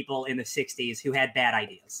regular people in the 60s who had bad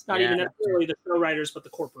ideas. Not even necessarily the show writers, but the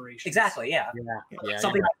corporation. Exactly, yeah.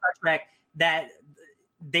 Something like Star Trek that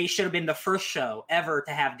they should have been the first show ever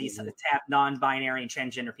to have these to have non-binary and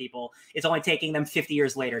transgender people. It's only taking them 50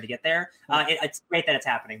 years later to get there. It's great that it's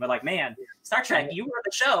happening, but man, Star Trek, you were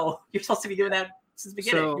the show. You're supposed to be doing that since the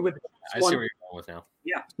beginning. I see where you're going with now.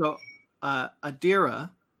 Yeah. So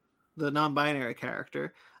Adira, the non-binary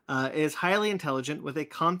character, is highly intelligent with a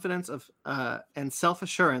confidence of and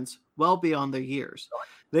self-assurance well beyond their years.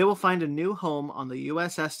 They will find a new home on the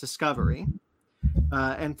USS Discovery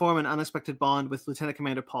and form an unexpected bond with Lieutenant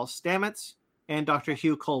Commander Paul Stamets and Dr.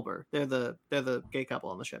 Hugh Culber. They're the gay couple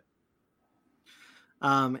on the ship.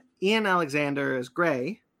 Ian Alexander as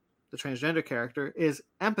Gray, the transgender character, is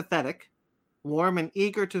empathetic, warm, and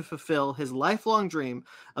eager to fulfill his lifelong dream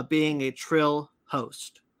of being a Trill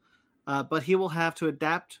host. But he will have to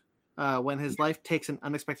adapt when his life takes an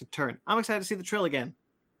unexpected turn. I'm excited to see the Trill again.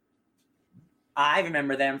 I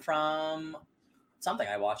remember them from something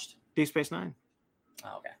I watched. Deep Space Nine.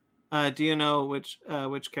 Oh, okay. Do you know which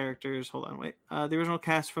characters? Hold on, wait. The original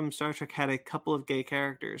cast from Star Trek had a couple of gay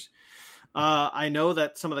characters. I know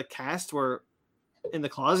that some of the cast were in the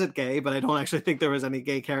closet gay, but I don't actually think there was any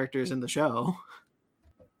gay characters in the show.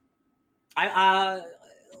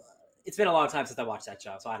 It's been a long time since I watched that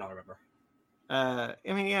show, so I don't remember.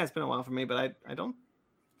 It's been a while for me, but I don't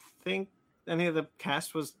think any of the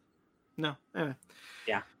cast was. No. Anyway.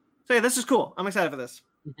 Yeah. So this is cool. I'm excited for this.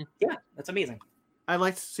 Yeah, that's amazing. I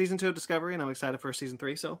liked season 2 of Discovery, and I'm excited for season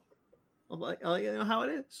 3. So I'll let you know how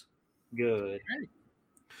it is. Good.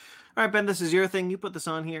 All right, Ben, this is your thing. You put this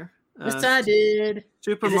on here. Yes, I did.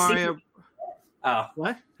 Super Mario. Oh,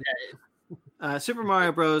 what? Super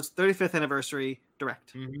Mario Bros. 35th anniversary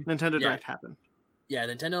Direct. Nintendo Direct happened. Yeah,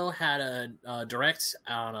 Nintendo had a Direct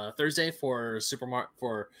on a Thursday for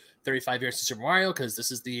 35 years to Super Mario, because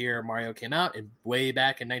this is the year Mario came out, and way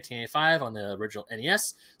back in 1985 on the original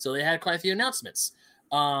NES. So they had quite a few announcements.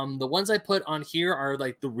 The ones I put on here are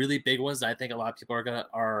the really big ones that I think a lot of people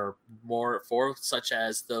are more for, such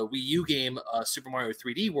as the Wii U game Super Mario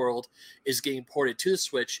 3D World is getting ported to the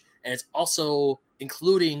Switch, and it's also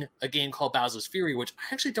including a game called Bowser's Fury, which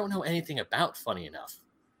I actually don't know anything about, funny enough.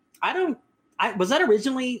 Was that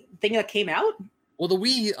originally a thing that came out? Well, the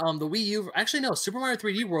Wii U, actually no, Super Mario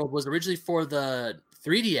 3D World was originally for the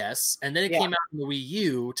 3DS, and then it came out on the Wii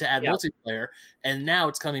U to add multiplayer, and now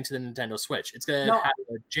it's coming to the Nintendo Switch. It's going to happen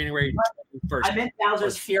January 21st. I meant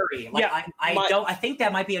Bowser's Fury. I think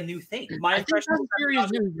that might be a new thing. My impression Bowser's Fury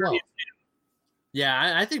is new as well.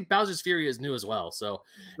 Yeah, I think Bowser's Fury is new as well. So,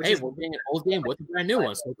 we're getting an old game with a brand new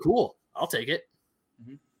one. So cool. I'll take it.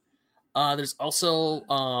 There's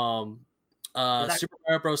also Super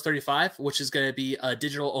Mario Bros. 35, which is going to be a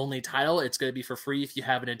digital-only title. It's going to be for free if you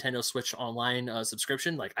have a Nintendo Switch Online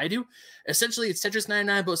subscription like I do. Essentially, it's Tetris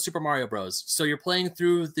 99, but Super Mario Bros. So you're playing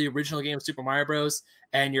through the original game Super Mario Bros.,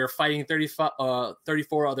 and you're fighting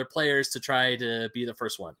 34 other players to try to be the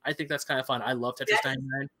first one. I think that's kind of fun. I love Tetris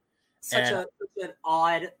 99. Such an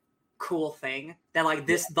odd, cool thing that like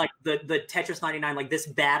this, like the Tetris 99, like this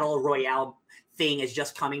battle royale thing is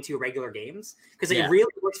just coming to regular games because it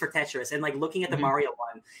really works for Tetris. And like looking at the Mario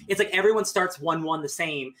one, it's like everyone starts 1-1 the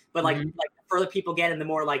same, but like the further people get and the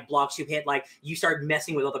more like blocks you hit, like you start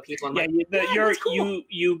messing with other people. And cool.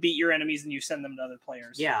 you beat your enemies and you send them to other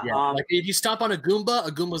players. Like if you stop on a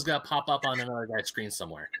Goomba's gonna pop up on another guy's screen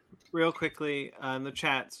somewhere. Real quickly, in the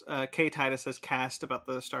chats, K Titus says cast about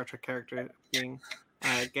the Star Trek character being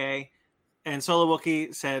gay, and Solo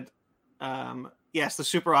Wookie said, yes, the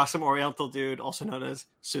super awesome Oriental dude, also known as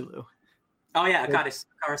Sulu. Oh yeah,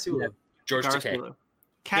 Hikaru Sulu. Yeah. George Takei. Sulu.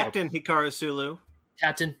 Captain Hikaru Sulu.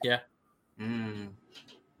 Captain, yeah.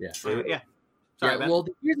 Yeah. Sorry, Ben. well,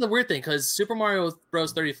 here's the weird thing, because Super Mario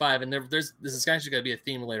Bros. 35, and this is actually going to be a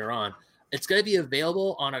theme later on. It's going to be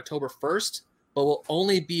available on October 1st, but will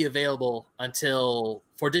only be available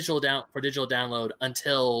for digital download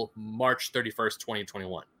until March 31st,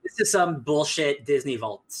 2021. This is some bullshit Disney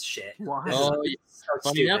Vault shit. Wow.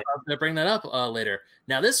 Funny enough, I'm going to bring that up later.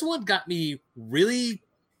 Now, this one got me kind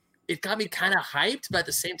of hyped, but at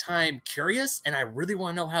the same time curious, and I really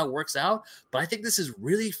want to know how it works out. But I think this is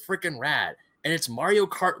really freaking rad, and it's Mario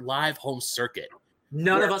Kart Live Home Circuit.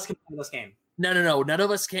 None of us can play this game. No. None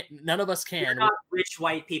of us can. We're not rich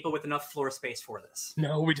white people with enough floor space for this.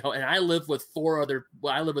 No, we don't. And I live with 3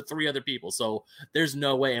 other people, so there's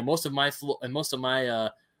no way. And most of my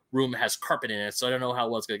room has carpet in it, so I don't know how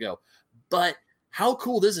well it's gonna go. But how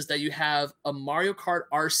cool this is that you have a Mario Kart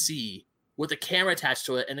RC with a camera attached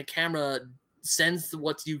to it, and the camera sends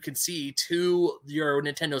what you can see to your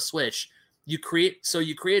Nintendo Switch. You create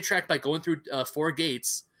a track by going through 4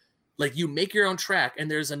 gates. Like you make your own track, and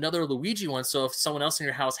there's another Luigi one. So if someone else in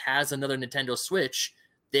your house has another Nintendo Switch,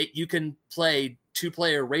 you can play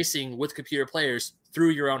 2-player racing with computer players through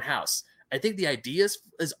your own house. I think the idea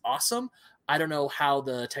is awesome. I don't know how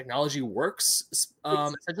the technology works.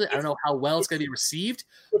 Essentially, I don't know how well it's going to be received.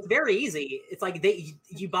 It's very easy. It's like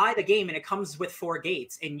you buy the game and it comes with 4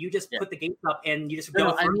 gates, and you just put the gates up and you just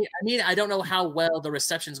go. I don't know how well the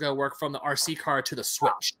reception is going to work from the RC car to the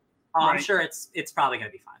Switch. I'm sure it's probably going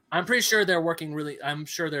to be fine. I'm pretty sure they're working I'm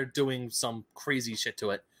sure they're doing some crazy shit to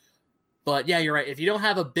it. But yeah, you're right. If you don't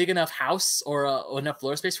have a big enough house or enough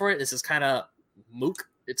floor space for it, this is kind of mook.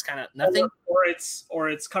 It's kind of nothing. Or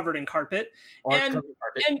it's covered in carpet. And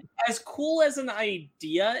as cool as an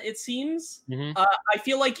idea it seems, I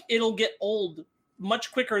feel like it'll get old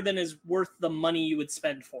much quicker than is worth the money you would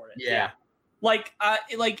spend for it. Yeah. Like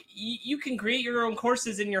you can create your own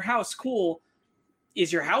courses in your house. Cool.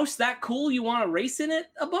 Is your house that cool? You want to race in it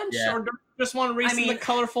a bunch, or do you just want to race in the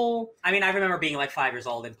colorful? I mean, I remember being like 5 years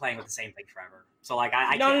old and playing with the same thing forever. So like,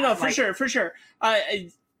 for sure. I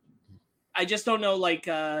just don't know. Like,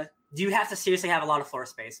 do you have to seriously have a lot of floor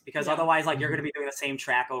space? Because otherwise, like, you're going to be doing the same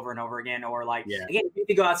track over and over again, or like, again, if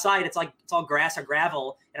you go outside, it's all grass or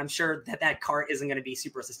gravel, and I'm sure that cart isn't going to be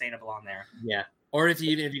super sustainable on there. Yeah, or if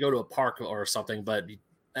you go to a park or something, but.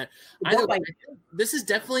 This is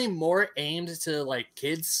definitely more aimed to like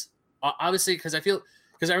kids, obviously, because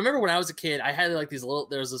I remember when I was a kid, I had like these little.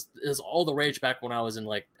 It was all the rage back when I was in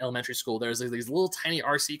like elementary school. There's like, these little tiny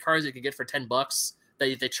RC cars you could get for $10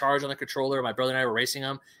 that they charge on the controller. My brother and I were racing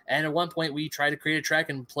them, and at one point we tried to create a track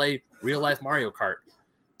and play real life Mario Kart.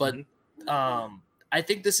 But I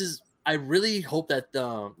think this is. I really hope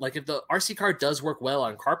that like if the RC car does work well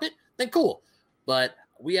on carpet, then cool. But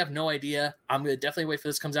we have no idea. I'm going to definitely wait for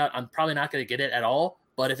this comes out. I'm probably not going to get it at all.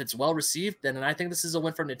 But if it's well received, then I think this is a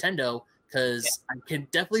win for Nintendo because I can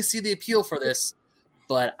definitely see the appeal for this.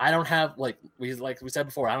 But I don't have, like we said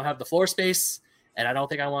before, I don't have the floor space, and I don't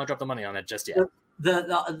think I want to drop the money on it just yet.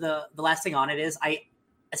 The last thing on it is,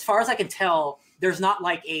 as far as I can tell, there's not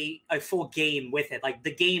like a full game with it. Like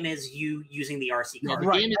the game is you using the RC car.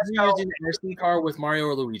 No, the game is you using the RC car with Mario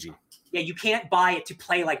or Luigi. Yeah, you can't buy it to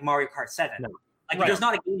play like Mario Kart 7. No. Like there's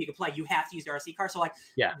not a game you can play. You have to use the RC car. So like,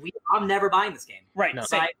 I'm never buying this game. Right. No.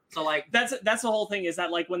 So like that's the whole thing is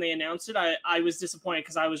that like when they announced it, I was disappointed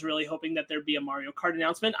because I was really hoping that there'd be a Mario Kart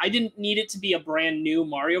announcement. I didn't need it to be a brand new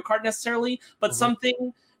Mario Kart necessarily, but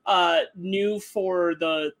something new for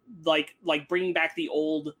the like bringing back the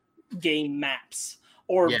old game maps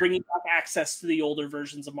or bringing back access to the older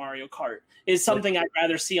versions of Mario Kart is something I'd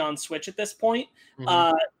rather see on Switch at this point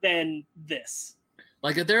than this.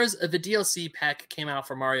 Like if the DLC pack came out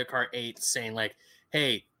for Mario Kart 8 saying like,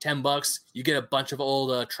 hey, $10, you get a bunch of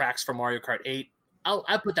old tracks from Mario Kart 8.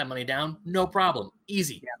 I put that money down, no problem,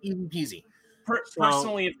 easy peasy.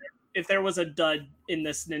 Personally, if there was a dud in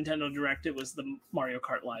this Nintendo Direct, it was the Mario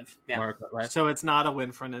Kart Live. Yeah. Mario Kart Live. So it's not a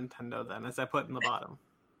win for Nintendo then, as I put in the bottom.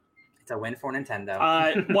 It's a win for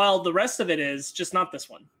Nintendo. While the rest of it is just not this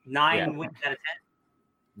one. 9 wins out of 10.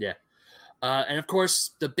 Yeah. And of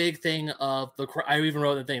course, the big thing of I even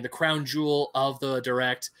wrote the thing, the crown jewel of the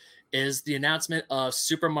Direct is the announcement of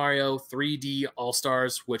Super Mario 3D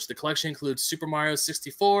All-Stars, which the collection includes Super Mario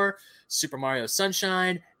 64, Super Mario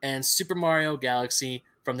Sunshine, and Super Mario Galaxy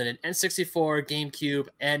from the N64, GameCube,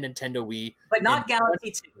 and Nintendo Wii. But not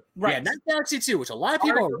Galaxy 2. Right. Yeah, not Galaxy 2, which a lot of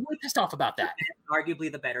people are really pissed off about that. Arguably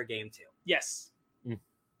the better game, too. Yes. Mm.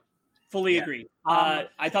 Fully agree.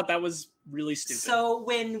 I thought that was really stupid. So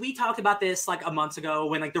when we talked about this like a month ago,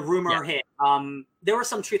 when like the rumor hit, there was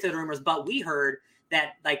some truth to the rumors, but we heard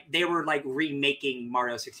that like they were like remaking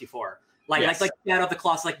Mario 64. Like out of the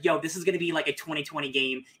closet, like, yo, this is gonna be like a 2020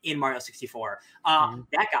 game in Mario 64.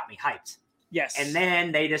 That got me hyped. Yes. And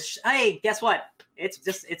then they just, hey, guess what? It's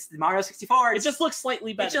Mario 64. It just looks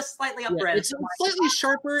slightly better. It's just slightly upgraded. It's slightly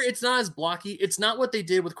sharper. It's not as blocky. It's not what they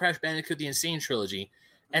did with Crash Bandicoot: The Insane Trilogy.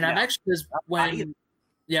 And I've actually when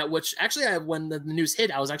the news hit,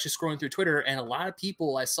 I was actually scrolling through Twitter, and a lot of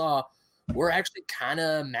people I saw were actually kind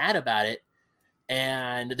of mad about it.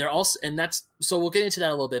 And they're also, and that's, so we'll get into that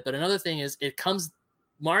a little bit. But another thing is,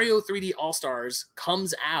 Mario 3D All-Stars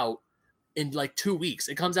comes out in like 2 weeks.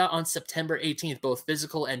 It comes out on September 18th, both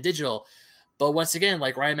physical and digital. But once again,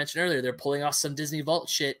 like Ryan mentioned earlier, they're pulling off some Disney Vault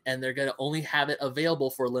shit, and they're going to only have it available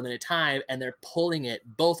for a limited time. And they're pulling it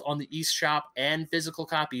both on the eShop and physical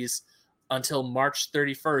copies until March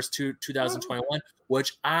 31st, 2021,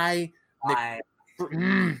 which Why would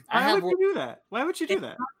you do that? Why would you do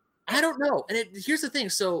that? I don't know. And here's the thing.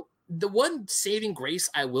 So the one saving grace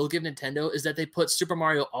I will give Nintendo is that they put Super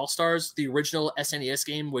Mario All-Stars, the original SNES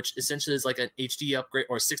game, which essentially is like an HD upgrade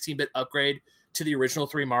or 16-bit upgrade to the original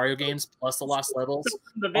 3 Mario games plus the Lost Levels.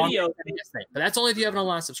 The video thing. But that's only if you have an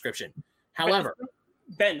online subscription. However,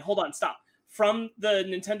 Ben, hold on, stop. From the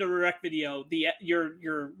Nintendo Direct video,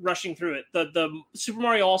 you're rushing through it. The Super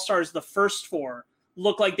Mario All-Stars, the first 4,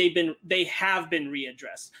 look like they have been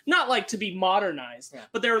readdressed. Not like to be modernized,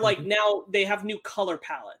 but they're like now they have new color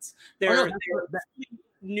palettes. They're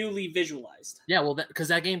newly visualized. Yeah, well, because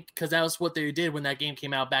that was what they did when that game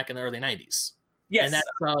came out back in the early 90s. Yes, and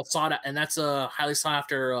that's a highly sought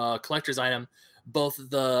after collector's item. Both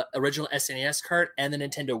the original SNES cart and the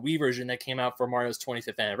Nintendo Wii version that came out for Mario's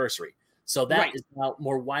 25th anniversary. So that is now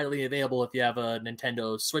more widely available if you have a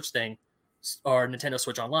Nintendo Switch thing or Nintendo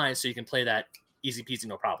Switch Online, so you can play that easy peasy,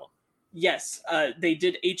 no problem. Yes, they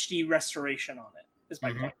did HD restoration on it, is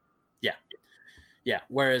my point. Yeah.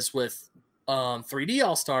 Whereas with 3D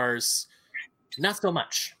All-Stars, not so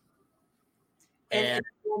much. And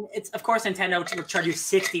it's, of course, Nintendo to charge you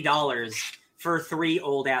 $60 for 3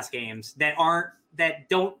 old-ass games that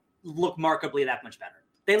don't look markedly that much better.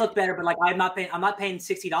 They look better, but like I'm not paying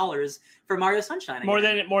 $60 for Mario Sunshine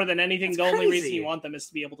again. More than anything, That's the only crazy. reason you want them is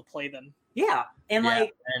to be able to play them. Yeah, and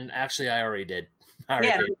and actually, I already did.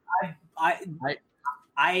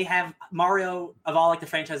 I have Mario of all like the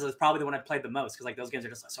franchises is probably the one I played the most because like those games are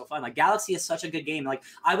just so fun. Like Galaxy is such a good game. Like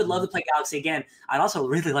I would love to play Galaxy again. I'd also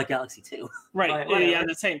really like Galaxy 2. Right. Yeah,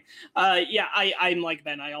 the same. I'm like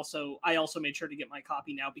Ben. I also made sure to get my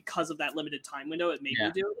copy now because of that limited time window. It made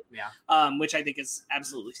me do it. Yeah. Which I think is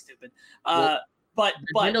absolutely stupid. Well, but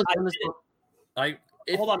hold on.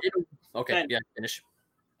 Okay. Ben, yeah. Finish.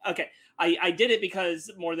 Okay. I did it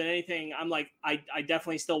because more than anything, I'm like, I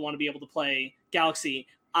definitely still want to be able to play Galaxy.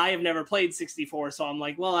 I have never played 64, so I'm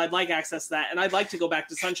like, well, I'd like access to that, and I'd like to go back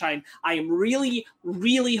to Sunshine. I am really,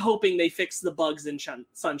 really hoping they fix the bugs in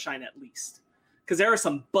Sunshine at least, because there are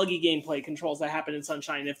some buggy gameplay controls that happen in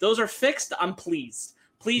Sunshine. If those are fixed, I'm pleased.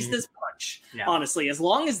 Pleased as punch, honestly. As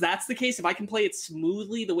long as that's the case, if I can play it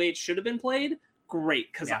smoothly the way it should have been played,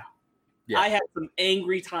 great, because I had some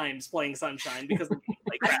angry times playing Sunshine because of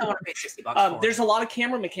gameplay crap. I don't want to pay $60 There's a lot of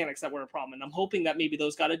camera mechanics that were a problem, and I'm hoping that maybe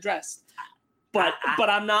those got addressed. But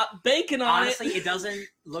I'm not banking on honestly, it doesn't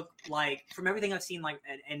look like, from everything I've seen, like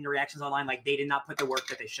in the reactions online, like they did not put the work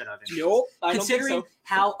that they should have. Nope. Considering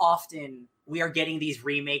how often we are getting these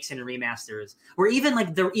remakes and remasters, or even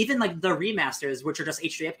like the remasters, which are just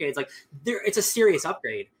HD upgrades, like it's a serious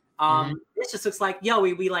upgrade. It just looks like, yo,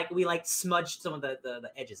 we smudged some of the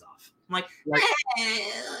edges off. I'm like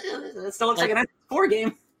it still looks like an N4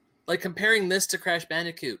 game. Like comparing this to Crash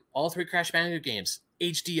Bandicoot, all 3 Crash Bandicoot games,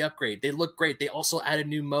 HD upgrade. They look great. They also added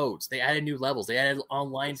new modes. They added new levels. They added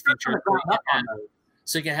online feature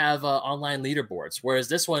so you can have online leaderboards. Whereas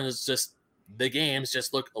this one is just the games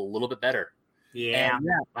just look a little bit better. Yeah. And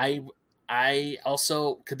yeah, I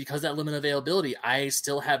also, because that limited availability, I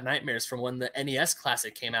still have nightmares from when the NES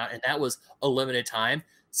Classic came out, and that was a limited time.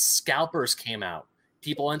 Scalpers came out.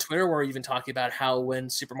 People on Twitter were even talking about how when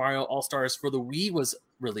Super Mario All-Stars for the Wii was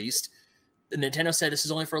released, Nintendo said this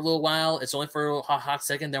is only for a little while. It's only for a hot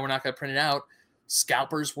second. Then we're not going to print it out.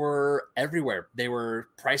 Scalpers were everywhere. They were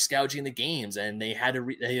price gouging the games, and they had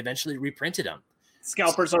to. They eventually reprinted them.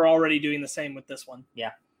 Scalpers are already doing the same with this one.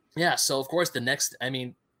 Yeah. So of course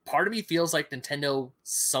part of me feels like Nintendo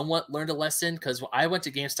somewhat learned a lesson, because I went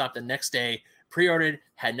to GameStop the next day, pre-ordered,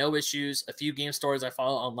 had no issues. A few game stores I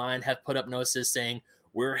follow online have put up notices saying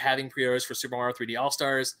we're having pre-orders for Super Mario 3D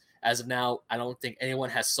All-Stars. As of now, I don't think anyone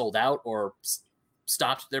has sold out or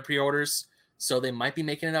stopped their pre-orders. So they might be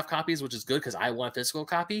making enough copies, which is good because I want a physical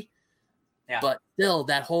copy. Yeah. But still,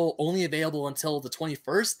 that whole only available until the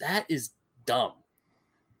 21st, that is dumb.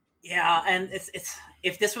 Yeah, and it's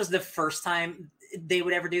if this was the first time they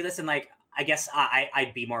would ever do this, and like I guess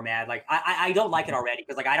I'd be more mad. Like I don't like it already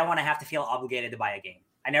because like I don't want to have to feel obligated to buy a game.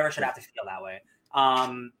 I never should have to feel that way.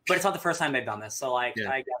 But it's not the first time they've done this, so like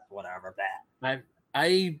I guess whatever. That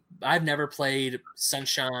I've never played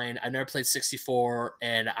Sunshine. I've never played 64,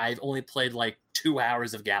 and I've only played like 2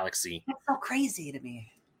 hours of Galaxy. That's so crazy to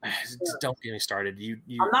me. Just don't get me started.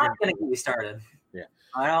 I'm not gonna get you started. Yeah.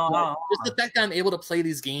 I don't know. Just the fact that I'm able to play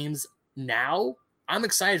these games now, I'm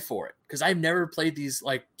excited for it because I've never played these.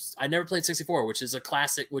 Like I never played 64, which is a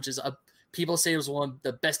classic. Which is people say it was one of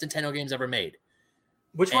the best Nintendo games ever made.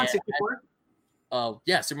 Which one? 64?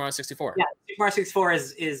 Yeah, Super Mario 64. Yeah, Super Mario 64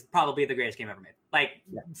 is probably the greatest game ever made. Like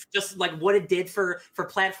just like what it did for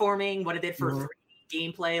platforming, what it did for 3D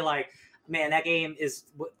gameplay. Like that game,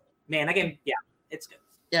 yeah, it's good.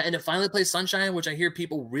 Yeah, and to finally play Sunshine, which I hear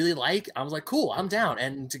people really like, I was like, cool, I'm down.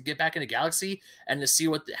 And to get back into Galaxy and to see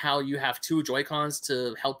how you have 2 Joy-Cons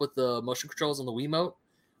to help with the motion controls on the Wiimote,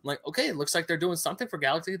 I'm like, okay, it looks like they're doing something for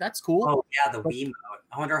Galaxy. That's cool. Oh, yeah, the Wiimote.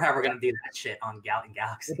 I wonder how we're going to do that shit on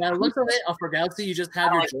Galaxy. By the looks of it, for Galaxy, you just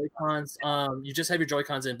have your Joy-Cons. You just have your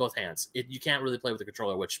Joy-Cons in both hands. You can't really play with the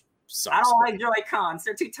controller, which sucks. I don't like Joy-Cons.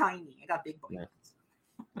 They're too tiny. I got big boy.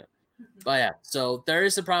 Yeah. But yeah, so there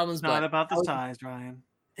is some problems. Not but about the size, Ryan.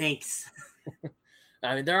 Thanks.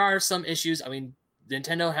 I mean, there are some issues. I mean,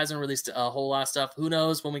 Nintendo hasn't released a whole lot of stuff. Who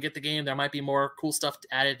knows? When we get the game, there might be more cool stuff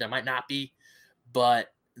added. There might not be,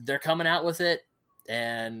 but they're coming out with it.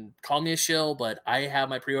 And call me a shill, but I have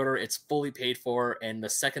my pre-order. It's fully paid for, and the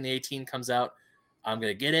second the 18 comes out, I'm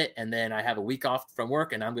gonna get it. And then I have a week off from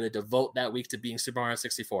work, and I'm gonna devote that week to being Super Mario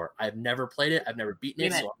 64. I've never played it. I've never beaten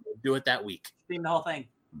it, so I'm gonna do it that week. Stream the whole thing.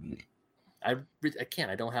 I can't.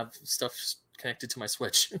 I don't have stuff connected to my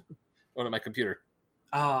Switch or to my computer.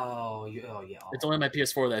 Oh yeah. It's only my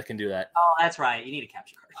PS4 that can do that. Oh, that's right. You need a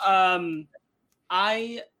capture card.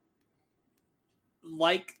 I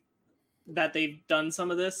like that they've done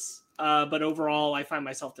some of this, but overall, I find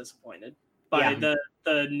myself disappointed by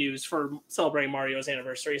the news for celebrating Mario's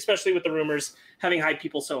anniversary, especially with the rumors having hyped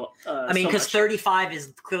people so. I mean, because 35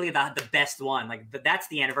 is clearly the best one. Like that's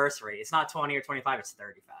the anniversary. It's not 20 or 25. It's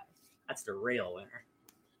 35. That's the real winner.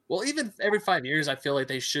 Well, even every 5 years, I feel like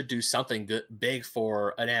they should do something big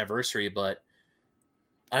for an anniversary. But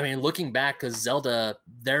I mean, looking back, because Zelda,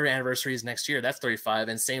 their anniversary is next year. That's 35,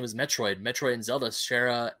 and same as Metroid. Metroid and Zelda share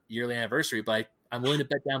a yearly anniversary. But I'm willing to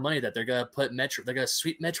bet down money that they're gonna put they're gonna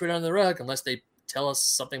sweep Metroid under the rug unless they tell us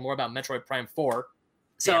something more about Metroid Prime 4.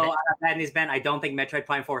 So, that news, Ben, I don't think Metroid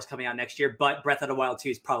Prime 4 is coming out next year, but Breath of the Wild 2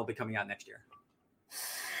 is probably coming out next year.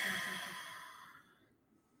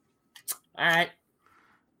 All right.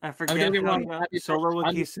 I forget how Solo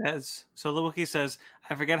Wookie says,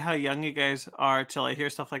 I forget how young you guys are till I hear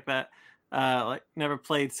stuff like that. Like never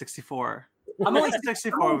played 64. I'm only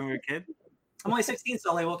 64 when we were a kid. I'm only 16,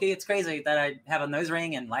 Solo Wookie. It's crazy that I have a nose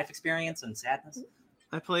ring and life experience and sadness.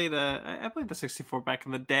 I played the 64 back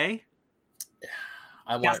in the day.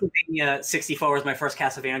 Castlevania 64 was my first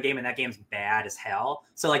Castlevania game, and that game's bad as hell.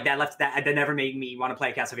 So like that never made me want to play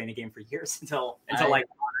a Castlevania game for years until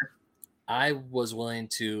I was willing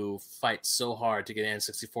to fight so hard to get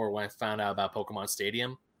N64 when I found out about Pokemon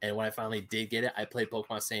Stadium. And when I finally did get it, I played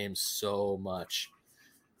Pokemon Stadium so much.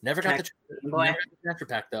 Never got the Capture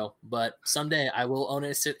Pack, though. But someday I will own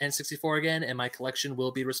an N64 again, and my collection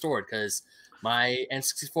will be restored because my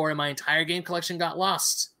N64 and my entire game collection got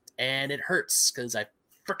lost. And it hurts because I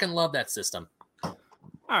freaking love that system. All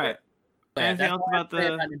right. Anything else about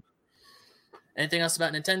the... Anything else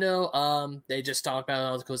about Nintendo? They just talked about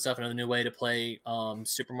all the cool stuff, another new way to play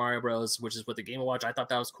Super Mario Bros, which is with the Game & Watch. I thought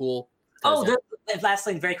that was cool. Oh, last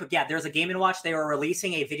thing, very quick. Yeah, there's a Game & Watch. They were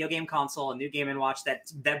releasing a video game console, a new Game & Watch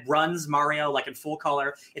that runs Mario like in full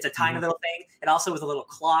color. It's a tiny little thing. It also was a little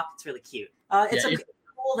clock. It's really cute. It's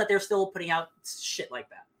cool that they're still putting out shit like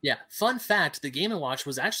that. Yeah. Fun fact: the Game & Watch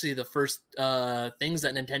was actually the first things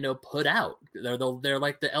that Nintendo put out. They're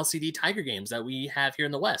like the LCD Tiger games that we have here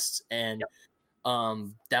in the West, and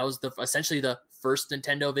that was essentially the first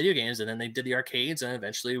Nintendo video games, and then they did the arcades, and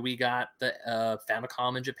eventually we got the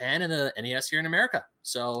Famicom in Japan and the NES here in America.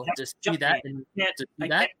 So just see that,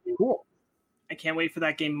 cool. I can't wait for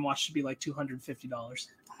that Game & Watch to be like $250.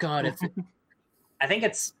 God, I think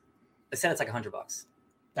they said it's like $100.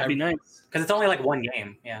 That'd be nice because it's only like one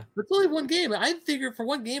game. Yeah, it's only one game. I figure for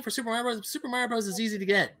one game for Super Mario Bros. Super Mario Bros. Is easy to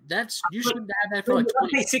get. You should have that for like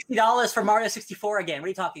 $60 for Mario 64 again. What are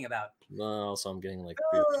you talking about? Well, so I'm getting like.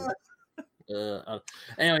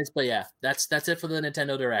 Anyways, but yeah, that's it for the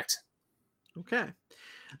Nintendo Direct. Okay.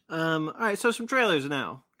 All right. So some trailers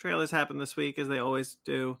now. Trailers happen this week as they always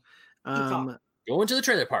do. Going to the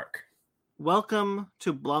trailer park. Welcome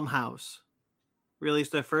to Blumhouse.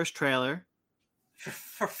 Released their first trailer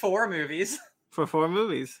for 4 movies. For 4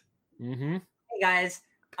 movies. Mm-hmm. Hey guys,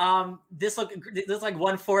 this looks like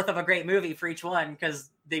 1/4 of a great movie for each one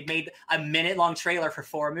because they made a minute-long trailer for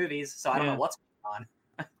 4 movies. So I don't know what's going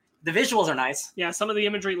on. The visuals are nice. Yeah, some of the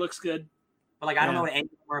imagery looks good. But like I don't know what any of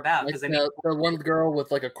them are about because the one girl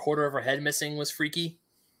with like a quarter of her head missing was freaky.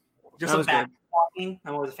 Just a back walking.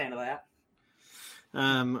 I'm always a fan of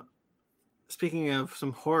that. Speaking of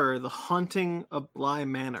some horror, The Haunting of Bly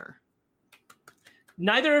Manor.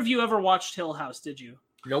 Neither of you ever watched Hill House, did you?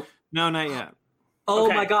 Nope. No, not yet.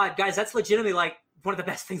 Oh my god, guys, that's legitimately like one of the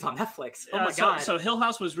best things on Netflix. Oh my god. So Hill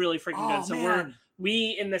House was really freaking good. So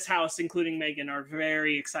we in this house, including Megan, are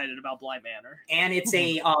very excited about Bly Manor. And it's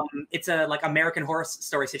a like American Horror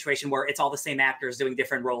Story situation where it's all the same actors doing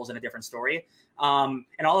different roles in a different story. And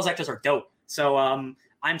all those actors are dope. So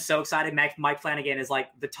I'm so excited. Mike Flanagan is like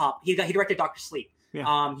the top. He directed Dr. Sleep.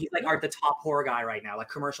 Yeah. He's like the top horror guy right now, like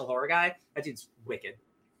commercial horror guy. That dude's wicked.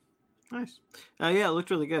 Nice. Yeah, it looked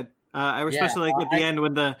really good. I especially like at the end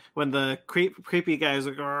when the creepy guy is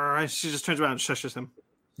like, she just turns around and shushes him.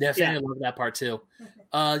 Definitely love that part too.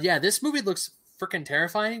 This movie looks freaking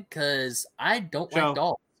terrifying because I don't like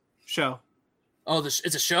dolls. Show. Oh,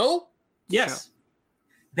 it's a show? Yes.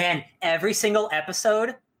 Ben, every single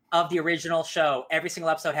episode of the original show, every single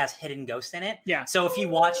episode has hidden ghosts in it. Yeah. So if you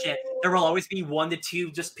watch it, there will always be 1 to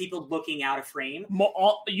 2 just people looking out of frame.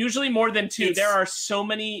 Usually more than 2. There are so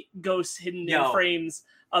many ghosts hidden in frames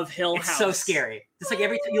of Hill House. It's so scary. It's like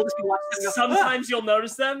every time you'll just be watching. Sometimes you'll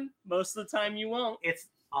notice them. Most of the time you won't. It's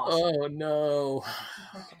awesome. Oh no!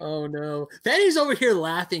 Oh no! Fanny's over here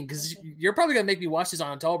laughing because you're probably gonna make me watch this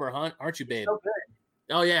on October, aren't you, babe? So good.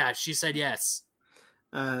 Oh yeah, she said yes.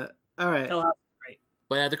 All right. Hill House is great.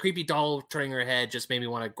 But the creepy doll turning her head just made me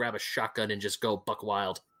want to grab a shotgun and just go buck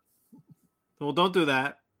wild. Well, don't do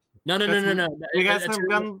that. No. You got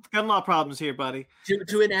some gun law problems here, buddy.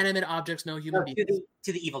 To inanimate objects, no human beings.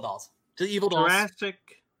 To the evil dolls. To the evil dolls.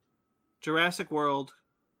 Jurassic World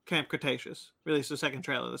Camp Cretaceous released the second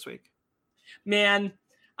trailer this week. Man,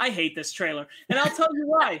 I hate this trailer. And I'll tell you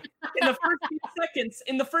why.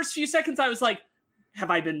 In the first few seconds, I was like,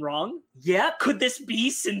 have I been wrong? Yeah. Could this be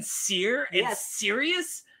sincere and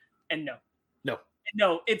serious? And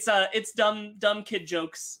no, it's dumb kid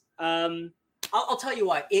jokes. I'll tell you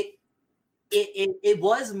what, it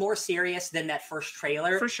was more serious than that first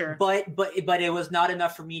trailer for sure. But it was not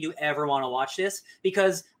enough for me to ever want to watch this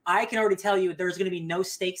because I can already tell you there's going to be no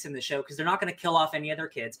stakes in the show because they're not going to kill off any other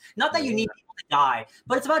kids. Not that you need people to die,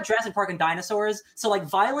 but it's about Jurassic Park and dinosaurs, so like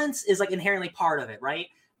violence is like inherently part of it, right?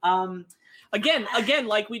 Again,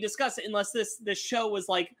 like we discussed, unless this show was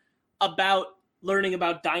like about learning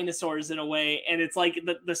about dinosaurs in a way, and it's like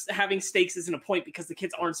the having stakes isn't a point because the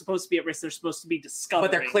kids aren't supposed to be at risk; they're supposed to be discovering.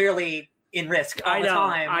 But they're clearly in risk all the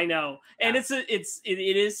time. I know, and it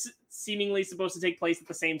is seemingly supposed to take place at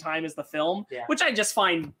the same time as the film, which I just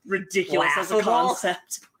find ridiculous as a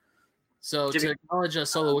concept. So to acknowledge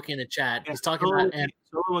Solo Wookie in the chat, he's talking about.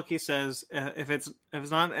 Solo Wookie says if it's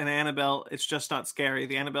not an Annabelle, it's just not scary.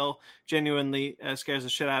 The Annabelle genuinely scares the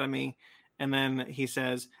shit out of me. And then he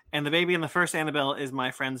says, and the baby in the first Annabelle is my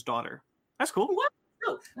friend's daughter. That's cool. What?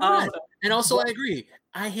 And also, I agree.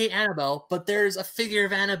 I hate Annabelle, but there's a figure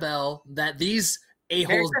of Annabelle that these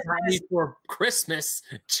a-holes got me for Christmas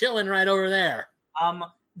chilling right over there.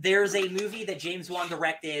 There's a movie that James Wan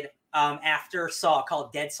directed after Saw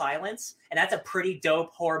called Dead Silence, and that's a pretty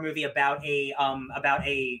dope horror movie about a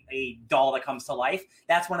doll that comes to life.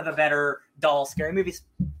 That's one of the better doll scary movies.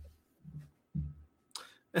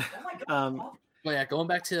 Oh my god! Well, yeah, going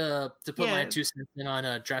back to put my 2 cents in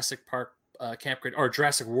on Jurassic Park or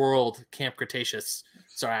Jurassic World Camp Cretaceous.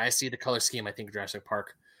 Sorry, I see the color scheme. I think Jurassic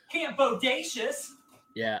Park. Camp Bodacious.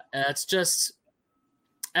 Yeah, and it's just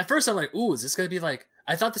at first I'm like, ooh, is this gonna be like?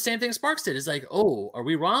 I thought the same thing Sparks did. It's like, oh, are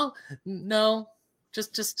we wrong? No,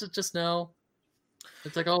 just no.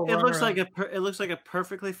 It's like, oh, it looks like a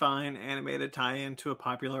perfectly fine animated tie-in to a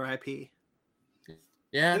popular IP.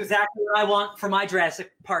 Yeah, Exactly what I want for my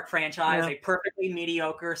Jurassic Park franchise, a perfectly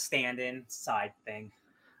mediocre stand-in side thing.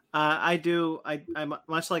 I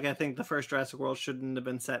much like I think the first Jurassic World shouldn't have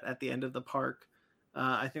been set at the end of the park.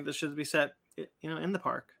 I think this should be set, in the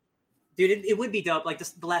park. Dude, it would be dope. Like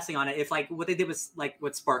the last thing on it, if like what they did was like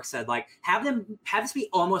what Sparks said, like have this be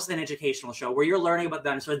almost an educational show where you're learning about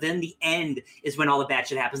dinosaurs. Then the end is when all the bad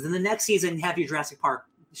shit happens. Then the next season have your Jurassic Park,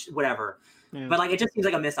 whatever. Yeah. But like it just seems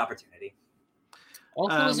like a missed opportunity.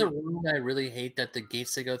 Also, is a room I really hate that the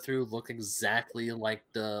gates they go through look exactly like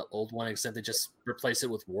the old one, except they just replace it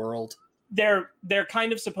with world. They're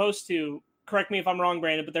kind of supposed to, correct me if I'm wrong,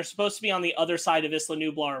 Brandon, but they're supposed to be on the other side of Isla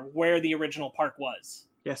Nublar where the original park was.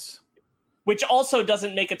 Yes. Which also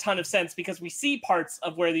doesn't make a ton of sense because we see parts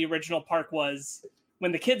of where the original park was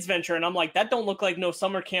when the kids venture, and I'm like, that don't look like no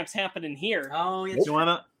summer camps happening here. Oh, yeah.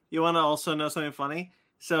 You wanna also know something funny?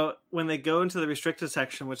 So when they go into the restricted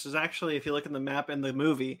section, which is actually, if you look at the map in the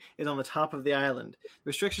movie, is on the top of the island. The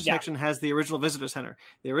restricted section has the original visitor center.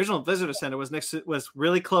 The original visitor center was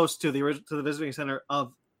really close to the visiting center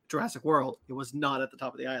of Jurassic World. It was not at the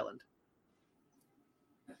top of the island.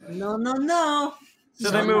 No.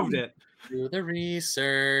 So they moved it. Do the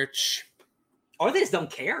research. Or they just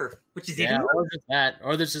don't care, which is even or just that,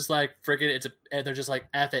 or there's just like friggin' they're just like,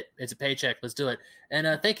 F it, it's a paycheck, let's do it.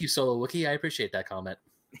 And thank you, Solo Wookie, I appreciate that comment.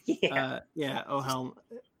 Oh hell,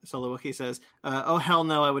 Solo Wookie says, oh hell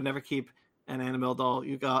no, I would never keep an Annabelle doll.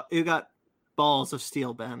 You got balls of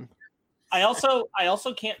steel, Ben. I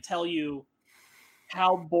also can't tell you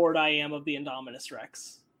how bored I am of the Indominus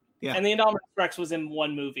Rex. Yeah. And the Indominus Rex was in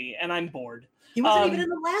one movie, and I'm bored. He wasn't even in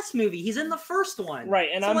the last movie. He's in the first one. Right,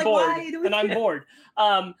 and I'm bored.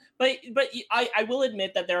 But I will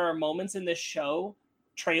admit that there are moments in this show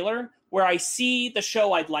trailer where I see the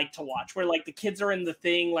show I'd like to watch, where like the kids are in the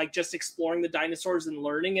thing, like just exploring the dinosaurs and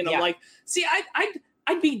learning, and I'm like, see,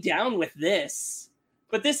 I'd be down with this.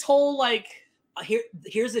 But this whole like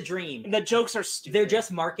here's a dream. The jokes are stupid. They're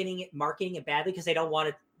just marketing it badly because they don't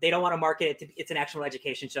want to market it to it's an actual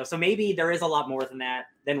education show. So maybe there is a lot more than that.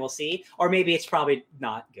 Then we'll see. Or maybe it's probably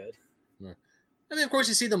not good. Yeah. I mean, of course,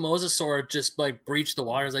 you see the mosasaur just like breach the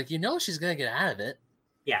water. It's like, she's going to get out of it.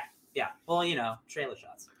 Yeah. Well, trailer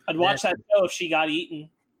shots. I'd watch that show if she got eaten.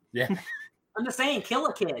 Yeah. I'm just saying, kill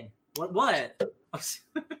a kid. What?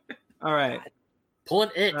 All right.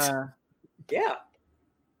 Pulling it. Yeah.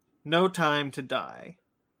 No Time to Die.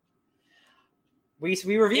 We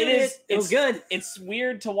reviewed it. It was good. It's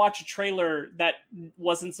weird to watch a trailer that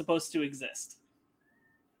wasn't supposed to exist.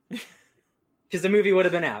 Because the movie would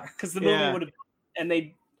have been out. Because the movie would have been, and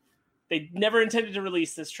they never intended to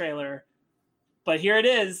release this trailer. But here it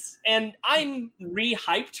is. And I'm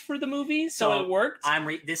re-hyped for the movie, so it worked.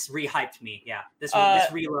 This re-hyped me, yeah. This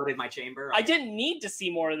reloaded my chamber. I didn't need to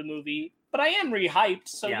see more of the movie, but I am re-hyped,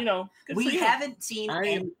 so, we haven't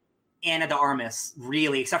seen Anna de Armas,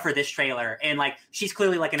 really, except for this trailer. And, like, she's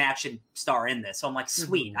clearly, like, an action star in this. So I'm like,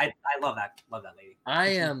 sweet. I love that lady. I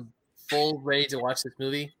am full ready to watch this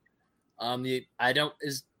movie.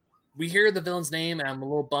 We hear the villain's name, and I'm a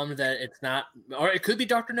little bummed that it's not, or it could be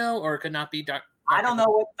Dr. No, or it could not be Dr. I don't know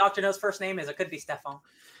what Dr. No's first name is. It could be Stefan.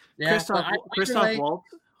 Yeah, Christoph Waltz.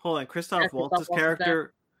 Hold on, Christoph Waltz's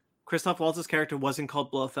character. Christoph Waltz's character wasn't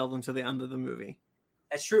called Blofeld until the end of the movie.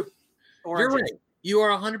 That's true. You're right. You are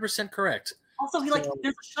 100% correct. Also, there's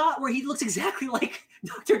a shot where he looks exactly like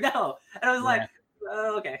Dr. No, and I was like,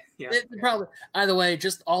 oh, okay, yeah. Probably. Either way,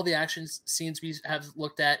 just all the action scenes we have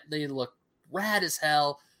looked at, they look rad as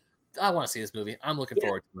hell. I want to see this movie. I'm looking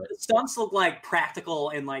forward to it. The stunts look like practical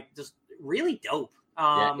and like just really dope.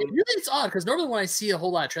 It's odd because normally when I see a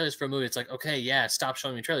whole lot of trailers for a movie, it's like, okay, yeah, stop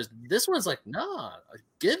showing me trailers. This one's like, nah,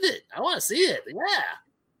 give it. I want to see it. Yeah.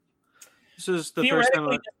 This is the first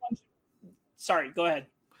time. Sorry, go ahead.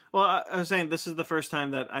 Well, I was saying this is the first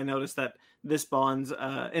time that I noticed that this Bond's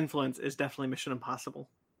influence is definitely Mission Impossible.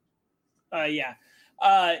 Yeah.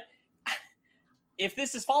 if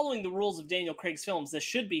this is following the rules of Daniel Craig's films, this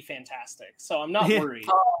should be fantastic. So I'm not Yeah. worried.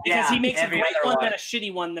 Oh, Because yeah, he makes a every great other one, then a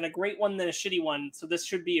shitty one, then a great one, then a shitty one. So this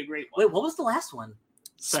should be a great one. Wait, what was the last one?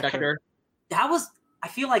 Spectre. That was. I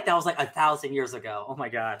feel like that was like 1,000 years ago. Oh my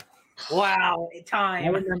god! Wow, I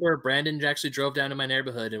time. remember Brandon actually drove down to my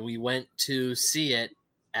neighborhood and we went to see it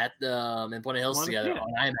at the in Buena Hills together on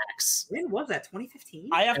IMAX. When was that? 2015.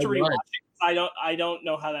 I have to It rewatch was. it. I don't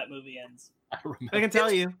know how that movie ends. I remember. I can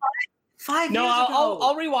tell you. 5 No, years ago.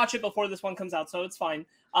 I'll rewatch it before this one comes out, so it's fine.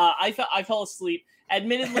 I fell asleep.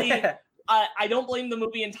 Admittedly, I don't blame the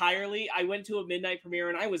movie entirely. I went to a midnight premiere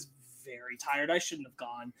and I was very tired. I shouldn't have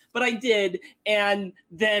gone, but I did, and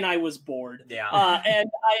then I was bored. Yeah. And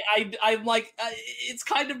I'm like, it's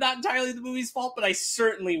kind of not entirely the movie's fault, but I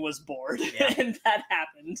certainly was bored, Yeah. and that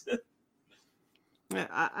happened. Yeah,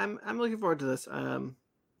 I'm looking forward to this.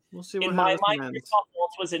 We'll see what In my happens. mind, Christoph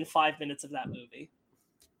Waltz was in 5 minutes of that movie.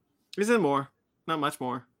 Is it more? Not much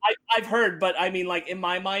more. I've heard, but I mean, like in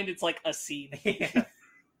my mind, it's like a scene.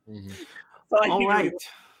 Mhm. So I All need to right. rewatch.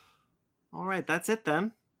 All right, that's it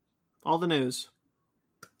then. All the news.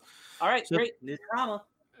 All right, So- great. New drama.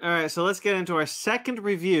 All right, so let's get into our second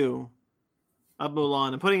review of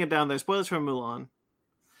Mulan and putting it down there. Spoilers for Mulan.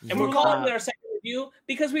 And we're Mhm. calling it our second review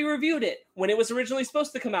because we reviewed it when it was originally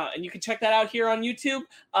supposed to come out. And you can check that out here on YouTube.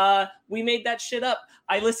 We made that shit up.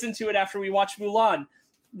 I listened to it after we watched Mulan.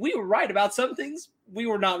 We were right about some things. We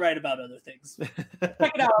were not right about other things. Check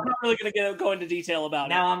it out. I'm not really going to go into detail about it.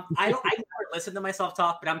 Now, I never listen to myself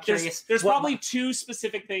talk, but I'm curious. There's what- probably two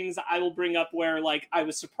specific things I will bring up where like I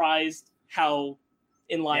was surprised how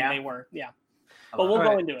in line Yeah. they were. Yeah. But we'll All go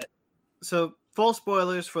right. into it. So, full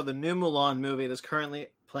spoilers for the new Mulan movie that is currently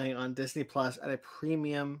playing on Disney Plus at a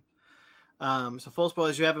premium. So, full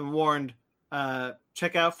spoilers, you have been warned.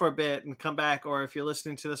 Check out for a bit and come back, or if you're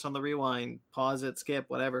listening to this on the rewind, pause it, skip,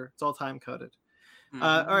 whatever. It's all time coded.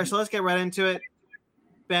 All right, so let's get right into it.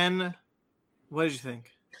 Ben, what did you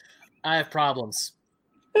think? I have problems.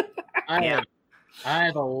 Yeah. I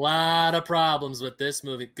have a lot of problems with this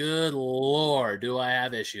movie. Good Lord, do I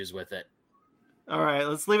have issues with it? All right,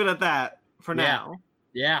 let's leave it at that for Yeah. now.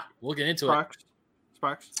 Yeah, we'll get into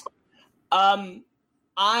Sparks.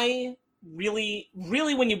 I really,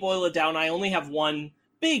 when you boil it down, I only have one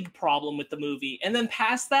big problem with the movie, and then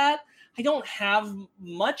past that, I don't have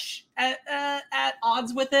much at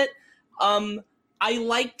odds with it. I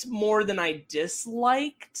liked more than I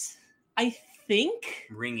disliked. I think.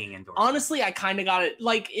 Ringing endorsement. Honestly, I kind of got it.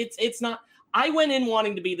 Like it's not. I went in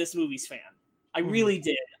wanting to be this movie's fan. I really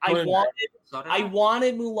did. I Good. wanted. So did I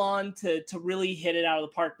wanted Mulan to really hit it out of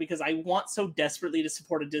the park because I want so desperately to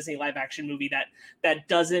support a Disney live action movie that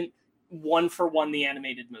doesn't one for one the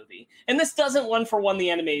animated movie. And this doesn't one for one the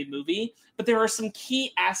animated movie, but there are some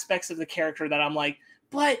key aspects of the character that I'm like,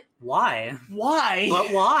 but Why? why?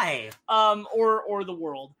 But why? Or the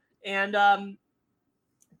world. And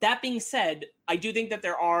that being said, I do think that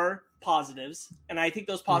there are positives, and I think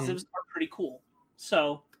those positives are pretty cool.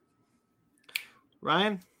 So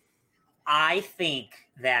Ryan? I think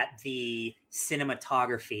that the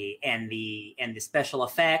cinematography and the special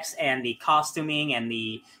effects and the costuming and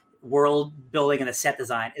the world building and the set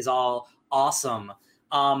design is all awesome.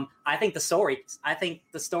 I think the story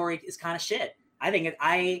is kind of shit. I think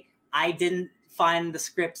I didn't find the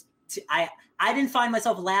script I didn't find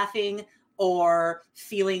myself laughing or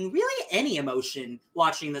feeling really any emotion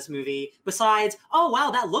watching this movie besides, oh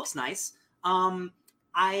wow, that looks nice.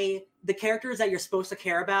 The characters that you're supposed to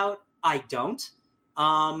care about, I don't.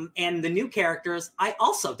 And the new characters, I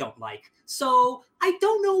also don't like. So I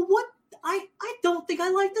don't know what I don't think I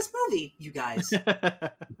like this movie, you guys.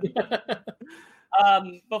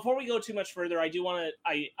 before we go too much further, I do want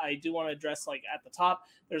to address, like, at the top,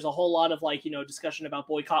 there's a whole lot of, like, discussion about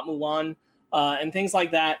boycott Mulan and things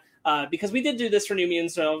like that. Because we did do this for New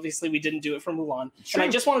Mutants, so obviously we didn't do it for Mulan. True. And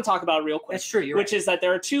I just want to talk about it real quick. That's true. You're Which right. is that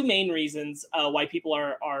there are two main reasons why people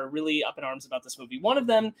are really up in arms about this movie. One of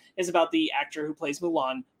them is about the actor who plays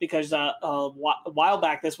Mulan, because a while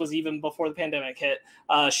back, this was even before the pandemic hit,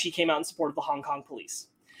 she came out in support of the Hong Kong police.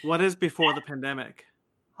 What is before the pandemic?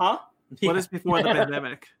 Huh? What is before the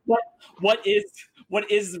pandemic? What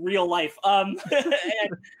is real life?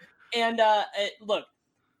 Look,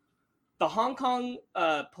 the Hong Kong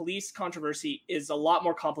police controversy is a lot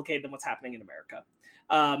more complicated than what's happening in America.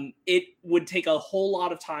 It would take a whole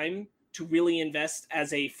lot of time to really invest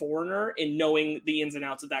as a foreigner in knowing the ins and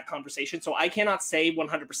outs of that conversation. So I cannot say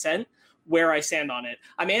 100% where I stand on it.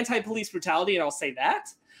 I'm anti-police brutality, and I'll say that.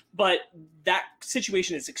 But that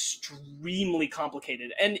situation is extremely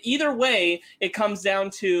complicated. And either way, it comes down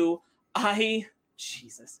to,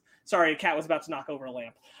 Jesus. Sorry, a cat was about to knock over a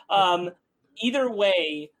lamp. either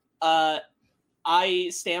way, I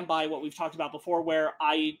stand by what we've talked about before, where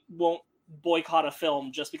I won't boycott a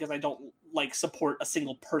film just because I don't like support a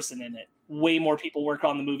single person in it. Way more people work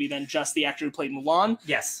on the movie than just the actor who played Mulan.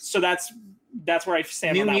 Yes. So that's where I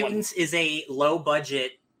stand New on that Mutants one. is a low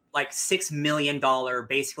budget, like $6 million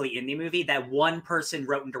basically indie movie that one person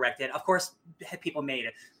wrote and directed. Of course, people made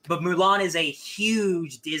it. But Mulan is a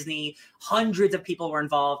huge Disney. Hundreds of people were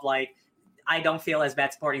involved. Like, I don't feel as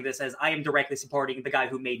bad supporting this as I am directly supporting the guy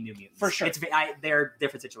who made New Mutants. For sure. They're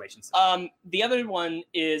different situations. The other one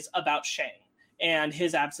is about Shang and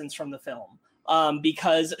his absence from the film.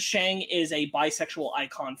 Because Shang is a bisexual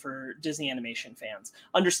icon for Disney animation fans.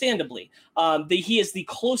 Understandably, he is the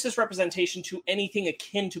closest representation to anything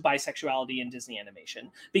akin to bisexuality in Disney animation,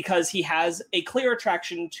 because he has a clear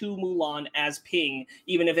attraction to Mulan as Ping,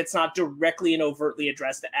 even if it's not directly and overtly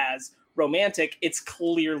addressed as romantic, it's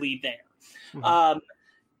clearly there. Mm-hmm.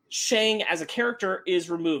 Shang as a character is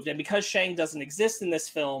removed, and because Shang doesn't exist in this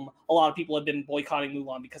film, a lot of people have been boycotting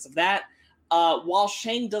Mulan because of that. While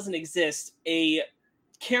Shang doesn't exist, a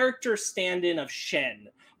character stand-in of Shen,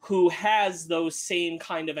 who has those same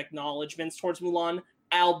kind of acknowledgments towards Mulan,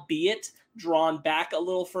 albeit drawn back a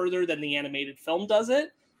little further than the animated film does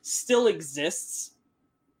it, still exists.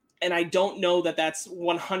 And I don't know that that's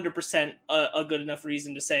 100% a good enough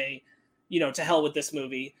reason to say, to hell with this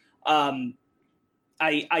movie.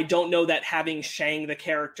 I don't know that having Shang the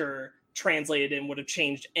character translated in would have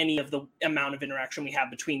changed any of the amount of interaction we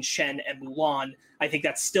have between Shen and Mulan. I think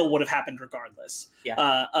that still would have happened regardless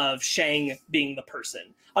of Shang being the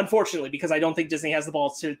person. Unfortunately, because I don't think Disney has the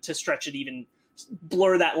balls to stretch it, even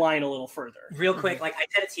blur that line a little further. Real quick, like I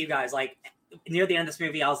said it to you guys, like near the end of this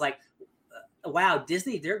movie, I was like, wow,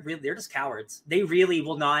 Disney, they're just cowards. They really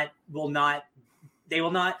will not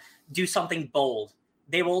do something bold.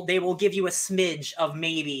 They will give you a smidge of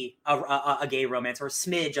maybe a gay romance or a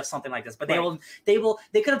smidge of something like this, but they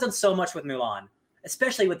could have done so much with Mulan,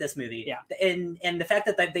 especially with this movie. Yeah. And the fact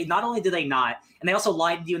that they not only did they not, and they also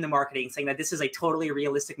lied to you in the marketing, saying that this is a totally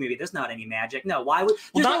realistic movie. There's not any magic. No, why would?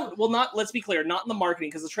 Let's be clear, not in the marketing,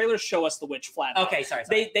 because the trailers show us the witch flat. Okay, sorry.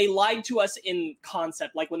 They lied to us in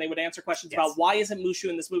concept, like when they would answer questions about why isn't Mushu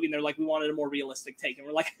in this movie, and they're like, we wanted a more realistic take, and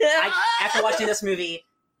we're like, after watching this movie,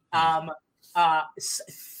 F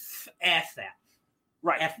that.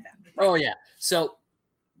 Right. F that. Oh yeah. So,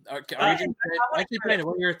 Brandon,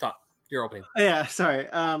 what are your thoughts? Your opening. Yeah. Sorry.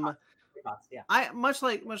 Yeah. I much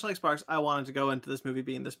like Sparks, I wanted to go into this movie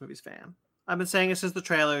being this movie's fan. I've been saying it since the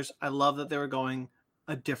trailers. I love that they were going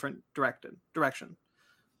a different direction.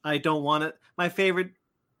 I don't want it. My favorite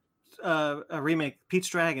remake, Pete's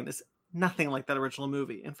Dragon, is nothing like that original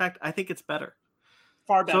movie. In fact, I think it's better.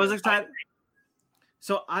 Far better. So I was excited.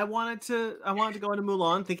 So I wanted to go into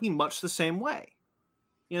Mulan thinking much the same way.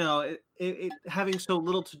 It having so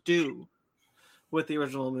little to do with the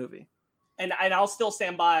original movie. And I'll still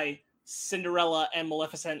stand by Cinderella and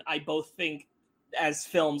Maleficent. I both think as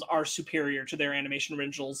films are superior to their animation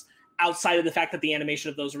originals, outside of the fact that the animation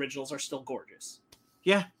of those originals are still gorgeous.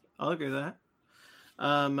 Yeah, I'll agree with that.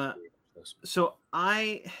 So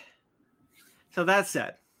that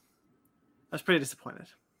said, I was pretty disappointed.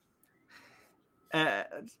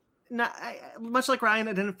 Much like Ryan,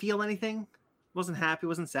 I didn't feel anything. Wasn't happy.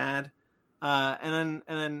 Wasn't sad. And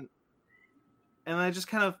then I just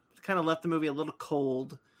kind of left the movie a little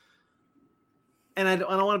cold. And I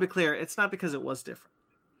don't want to be clear. It's not because it was different.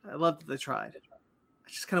 I love that they tried. I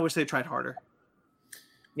just kind of wish they tried harder.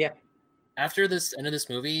 Yeah. After this end of this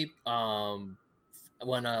movie, when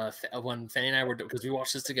Fanny and I were, because we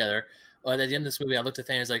watched this together. At the end of this movie, I looked at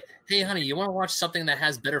Fanny and was like, "Hey, honey, you want to watch something that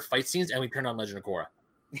has better fight scenes?" And we turned on Legend of Korra.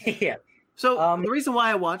 Yeah. So the reason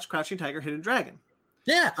why I watched Crouching Tiger, Hidden Dragon.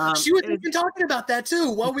 Yeah, she was even talking about that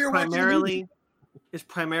too while we were watching. Is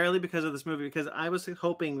primarily because of this movie, because I was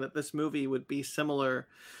hoping that this movie would be similar.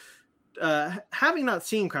 Having not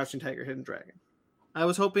seen Crouching Tiger, Hidden Dragon, I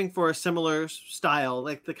was hoping for a similar style,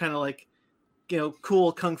 like the kind of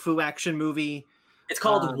cool kung fu action movie. It's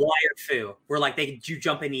called Wire Fu, where like you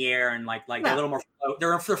jump in the air and like a little more.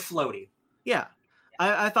 They're floaty. Yeah,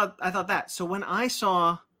 I thought that. So when I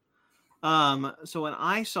saw,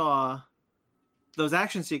 those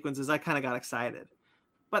action sequences, I kind of got excited.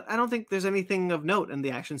 But I don't think there's anything of note in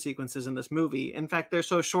the action sequences in this movie. In fact, they're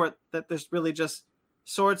so short that there's really just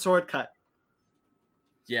sword, cut.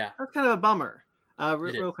 Yeah, that's kind of a bummer.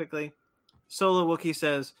 Real quickly, Solo Wookiee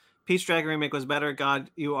says Pete's Dragon remake was better. God,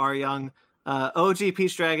 you are young. OG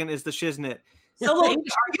Pete's Dragon is the shiznit. Hold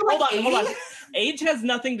on. Age has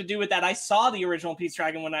nothing to do with that. I saw the original Pete's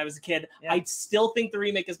Dragon when I was a kid. Yeah. I still think the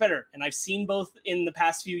remake is better, and I've seen both in the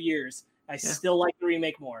past few years. I still like the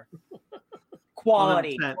remake more.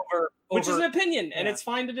 quality 100%. over which is an opinion, and yeah. it's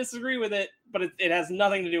fine to disagree with it, but it has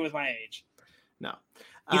nothing to do with my age. No.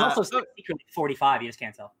 He's also so- secretly 45. You just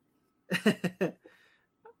can't tell.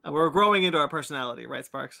 we're growing into our personality, right,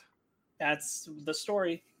 Sparks? That's the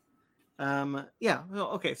story. Yeah.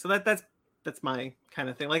 Well, okay. So that's my kind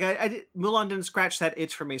of thing. Like I did, Mulan didn't scratch that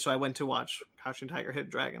itch for me, so I went to watch Crouching Tiger, Hidden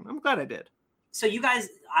Dragon. I'm glad I did. So you guys,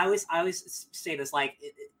 I always say this, like,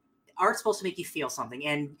 art's supposed to make you feel something,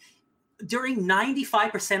 and during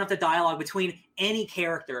 95% of the dialogue between any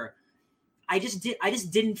character, I just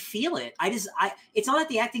didn't feel it. It's not that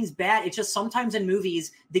the acting's bad. It's just sometimes in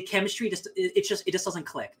movies the chemistry it just doesn't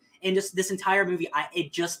click. And just this entire movie,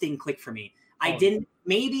 it just didn't click for me. I didn't,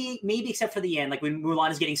 maybe except for the end, like when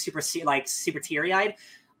Mulan is getting super teary eyed.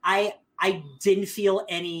 I didn't feel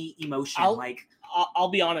any emotion. I'll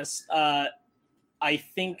be honest. I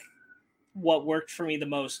think what worked for me the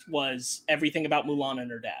most was everything about Mulan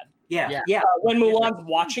and her dad. Yeah. When Mulan's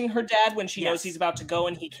watching her dad, when she knows Yes. he's about to go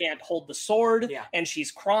and he can't hold the sword, Yeah. and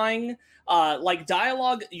she's crying. Like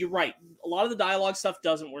dialogue, you're right. A lot of the dialogue stuff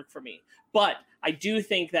doesn't work for me, but I do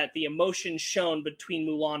think that the emotion shown between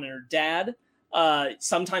Mulan and her dad,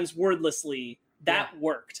 sometimes wordlessly, that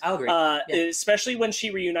worked. I'll agree. Especially when she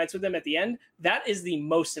reunites with him at the end. That is the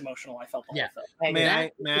most emotional I felt the whole film.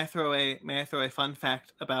 May I throw a fun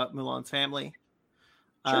fact about Mulan's family?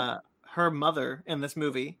 Sure. Her mother in this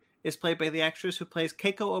movie is played by the actress who plays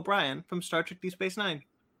Keiko O'Brien from Star Trek: Deep Space Nine.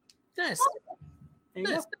 Nice. There you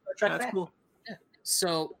Nice. go. That's cool.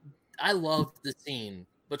 So I love the scene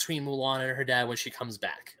between Mulan and her dad when she comes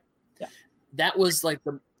back. Yeah. That was like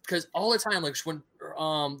because all the time, like when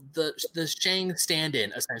the Shang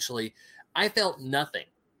stand-in, essentially, I felt nothing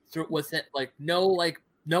with it, like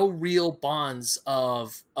no real bonds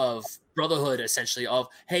of brotherhood, essentially, of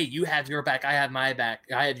hey, you have your back, I have my back,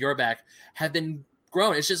 I have your back, have been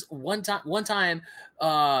grown. It's just one time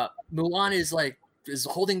Mulan is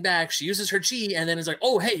holding back, she uses her chi, and then it's like,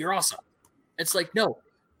 oh hey, you're awesome. It's like, no,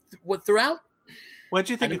 what throughout. What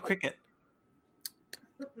do you think of cricket?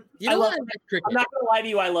 You know what? I like cricket. I'm not gonna lie to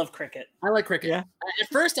you, I love cricket. I like cricket. Yeah. At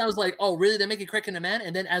first, I was like, "Oh, really? They're making cricket a man?"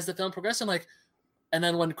 And then, as the film progressed, I'm like, and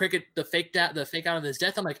then when cricket the fake out of his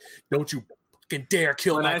death, I'm like, "Don't you fucking dare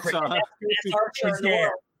kill When my I cricket!" saw- It's Archer in the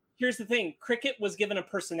world. Here's the thing: cricket was given a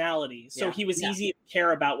personality, so Yeah. he was easy to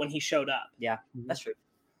care about when he showed up. Yeah, that's true.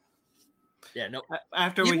 Yeah, no,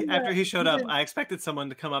 After he showed up, I expected someone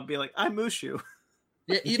to come up and be like, "I'm Mushu."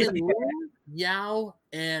 yeah, even Lin, Yao,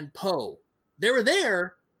 and Poe, they were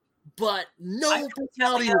there, but no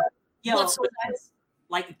personality. Yo, whatsoever.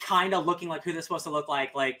 like kind of looking like who they're supposed to look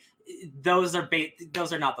like. Like those are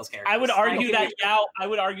not those characters. I would argue Like,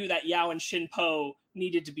 that Yao and Shin Po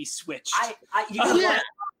needed to be switched. you know Yeah,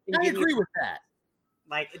 what? I agree with that.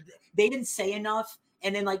 Like they didn't say enough,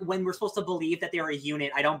 and then like when we're supposed to believe that they're a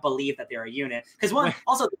unit, I don't believe that they're a unit because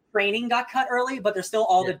also the training got cut early, but they're still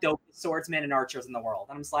all the dope swordsmen and archers in the world.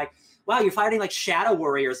 And I'm just like, wow, you're fighting like shadow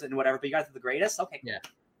warriors and whatever, but you guys are the greatest. Okay, Yeah,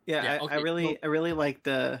 okay, I really liked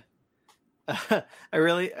the.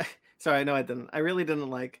 Sorry, I know I didn't. I really didn't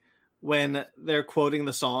like when they're quoting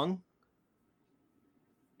the song,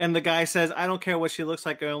 and the guy says, "I don't care what she looks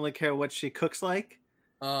like. I only care what she cooks like."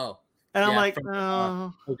 Oh, And I'm Yeah, like, from,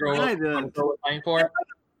 "Oh, the girl I was didn't." fighting for.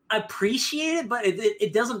 I appreciate it, but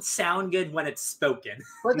it doesn't sound good when it's spoken.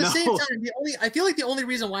 But at the No. same time, I feel like the only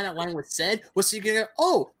reason why that line was said was so you can go,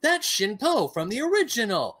 oh, that's Shin Po from the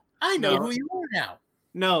original. I know No. who you are now.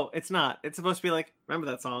 No, it's not. It's supposed to be like, remember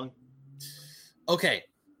that song? Okay,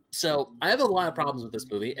 so I have a lot of problems with this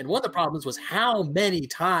movie, and one of the problems was how many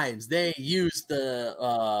times they used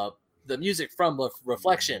the music from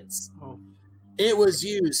Reflections. Oh. It was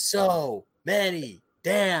used so many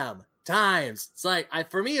damn times. It's like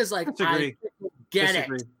for me, it's like Disagree. I get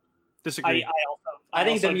Disagree. it. Disagree. I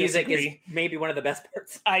think the also music disagree. is maybe one of the best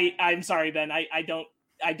parts. I'm sorry, Ben. I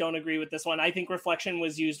don't agree with this one. I think Reflection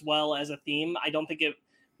was used well as a theme. I don't think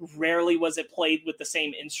rarely was it played with the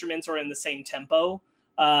same instruments or in the same tempo.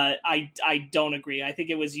 I don't agree. I think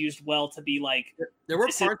it was used well to be like, There were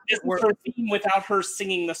this parts is that were her theme without her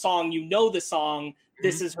singing the song. You know the song.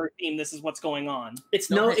 This is her theme. This is what's going on. It's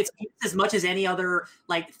it's as much as any other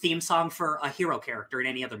like theme song for a hero character in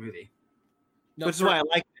any other movie. no, Which is why I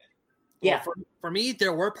like it. Yeah. For me,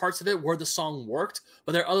 there were parts of it where the song worked,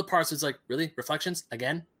 but there are other parts it's like, really? Reflections?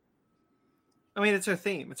 Again? I mean, it's her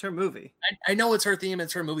theme. It's her movie. I know it's her theme,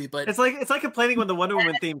 it's her movie, but It's like complaining when the Wonder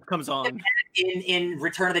Woman theme comes on. In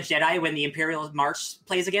Return of the Jedi, when the Imperial March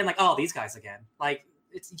plays again, like, oh, these guys again. Like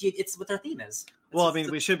it's what their theme is. Well, I mean,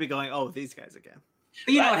 we should be going, oh, these guys again.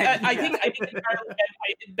 But you know, I think entirely,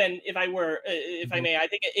 Ben, if I may, I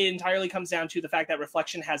think it entirely comes down to the fact that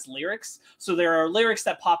Reflection has lyrics. So there are lyrics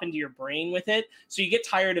that pop into your brain with it. So you get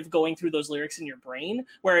tired of going through those lyrics in your brain.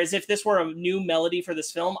 Whereas if this were a new melody for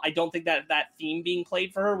this film, I don't think that theme being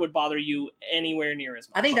played for her would bother you anywhere near as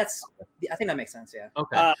much. I think that makes sense. Yeah.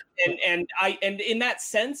 Okay. And in that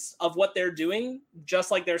sense of what they're doing, just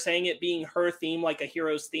like they're saying it being her theme, like a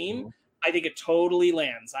hero's theme, I think it totally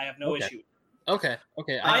lands. I have no issue. Okay.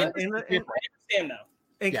 I understand now.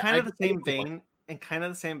 In kind of the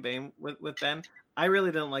same vein with Ben, I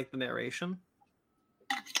really didn't like the narration.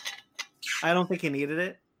 I don't think he needed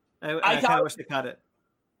it. I kind of wish they cut it.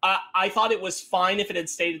 I thought it was fine if it had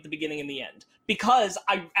stayed at the beginning and the end, because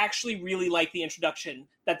I actually really like the introduction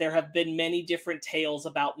that there have been many different tales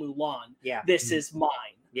about Mulan. Yeah. This is mine.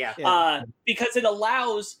 Yeah. Because it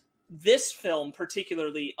allows this film,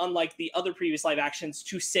 particularly, unlike the other previous live actions,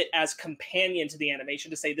 to sit as companion to the animation,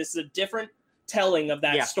 to say this is a different telling of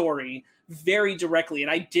that story very directly. And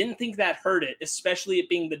I didn't think that hurt it, especially it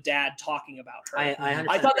being the dad talking about her.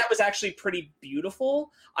 I thought that was actually pretty beautiful.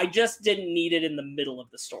 I just didn't need it in the middle of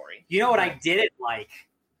the story. You know what I didn't like?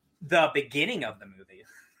 The beginning of the movie.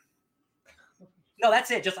 No, that's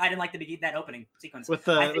it. Just I didn't like that opening sequence with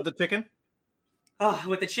the chicken. Oh,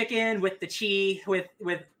 with the chicken, with the chi, with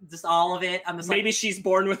just all of it. I'm just maybe she's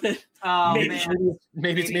born with it. Oh maybe man,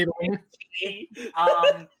 maybe it's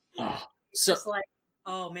Maybelline. So just like,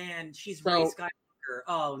 oh man, she's Rey Skywalker.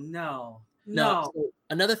 Oh no. So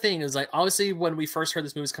another thing is, like, obviously when we first heard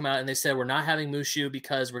this movie's come out and they said we're not having Mushu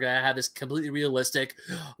because we're gonna have this completely realistic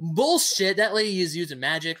bullshit. That lady is using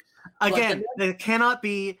magic. Again, that cannot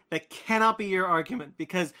be your argument,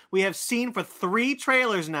 because we have seen for 3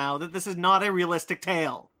 trailers now that this is not a realistic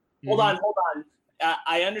tale. Hold on.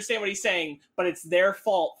 I understand what he's saying, but it's their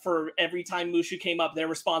fault for every time Mushu came up, their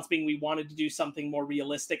response being we wanted to do something more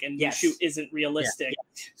realistic, and Mushu isn't realistic.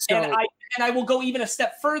 Yeah. So, and I will go even a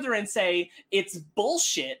step further and say it's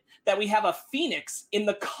bullshit that we have a phoenix in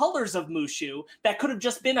the colors of Mushu that could have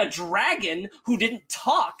just been a dragon who didn't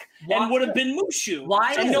talk and would have been Mushu.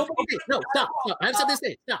 Why? No, stop. I have something to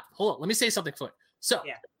say. Stop. Hold on. Let me say something for it. So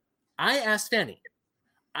I asked Fanny.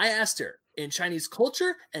 I asked her, in Chinese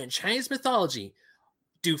culture and in Chinese mythology,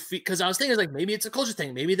 because I was thinking, like, maybe it's a culture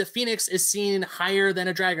thing. Maybe the phoenix is seen higher than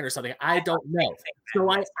a dragon or something. I don't know.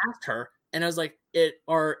 So I asked her, and I was like,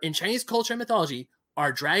 in Chinese culture and mythology,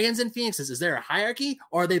 are dragons and phoenixes, is there a hierarchy,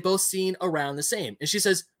 or are they both seen around the same? And she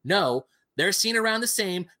says, no, they're seen around the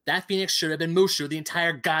same. That phoenix should have been Mushu the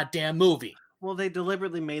entire goddamn movie. Well, they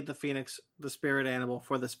deliberately made the phoenix the spirit animal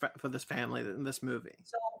for this family in this movie.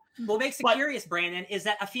 So what makes it curious, Brandon, is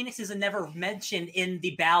that a phoenix is never mentioned in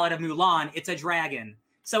the Ballad of Mulan. It's a dragon.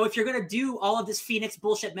 So if you're going to do all of this phoenix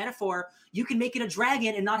bullshit metaphor, you can make it a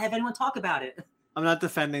dragon and not have anyone talk about it. I'm not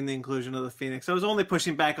defending the inclusion of the phoenix. I was only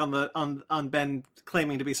pushing back on Ben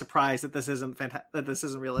claiming to be surprised that this isn't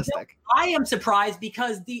realistic. No, I am surprised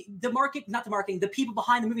because the people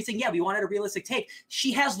behind the movie saying, yeah, we wanted a realistic take.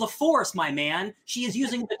 She has the Force, my man. She is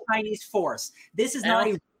using the Chinese Force. This is not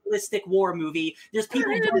a realistic war movie. There's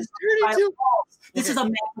people This is a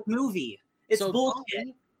magic movie. It's bullshit.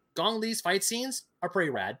 Gong Li's fight scenes are pretty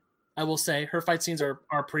rad. I will say her fight scenes are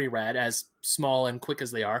pretty rad, as small and quick as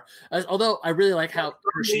they are. Although I really like how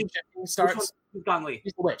her shape-shifting starts. Gong Li.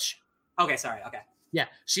 She's the witch. Okay, sorry. Okay. Yeah,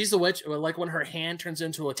 she's the witch. Like when her hand turns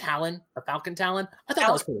into a talon, a falcon talon. I thought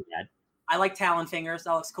that was pretty rad. I like talon fingers.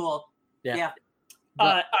 That looks cool. Yeah.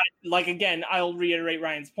 Like, again, I'll reiterate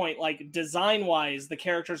Ryan's point. Like, design-wise, the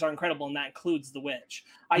characters are incredible, and that includes the witch.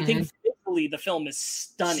 I think visually the film is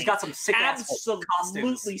stunning. She's got some sick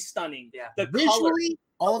absolutely stunning. Yeah. The visually,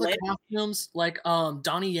 all the costumes, like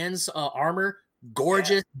Donnie Yen's armor,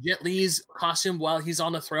 gorgeous. Jet Li's costume while he's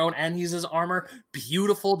on the throne and he's his armor,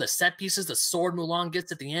 beautiful. The set pieces, the sword Mulan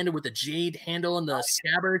gets at the end with the jade handle and the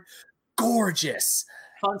scabbard, gorgeous.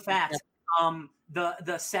 Fun fact: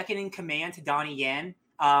 the second in command to Donnie Yen,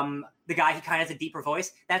 the guy who kind of has a deeper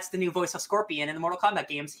voice, that's the new voice of Scorpion in the Mortal Kombat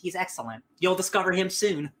games. He's excellent. You'll discover him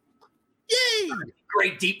soon. Yay!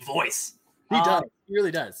 Great deep voice. He does. He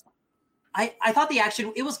really does. I thought the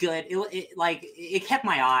action, it was good. It kept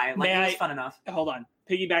my eye. Like, it was fun enough. Hold on.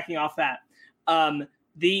 Piggybacking off that. I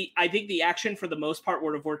think the action for the most part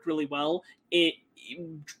would have worked really well.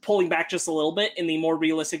 Pulling back just a little bit in the more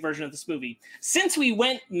realistic version of this movie. Since we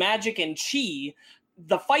went magic and chi,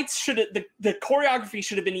 the fights the choreography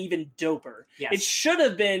should have been even doper. Yes. It should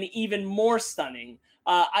have been even more stunning.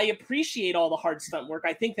 I appreciate all the hard stunt work.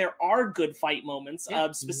 I think there are good fight moments.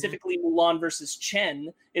 Specifically, Mulan versus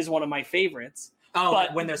Chen is one of my favorites. Oh,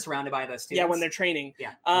 but when they're surrounded by those students. Yeah, when they're training.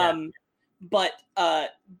 Yeah. But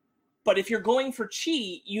But if you're going for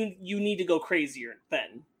chi, you need to go crazier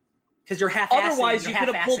then. Because you're half. Otherwise, you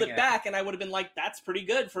could have pulled it back, and I would have been like, "That's pretty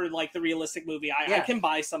good for like the realistic movie. I can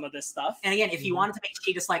buy some of this stuff." And again, if you wanted to make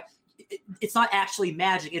chi just like, it's not actually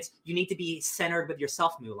magic. It's you need to be centered with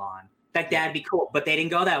yourself, Mulan. Like that'd be cool. But they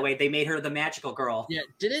didn't go that way. They made her the magical girl. Yeah,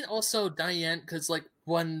 didn't also Diane, because like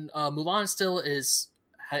when Mulan still is,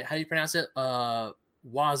 how do you pronounce it?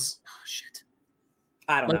 Shit.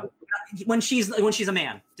 I don't know. When she's a man. When she's a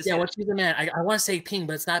man. I want to say Ping,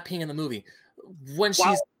 but it's not Ping in the movie. When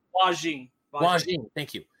she's Hua Jing.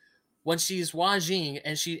 Thank you. When she's Hua Jing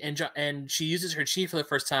and she uses her chi for the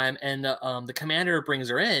first time, and the commander brings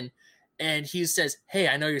her in, and he says, "Hey,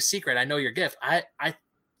 I know your secret. I know your gift." I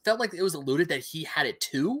felt like it was alluded that he had it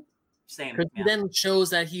too. Same. Because he then shows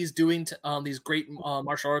that he's doing these great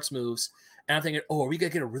martial arts moves, and I'm thinking, "Oh, are we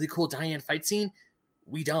gonna get a really cool Diane fight scene?"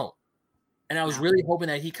 We don't. And I was really hoping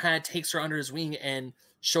that he kind of takes her under his wing and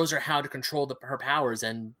shows her how to control her powers,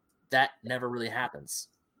 and that never really happens.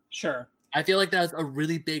 Sure. I feel like that was a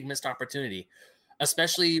really big missed opportunity,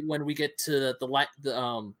 especially when we get to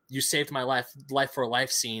the "You saved my life for a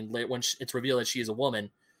life" scene when it's revealed that she is a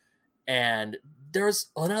woman. And there's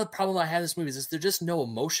another problem I have with this movie is there's just no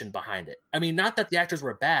emotion behind it. I mean, not that the actors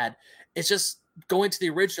were bad. It's just going to the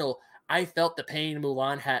original. I felt the pain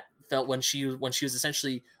Mulan had felt when she was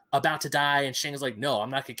essentially about to die, and Shang is like, "No, I'm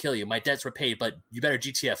not gonna kill you. My debts were paid, but you better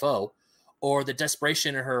GTFO." Or the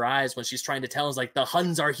desperation in her eyes when she's trying to tell us, like, "The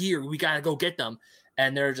Huns are here. We gotta go get them."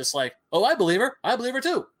 And they're just like, "Oh, I believe her. I believe her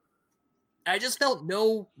too." I just felt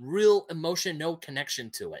no real emotion, no connection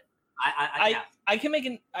to it. I can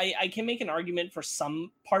make an argument for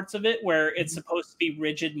some parts of it where it's supposed to be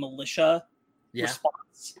rigid militia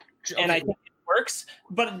response, and I think it works.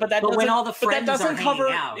 But that doesn't cover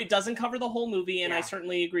it. Doesn't cover the whole movie, and I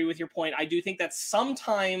certainly agree with your point. I do think that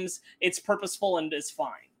sometimes it's purposeful and is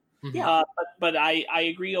fine. Yeah, but I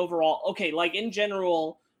agree overall. Okay, like in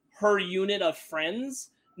general, her unit of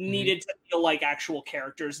friends needed to feel like actual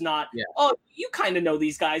characters, not oh, you kind of know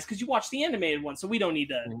these guys because you watched the animated one, so we don't need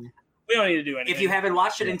to. We don't need to do anything. If you haven't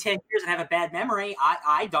watched it in 10 years and have a bad memory,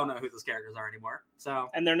 I don't know who those characters are anymore. So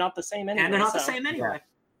and they're not the same anyway.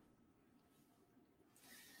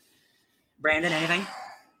 Brandon, anything?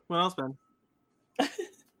 What else, Ben?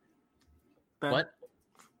 What?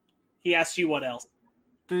 He asked you what else.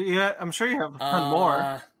 I'm sure you have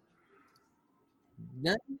more.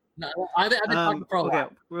 No, I've been talking for a while.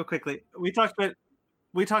 Okay, real quickly. We talked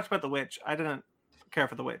about the witch. I didn't care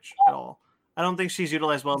for the witch at all. I don't think she's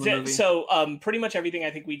utilized well in the movie. So pretty much everything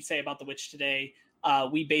I think we'd say about the witch today,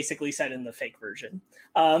 we basically said in the fake version.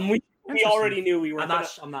 We already knew we were.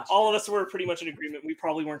 I'm not. All of us were pretty much in agreement. We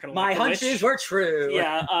probably weren't going to. My hunches were true.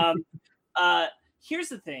 Yeah. Here's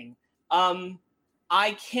the thing.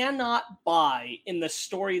 I cannot buy in the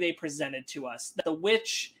story they presented to us that the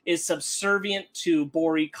witch is subservient to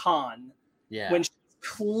Bori Khan when she's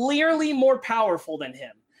clearly more powerful than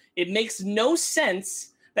him. It makes no sense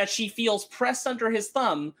that she feels pressed under his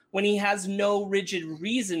thumb when he has no rigid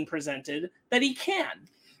reason presented that he can.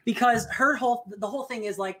 Because the whole thing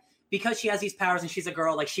is like, because she has these powers and she's a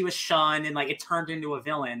girl, like she was shunned and like it turned into a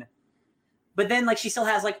villain. But then like she still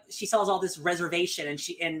has all this reservation and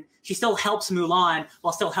she still helps Mulan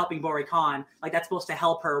while still helping Bori Khan. Like that's supposed to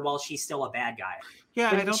help her while she's still a bad guy. Yeah,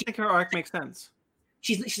 I don't think her arc makes sense.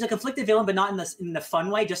 She's a conflicted villain, but not in the fun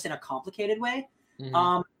way, just in a complicated way.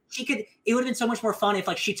 Mm-hmm. It would have been so much more fun if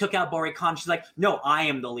like she took out Bori Khan. She's like, "No, I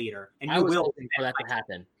am the leader," and I was hoping for that to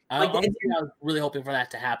happen. I was really hoping for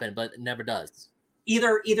that to happen, but it never does.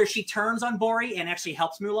 Either she turns on Bori and actually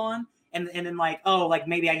helps Mulan, and then like, oh, like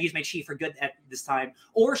maybe I use my chi for good at this time,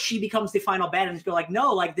 or she becomes the final bad and go like,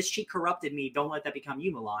 no, like this chi corrupted me. Don't let that become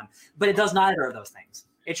you, Mulan. But it does neither of those things.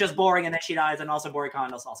 It's just boring, and then she dies, and also Bori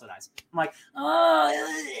Khan also dies. I'm like,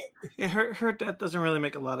 oh. Yeah, her death doesn't really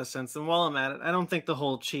make a lot of sense. And while I'm at it, I don't think the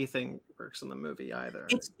whole chi thing works in the movie either.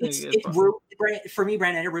 For me,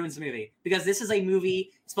 Brandon, it ruins the movie because this is a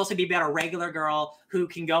movie supposed to be about a regular girl who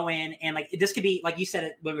can go in and like this could be like you said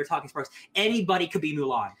it when we were talking Sparks. Anybody could be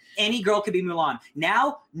Mulan. Any girl could be Mulan.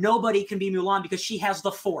 Now nobody can be Mulan because she has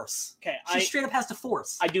the Force. Okay, she straight up has the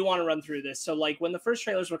Force. I do want to run through this. So like when the first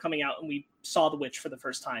trailers were coming out and we saw the witch for the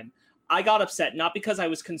first time, I got upset not because I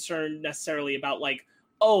was concerned necessarily about like,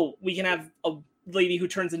 oh, we can have a lady who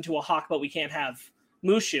turns into a hawk, but we can't have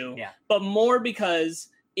Mushu. Yeah. But more because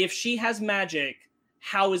if she has magic,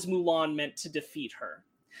 how is Mulan meant to defeat her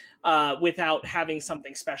without having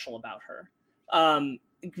something special about her?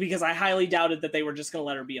 Because I highly doubted that they were just going to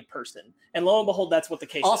let her be a person. And lo and behold, that's what the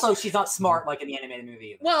case Also, is. she's not smart like in the animated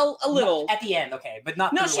movie. Either. Well, a little. At the end, okay, but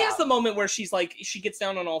not No, throughout. she has the moment where she's like, she gets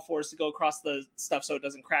down on all fours to go across the stuff so it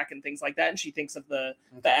doesn't crack and things like that. And she thinks of the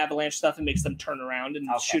avalanche stuff and makes them turn around and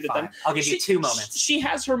shoot at them. I'll give you 2 moments. She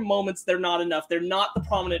has her moments. They're not enough. They're not the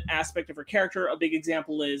prominent aspect of her character. A big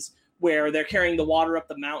example is where they're carrying the water up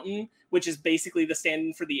the mountain, which is basically the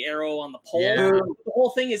stand-in for the arrow on the pole. Yeah. The whole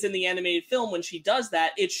thing is in the animated film, when she does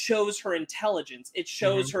that, it shows her intelligence. It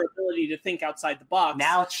shows her ability to think outside the box.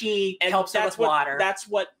 Now Chi helps her with water. That's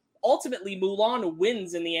what ultimately Mulan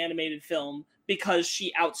wins in the animated film, because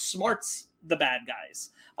she outsmarts the bad guys.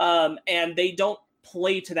 And they don't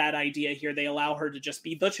play to that idea here. They allow her to just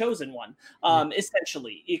be the chosen one,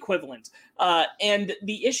 essentially equivalent. And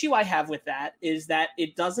the issue I have with that is that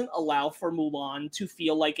it doesn't allow for Mulan to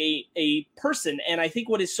feel like a person. And I think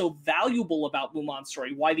what is so valuable about Mulan's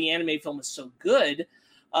story, why the anime film is so good,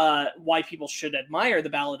 why people should admire the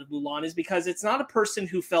Ballad of Mulan, is because it's not a person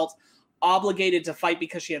who felt obligated to fight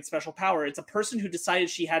because she had special power. It's a person who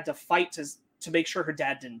decided she had to fight to make sure her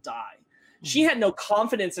dad didn't die. She had no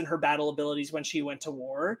confidence in her battle abilities when she went to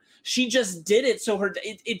war. She just did it. So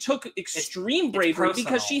it took extreme bravery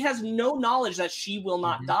because she has no knowledge that she will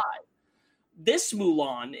not die. This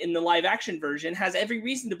Mulan in the live action version has every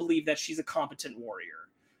reason to believe that she's a competent warrior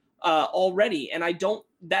already. And I don't,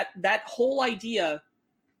 that whole idea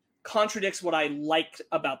contradicts what I liked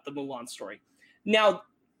about the Mulan story. Now,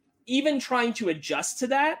 even trying to adjust to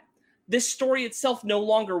that, this story itself no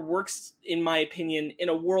longer works, in my opinion, in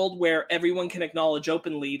a world where everyone can acknowledge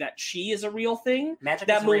openly that chi is a real thing. Magic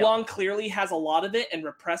that is Mulan real. clearly has a lot of it and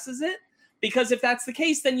represses it. Because if that's the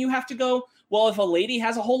case, then you have to go, well, if a lady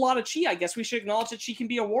has a whole lot of chi, I guess we should acknowledge that she can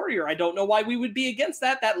be a warrior. I don't know why we would be against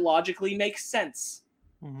that. That logically makes sense.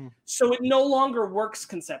 So it no longer works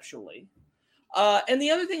conceptually. And the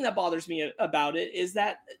other thing that bothers me about it is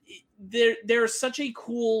that there's such a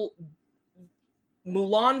cool...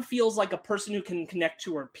 Mulan feels like a person who can connect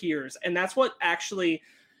to her peers. And that's what actually,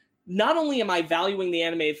 not only am I valuing the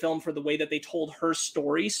animated film for the way that they told her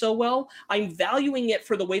story so well, I'm valuing it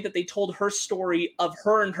for the way that they told her story of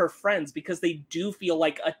her and her friends, because they do feel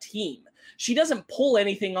like a team. She doesn't pull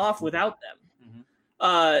anything off without them.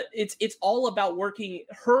 It's all about working,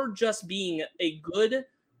 her just being a good,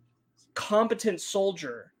 competent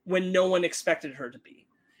soldier when no one expected her to be.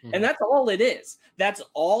 And that's all it is. That's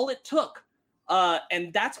all it took.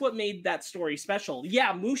 And that's what made that story special.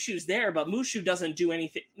 Yeah, Mushu's there, but Mushu doesn't do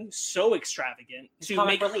anything so extravagant to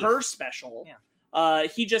make her special.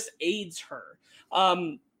 He just aids her.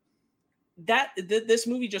 This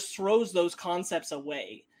movie just throws those concepts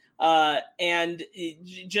away, and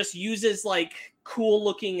it just uses like cool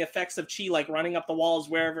looking effects of chi, like running up the walls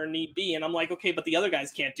wherever need be. And I'm like, okay, but the other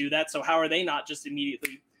guys can't do that, so how are they not just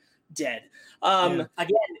immediately dead? The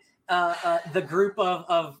group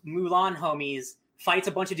of Mulan homies fights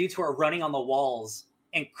a bunch of dudes who are running on the walls,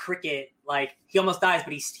 and Cricket, like, he almost dies,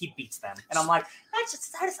 but he beats them. And I'm like,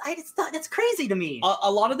 that's crazy to me. A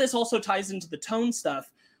lot of this also ties into the tone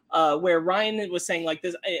stuff, where Ryan was saying, like,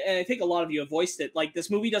 this, and I think a lot of you have voiced it, like, this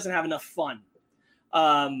movie doesn't have enough fun.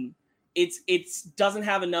 It's doesn't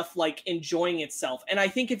have enough, like, enjoying itself. And I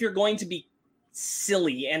think if you're going to be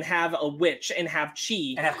silly and have a witch and have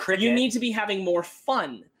chi, and have Cricket, you need to be having more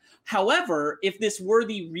fun. However, if this were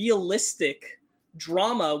the realistic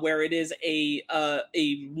drama where it is a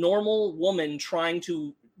normal woman trying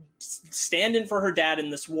to stand in for her dad in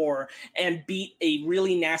this war and beat a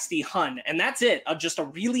really nasty Hun, and that's it, just a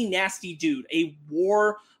really nasty dude, a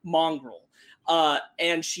war mongrel,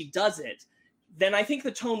 and she does it, then I think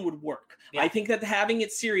the tone would work. I think that having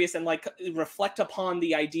it serious and like reflect upon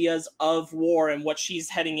the ideas of war and what she's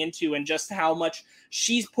heading into and just how much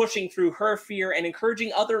she's pushing through her fear and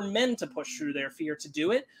encouraging other men to push through their fear to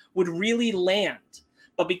do it would really land.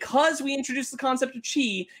 But because we introduced the concept of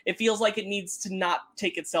chi, it feels like it needs to not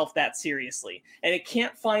take itself that seriously. And it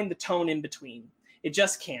can't find the tone in between. It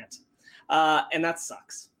just can't. And that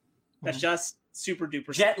sucks. That's just super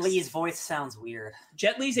duper Jet sucks. Li's voice sounds weird.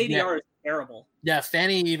 Jet Li's ADR is terrible. Yeah,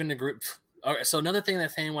 Fanny even agreed. Okay, so another thing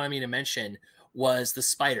that Fanny wanted me to mention was the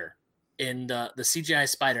spider in the CGI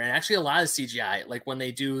spider, and actually a lot of CGI, like when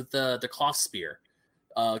they do the cloth spear,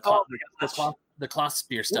 the cloth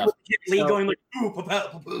spear stuff. Lee going like,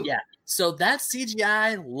 yeah. So that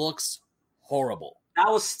CGI looks horrible. That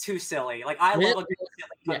was too silly. Like I love a good silly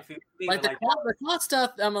kung fu movie, like the cloth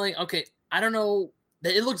stuff. I'm like, okay, I don't know.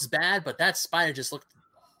 It looks bad, but that spider just looked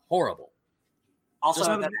horrible.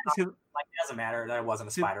 Also, Like, it doesn't matter that it wasn't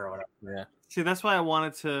a spider or whatever. Yeah. See, that's why I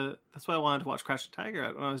wanted to watch Crouching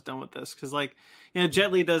Tiger when I was done with this, because like, you know,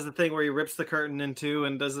 Jet Li does the thing where he rips the curtain in two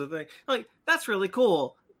and does the thing. Like, that's really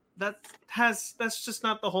cool. That's just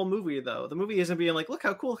not the whole movie though. The movie isn't being like, look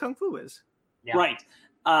how cool Kung Fu is. Yeah. Right.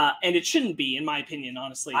 And it shouldn't be, in my opinion,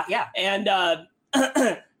 honestly. Yeah. And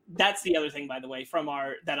that's the other thing, by the way, from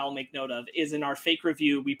that I'll make note of, is in our fake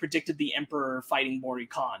review, we predicted the Emperor fighting Bori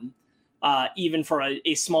Khan. Even for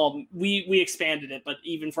a small, we expanded it, but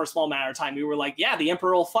even for a small matter of time, we were like, yeah, the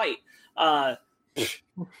Emperor will fight. Whatever.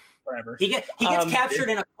 He gets captured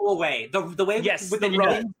in a cool way. The way with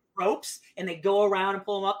the ropes and they go around and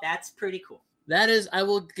pull him up, that's pretty cool. That is, I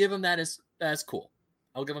will give him that as cool.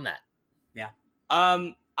 I'll give him that. Yeah.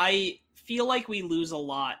 I feel like we lose a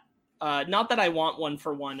lot. Not that I want one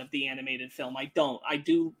for one of the animated film. I don't. I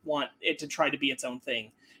do want it to try to be its own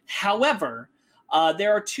thing. However,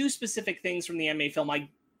 there are two specific things from the anime film I,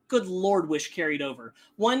 good Lord, wish carried over.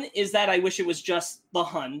 One is that I wish it was just the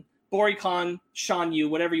Hun, Bori Khan, Shan Yu,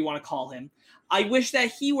 whatever you want to call him. I wish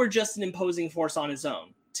that he were just an imposing force on his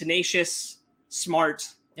own. Tenacious, smart,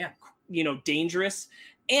 dangerous.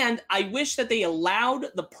 And I wish that they allowed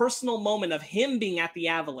the personal moment of him being at the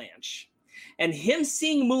avalanche and him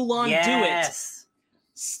seeing Mulan do it,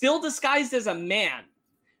 still disguised as a man.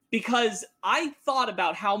 Because I thought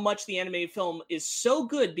about how much the animated film is so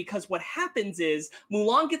good, because what happens is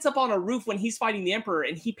Mulan gets up on a roof when he's fighting the Emperor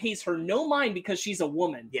and he pays her no mind because she's a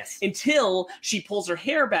woman. Yes. Until she pulls her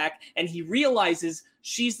hair back and he realizes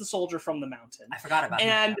she's the soldier from the mountain. I forgot about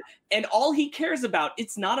that. And all he cares about,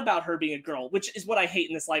 it's not about her being a girl, which is what I hate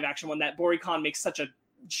in this live action one, that Bori Khan makes such a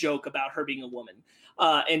joke about her being a woman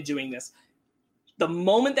and doing this. The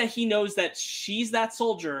moment that he knows that she's that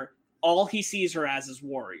soldier, all he sees her as is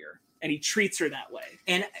warrior, and he treats her that way.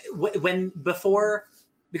 And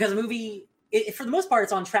because the movie, for the most part,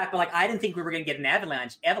 it's on track, but like I didn't think we were going to get an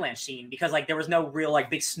avalanche scene, because like there was no real like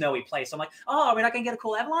big snowy place. So I'm like, oh, we're not going to get a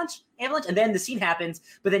cool avalanche, and then the scene happens,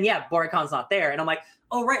 but then Bori Khan's not there, and I'm like,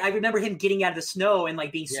 oh right, I remember him getting out of the snow and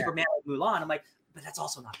like being Superman like Mulan. I'm like, but that's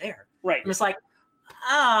also not there. Right. I'm just like,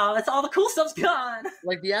 that's all the cool stuff's gone.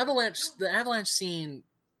 Like the avalanche scene.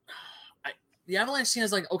 The avalanche scene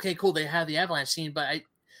is like, okay, cool. They have the avalanche scene, but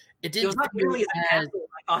it didn't. It was not really as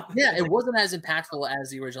impactful. Yeah, it wasn't as impactful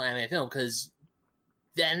as the original anime film, because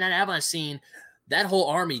in that avalanche scene, that whole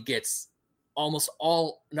army gets almost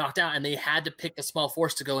all knocked out, and they had to pick a small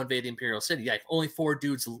force to go invade the Imperial City. Like only 4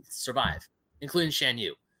 dudes survive, including Shan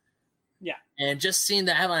Yu. Yeah, and just seeing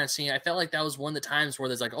the avalanche scene, I felt like that was one of the times where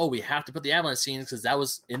there's like, oh, we have to put the avalanche scene because that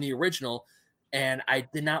was in the original, and I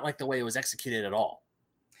did not like the way it was executed at all.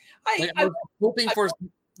 I was hoping for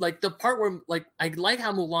like the part where like I like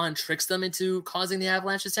how Mulan tricks them into causing the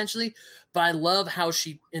avalanche essentially, but I love how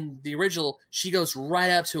she in the original she goes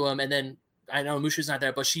right up to him, and then I know Mushu's not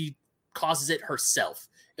there, but she causes it herself.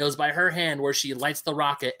 It was by her hand where she lights the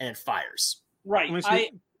rocket and it fires. Right.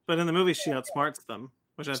 But in the movie she outsmarts them,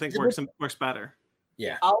 which I think works better.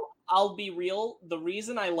 Yeah. I'll be real. The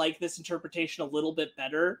reason I like this interpretation a little bit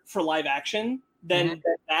better for live action than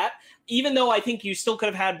that, even though I think you still could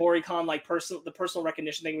have had Bori Khan like the personal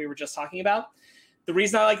recognition thing we were just talking about. The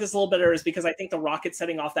reason I like this a little better is because I think the rocket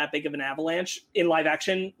setting off that big of an avalanche in live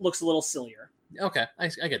action looks a little sillier. Okay, I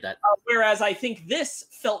get that. Whereas I think this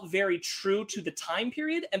felt very true to the time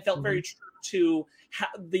period and felt very true to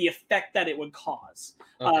the effect that it would cause,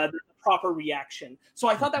 the proper reaction. So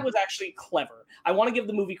I thought that was actually clever. I want to give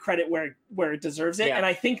the movie credit where it deserves it, and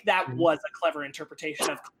I think that was a clever interpretation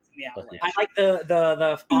of the avalanche. I like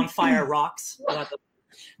the on fire rocks.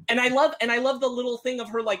 And I love the little thing of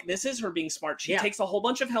her, like, this is her being smart. She takes a whole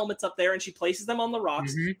bunch of helmets up there and she places them on the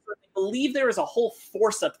rocks. So I believe there is a whole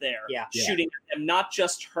force up there shooting at them, not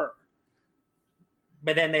just her.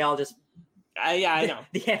 But then they all just I know.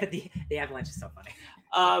 The avalanche is so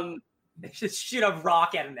funny. They just shoot a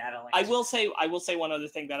rock at an avalanche. I will say one other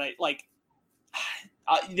thing that I like.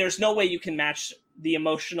 There's no way you can match the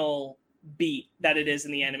emotional beat that it is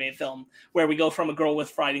in the animated film, where we go from a girl with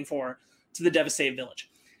fighting for to the devastated village.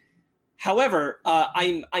 However,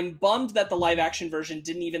 I'm bummed that the live action version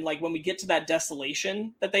didn't even, like, when we get to that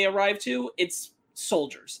desolation that they arrive to, it's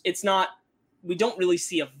soldiers. It's not. We don't really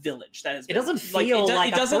see a village. That is. It doesn't feel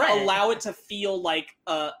like it doesn't allow it to feel like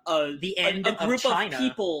the end a group of China.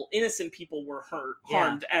 People, innocent people, were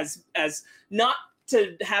harmed as not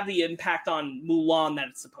to have the impact on Mulan that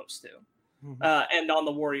it's supposed to, and on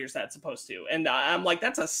the warriors that it's supposed to. And I'm like,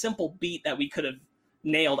 that's a simple beat that we could have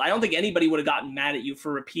nailed. I don't think anybody would have gotten mad at you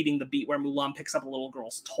for repeating the beat where Mulan picks up a little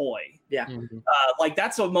girl's toy. Yeah. Like,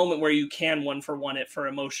 that's a moment where you can one for one it for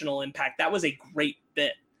emotional impact. That was a great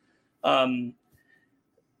bit.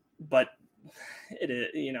 but it is,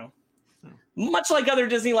 much like other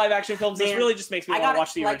Disney live action films, this really just makes me want to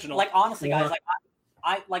watch the original. Like honestly, guys,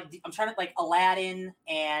 I'm trying to like Aladdin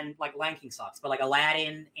and like Lion King sucks, but like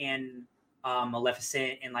Aladdin and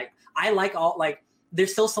Maleficent and like I like all like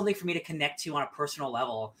there's still something for me to connect to on a personal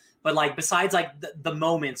level. But like besides like the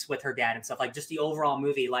moments with her dad and stuff, like just the overall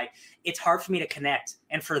movie, like it's hard for me to connect.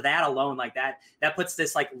 And for that alone, like that puts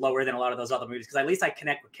this like lower than a lot of those other movies because at least I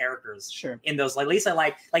connect with characters. Sure. In those, like, at least I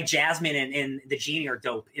like Jasmine and the genie are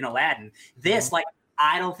dope in Aladdin. This like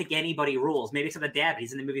I don't think anybody rules. Maybe except the dad, but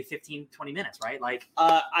he's in the movie 15, 20 minutes, right? Like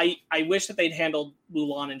I wish that they'd handled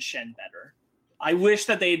Mulan and Shen better. I wish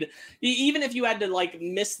that they'd, even if you had to like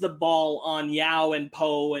miss the ball on Yao and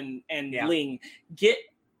Po and Ling, get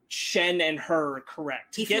Shen and her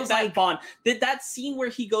correct. Get that like, bond. That scene where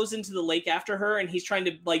he goes into the lake after her and he's trying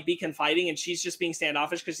to like be confiding and she's just being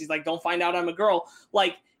standoffish because he's like, don't find out I'm a girl.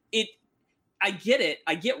 Like I get it.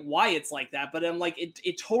 I get why it's like that, but I'm like,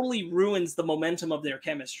 it totally ruins the momentum of their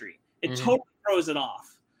chemistry. It totally throws it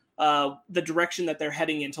off. The direction that they're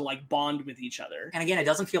heading into like bond with each other. And again, it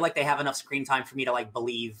doesn't feel like they have enough screen time for me to like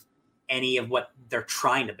believe any of what they're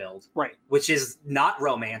trying to build. Right. Which is not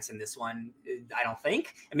romance in this one, I don't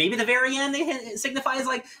think. And maybe the very end it signifies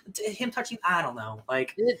like him touching, I don't know.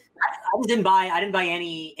 Like I didn't buy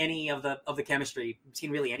any of the chemistry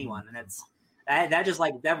between really anyone. And that just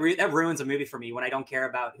like that ruins a movie for me when I don't care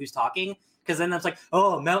about who's talking. Because then that's like,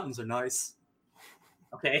 oh, mountains are nice.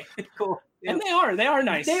 Okay, cool. And they are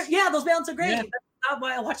nice. Those mountains are great. Yeah. That's not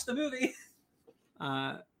why I watched the movie.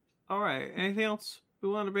 All right. Anything else we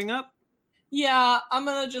want to bring up? Yeah, I'm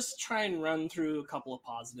gonna just try and run through a couple of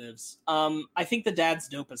positives. I think the dad's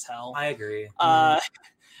dope as hell. I agree. I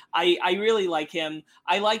really like him.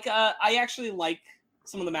 I actually like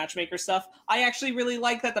some of the matchmaker stuff. I actually really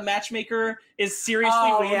like that the matchmaker is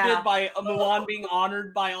seriously wounded by Mulan being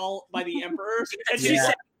honored by the emperor, and she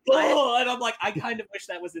said, "Oh," and I'm like, I kind of wish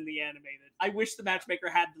that was in the animated. I wish the matchmaker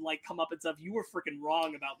had to like come up and stuff. You were freaking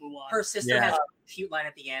wrong about Mulan. Her sister has a cute line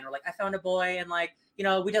at the end where like, I found a boy and like,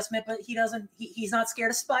 we just met, but he's not scared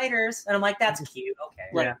of spiders. And I'm like, that's cute. Okay.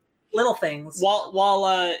 Right. Yeah. Little things. While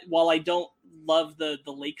I don't love the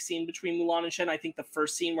lake scene between Mulan and Shen, I think the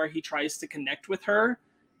first scene where he tries to connect with her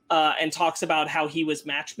and talks about how he was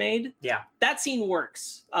match made. Yeah. That scene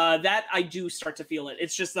works. That I do start to feel it.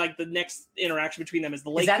 It's just like the next interaction between them is the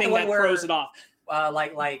lake thing that throws it off.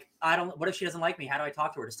 Like I don't. What if she doesn't like me? How do I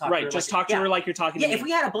talk to her? Just talk to her. Just talk to her like you're talking to me. Yeah, if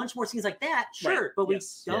we had a bunch more scenes like that, sure. But we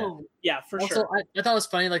don't. Yeah, for also, sure. I thought it was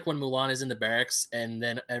funny, like when Mulan is in the barracks and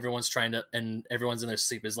then everyone's in their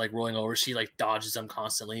sleep is like rolling over. She like dodges them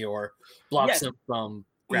constantly or blocks them from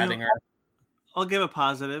grabbing her. I'll give a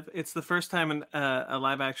positive. It's the first time a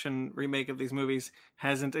live action remake of these movies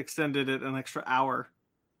hasn't extended it an extra hour.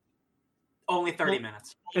 Only 30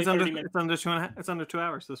 minutes. It's under 2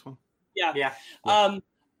 hours. This one. Yeah.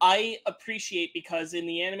 I appreciate because in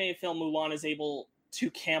the animated film, Mulan is able to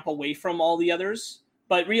camp away from all the others,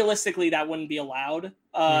 but realistically, that wouldn't be allowed.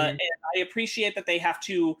 And I appreciate that they have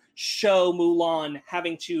to show Mulan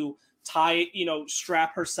having to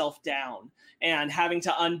strap herself down and having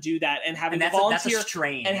to undo that and having to volunteer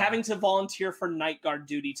having to volunteer for night guard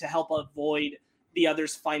duty to help avoid the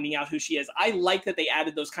others finding out who she is. I like that they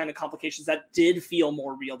added those kind of complications that did feel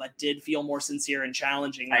more real, that did feel more sincere and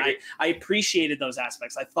challenging. I appreciated those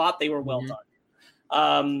aspects. I thought they were well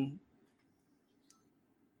done.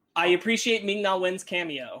 I appreciate Ming-Na Wen's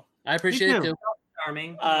cameo. I appreciate it too.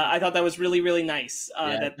 Charming. I thought that was really, really nice.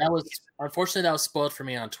 That was unfortunately that was spoiled for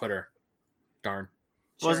me on Twitter. Darn.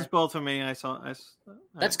 It wasn't spoiled for me. That's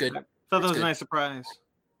good. I thought that was a nice surprise.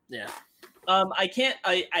 Yeah.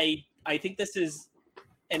 I think this is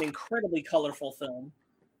an incredibly colorful film,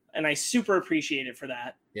 and I super appreciate it for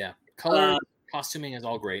that. Yeah. Color, costuming is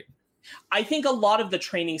all great. I think a lot of the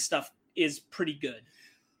training stuff is pretty good.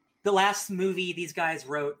 The last movie these guys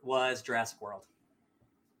wrote was Jurassic World.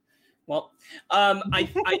 Well, I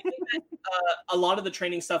think that a lot of the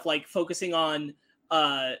training stuff, like focusing on,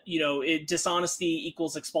 dishonesty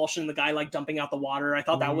equals expulsion, the guy like dumping out the water, I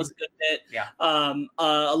thought that was a good bit. Yeah.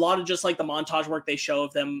 A lot of just like the montage work they show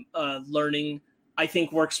of them learning, I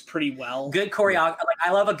think works pretty well. Good choreography. Like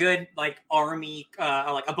I love a good like army,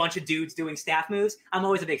 like a bunch of dudes doing staff moves. I'm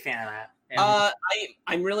always a big fan of that.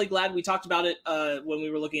 I'm really glad we talked about it when we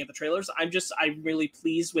were looking at the trailers. I'm really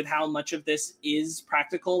pleased with how much of this is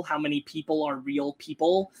practical, how many people are real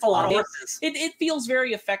people. A lot of horses. It feels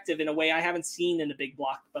very effective in a way I haven't seen in a big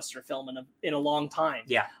blockbuster film in a long time.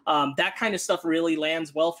 Yeah. That kind of stuff really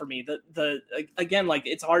lands well for me. Again, like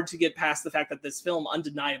it's hard to get past the fact that this film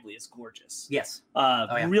undeniably is gorgeous. Yes.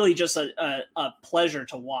 Really just a pleasure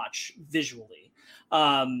to watch visually.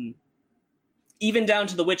 Even down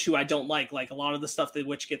to the witch, who I don't like. Like, a lot of the stuff the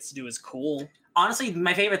witch gets to do is cool. Honestly,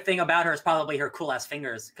 my favorite thing about her is probably her cool ass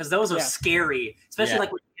fingers, because those are scary. Especially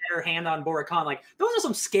like when she had her hand on Borican. Like, those are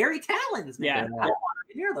some scary talons, man. Yeah. I don't want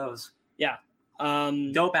to hear those. Yeah.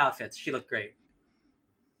 Dope outfits. She looked great.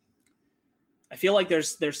 I feel like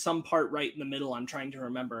there's some part right in the middle I'm trying to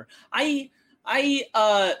remember. I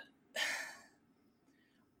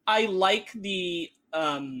like the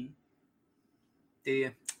Do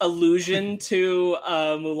you? allusion to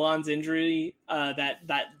Mulan's injury,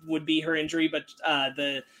 that would be her injury, but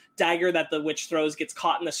the dagger that the witch throws gets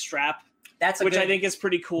caught in the strap, which I think is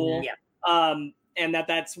pretty cool. Yeah. And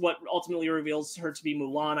that's what ultimately reveals her to be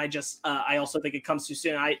Mulan. I also think it comes too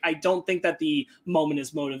soon. I don't think that the moment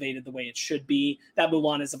is motivated the way it should be, that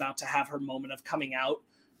Mulan is about to have her moment of coming out.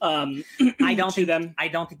 I don't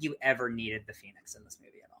think you ever needed the Phoenix in this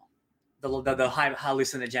movie at all. The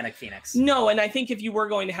hallucinogenic Phoenix. No, and I think if you were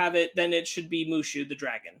going to have it, then it should be Mushu the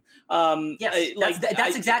dragon. Yes,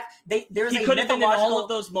 that's exact. There's he a could have been in all of mythological-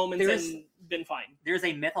 those moments and been fine. There's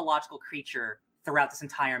a mythological creature throughout this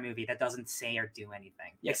entire movie that doesn't say or do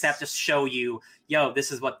anything Yes. except just show you, yo,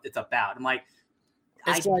 this is what it's about. I'm like,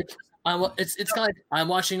 It's kind of like I'm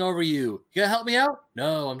watching over you. You gonna help me out?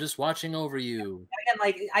 No, I'm just watching over you. again,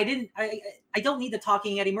 like I don't need the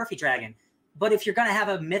talking Eddie Murphy dragon, but if you're gonna have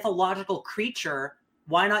a mythological creature,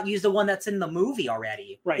 why not use the one that's in the movie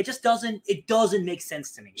already? Right. It just doesn't make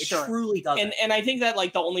sense to me. It Sure. truly doesn't. And I think that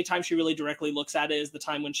like the only time she really directly looks at it is the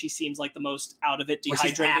time when she seems like the most out of it, When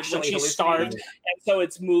she's dehydrated, when actually she's starved, hallucinating. and so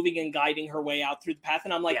it's moving and guiding her way out through the path.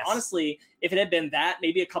 And I'm like, Yes. honestly, if it had been that,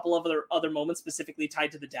 maybe a couple of other moments specifically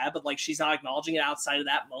tied to the dad, but like she's not acknowledging it outside of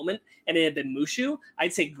that moment, and it had been Mushu,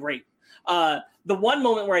 I'd say great. The one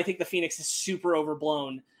moment where I think the Phoenix is super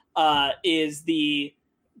overblown is the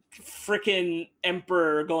freaking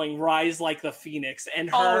Emperor going rise like the Phoenix, and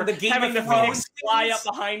her the Game having of the Thrones Phoenix fly things? up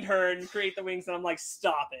behind her and create the wings, and I'm like,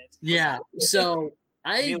 stop it. Yeah. So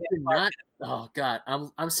I Really did not. Oh God,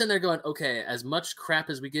 I'm sitting there going, okay. As much crap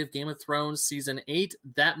as we give Game of Thrones season 8,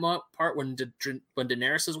 that part when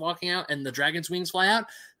Daenerys is walking out and the dragon's wings fly out,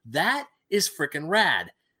 that is freaking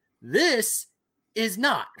rad. This is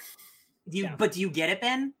not. But do you get it,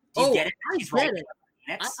 Ben? Do you get it? I She's get right it.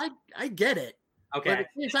 there. Phoenix? I get it. Okay. But at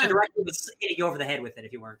the same The time- director was hitting you over the head with it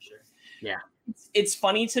if you weren't sure. It's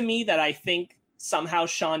funny to me that I think somehow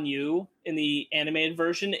Shan Yu in the animated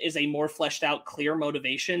version is a more fleshed out, clear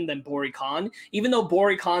motivation than Bori Khan. Even though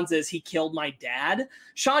Bori Khan's is he killed my dad,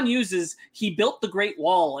 Shan Yu's is he built the Great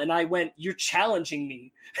Wall, and I went, you're challenging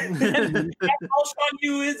me. And that's all Shan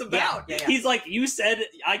Yu is about. Yeah. He's like, you said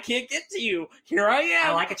I can't get to you. Here I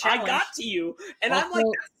am. I like a challenge. I got to you. And I'm like,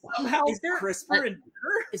 that's somehow Is there- crisper and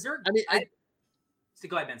better. Is there? I mean, So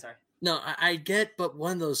go ahead, Ben. Sorry. No, I get, but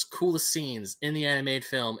one of those coolest scenes in the animated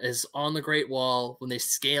film is on the Great Wall when they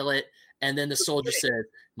scale it, and then the soldier says,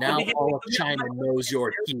 "Now all of China knows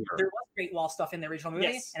you're here." There was Great Wall stuff in the original movie,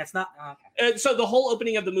 Yes. and it's not. Oh, okay, So the whole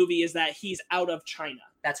opening of the movie is that he's out of China.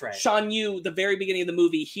 that's right. Shan Yu, the very beginning of the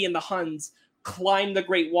movie, he and the Huns climb the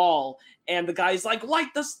Great Wall, and the guy's like,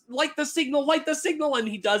 light the signal, and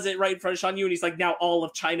he does it right in front of Shan Yu, and he's like, now all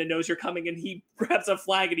of China knows you're coming, and he grabs a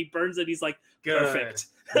flag and he burns it. He's like, perfect.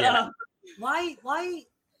 Yeah. Why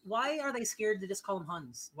are they scared to just call them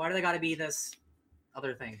Huns? Why do they got to be this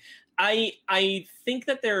other thing? I think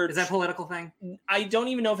that they're. Is that a political thing? I don't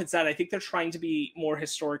even know if it's that. I think they're trying to be more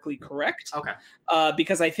historically correct. Okay.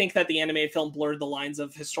 Because I think that the animated film blurred the lines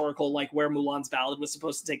of historical, like where Mulan's ballad was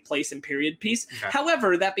supposed to take place in period piece. Okay.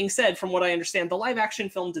 However, that being said, from what I understand, the live action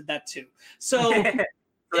film did that too. So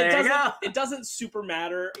There you go. it doesn't super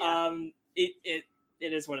matter. Yeah. It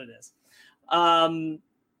is what it is.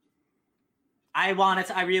 I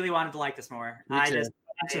really wanted to like this more. Me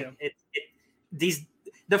too.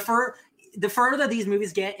 The further these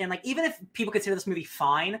movies get, and like even if people consider this movie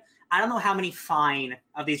fine, I don't know how many fine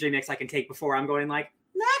of these remakes I can take before I'm going like,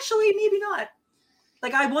 actually, maybe not.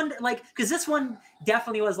 Like I wonder, like, because this one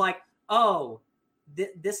definitely was like, oh,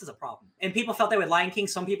 this is a problem, and people felt that way with Lion King.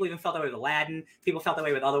 Some people even felt that way with Aladdin. People felt that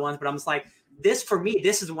way with other ones, but I'm just like, this for me,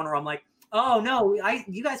 this is the one where I'm like, oh no,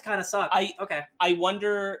 you guys kind of suck. Okay. I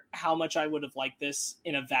wonder how much I would have liked this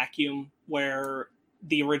in a vacuum where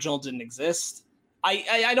the original didn't exist.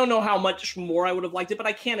 I don't know how much more I would have liked it, but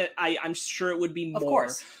I'm sure it would be more. Of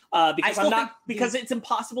course. Because it's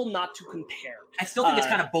impossible not to compare. I still think it's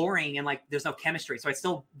kind of boring and like there's no chemistry, so I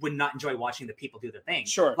still would not enjoy watching the people do their thing.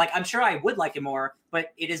 Sure. Like I'm sure I would like it more,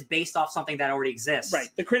 but it is based off something that already exists. Right.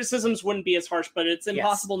 The criticisms wouldn't be as harsh, but it's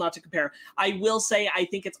impossible not to compare. I will say I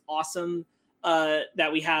think it's awesome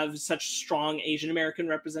that we have such strong Asian American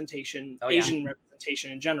representation, Oh, yeah. Asian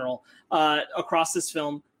representation in general across this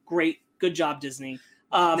film. Great, good job, Disney.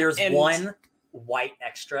 There's and- one white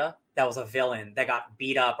extra that was a villain that got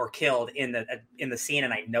beat up or killed in the scene,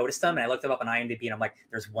 and I noticed him, and I looked him up on IMDb, and I'm like,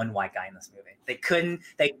 there's one white guy in this movie. They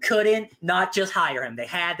couldn't not just hire him. They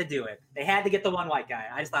had to do it. They had to get the one white guy.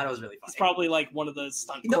 I just thought it was really funny. He's probably like one of the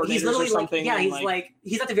stunt No, coordinators he's literally or something. like, yeah, and,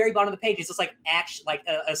 he's at the very bottom of the page. He's just like action, like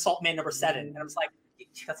assault man number 7, and I'm just like,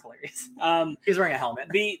 that's hilarious. He's wearing a helmet.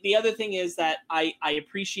 The other thing is that I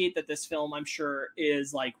appreciate that this film, I'm sure,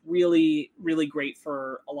 is like really, really great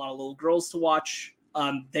for a lot of little girls to watch.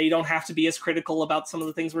 They don't have to be as critical about some of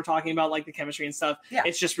the things we're talking about, like the chemistry and stuff. Yeah.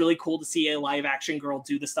 It's just really cool to see a live action girl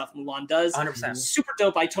do the stuff Mulan does. 100%. Super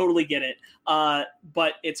dope. I totally get it.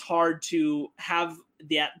 But it's hard to have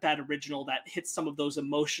that original that hits some of those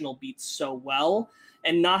emotional beats so well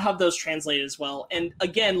and not have those translated as well. And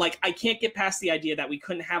again, like, I can't get past the idea that we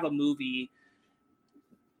couldn't have a movie.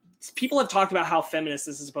 People have talked about how feminist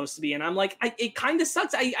this is supposed to be, and I'm like, it kind of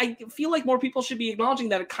sucks. I feel like more people should be acknowledging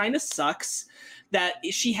that it kind of sucks that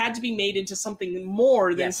she had to be made into something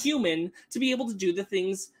more than human to be able to do the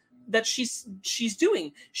things that she's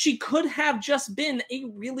doing. She could have just been a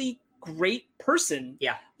really great person.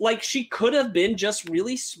 Yeah. Like, she could have been just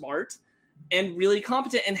really smart and really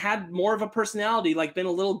competent and had more of a personality, like been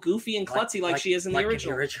a little goofy and klutzy like she is in the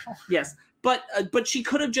original. Yes. But she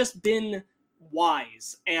could have just been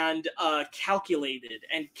wise and calculated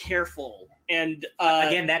and careful. And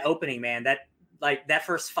again, that opening, man, that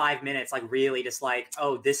first 5 minutes, like, really just like,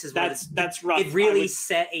 oh, this is that's rough. It really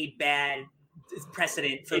set a bad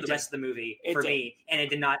precedent for the rest of the movie for me, and it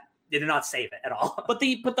did not save it at all. But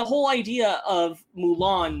the whole idea of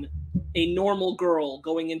Mulan, a normal girl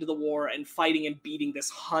going into the war and fighting and beating this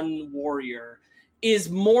Hun warrior, is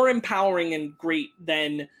more empowering and great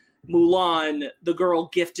than Mulan, the girl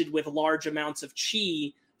gifted with large amounts of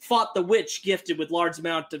chi, fought the witch gifted with large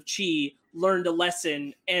amount of chi, learned a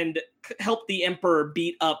lesson, and helped the emperor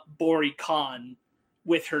beat up Bori Khan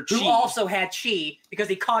with her chi. Who also had chi because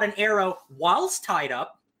he caught an arrow whilst tied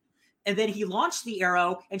up, and then he launched the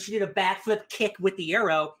arrow, and she did a backflip kick with the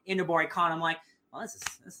arrow into Bori Khan. I'm like, well, this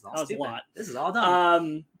is all stupid. A lot. This is all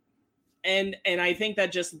done. And I think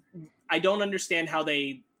that just, I don't understand how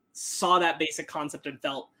they saw that basic concept and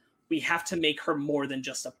felt we have to make her more than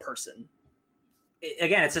just a person.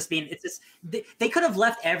 Again, they could have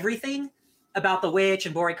left everything about the witch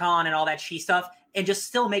and Bori Khan and all that she stuff and just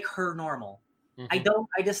still make her normal.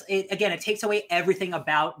 Mm-hmm. It takes away everything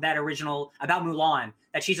about that original, about Mulan,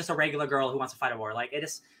 that she's just a regular girl who wants to fight a war. Like, it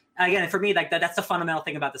just, again, for me, like, that's the fundamental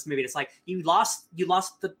thing about this movie. It's like, you lost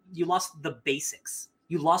the basics.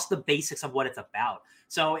 You lost the basics of what it's about.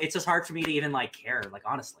 So it's just hard for me to even, like, care, like,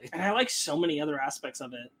 honestly. And I like so many other aspects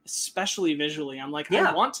of it, especially visually. I'm like,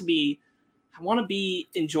 I want to be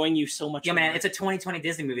enjoying you so much. Yeah, more. man, it's a 2020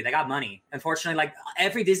 Disney movie. They got money. Unfortunately, like,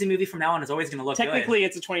 every Disney movie from now on is always going to look Technically, good.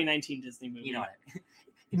 It's a 2019 Disney movie. You know what?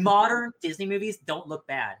 Modern Disney movies don't look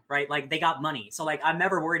bad, right? Like, they got money. So, like, I'm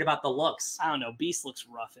never worried about the looks. I don't know. Beast looks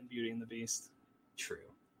rough in Beauty and the Beast.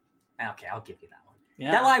 True. Okay, I'll give you that one.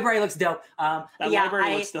 Yeah. That library looks dope.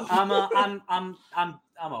 Library looks dope. I'm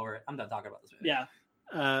over it. I'm done talking about this movie. Yeah.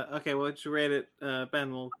 Okay, well, let's rate it.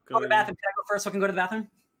 Ben, we'll go to the bathroom. Can I go first so I can go to the bathroom?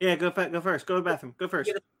 Yeah, go first. Go to the bathroom. Go first.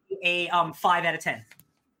 Give it a 5 out of 10.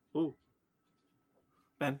 Ooh.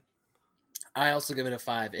 Ben? I also give it a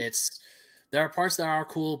 5. There are parts that are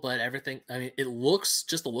cool, but everything, I mean, it looks,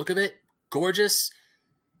 just the look of it, gorgeous.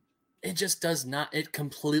 It just does not, it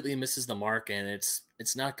completely misses the mark, and it's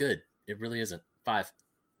not good. It really isn't. 5.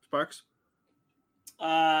 Sparks?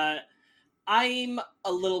 I'm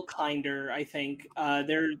a little kinder, I think.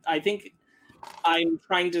 I think I'm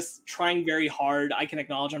trying very hard. I can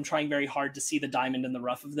acknowledge I'm trying very hard to see the diamond in the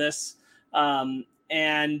rough of this.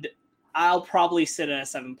 And I'll probably sit at a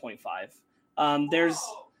 7.5.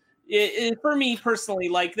 For me personally,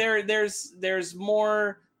 like there's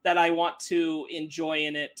more that I want to enjoy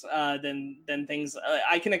in it than things.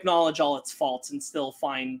 I can acknowledge all its faults and still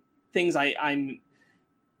find things I'm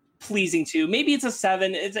pleasing to. Maybe it's a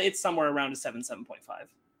 7. It's somewhere around a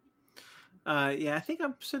 7.5. Yeah, I think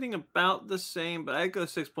I'm sitting about the same, but I go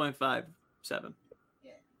 6.5, 7.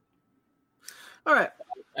 Yeah. All right.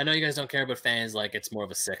 I know you guys don't care, but fans, like, it's more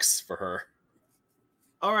of a 6 for her.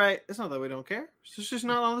 All right. It's not that we don't care. It's just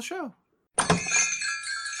not on the show.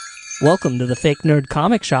 Welcome to the Fake Nerd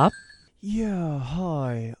Comic Shop. Yeah,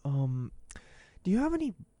 hi. Do you have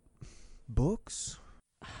any books?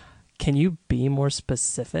 Can you be more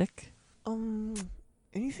specific?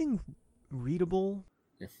 Anything readable?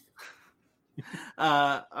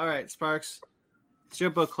 All right, Sparks. It's your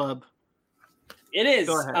book club. It is.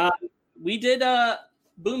 Go ahead. We did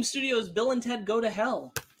Boom Studios' Bill and Ted Go to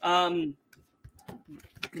Hell.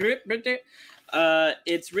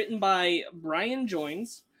 It's written by Brian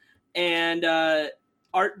Joines and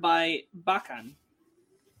art by Bakan.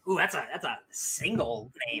 Ooh, that's a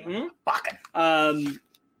single name. Mhm. Bakken.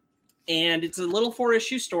 And it's a little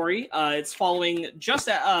 4-issue story. It's following just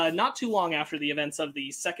not too long after the events of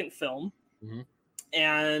the second film,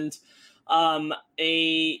 and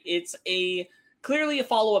it's clearly a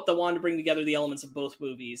follow-up that wanted to bring together the elements of both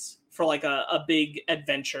movies for like a big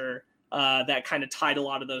adventure that kind of tied a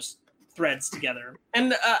lot of those threads together.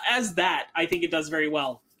 And as that, I think it does very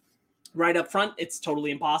well. Right up front, it's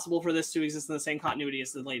totally impossible for this to exist in the same continuity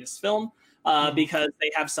as the latest film because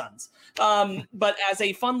they have sons. But as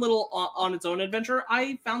a fun little on its own adventure,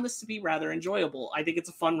 I found this to be rather enjoyable. I think it's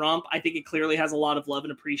a fun romp. I think it clearly has a lot of love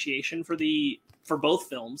and appreciation for both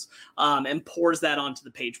films, and pours that onto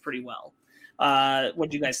the page pretty well. What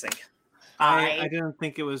do you guys think? I didn't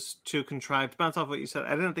think it was too contrived. Bounce off what you said.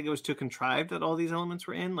 I didn't think it was too contrived that all these elements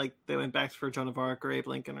were in. Like they went back for Joan of Arc or Abe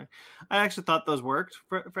Lincoln. I actually thought those worked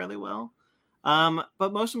fairly well.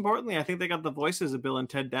 But most importantly, I think they got the voices of Bill and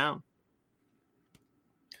Ted down.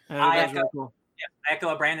 I That was really cool. I echo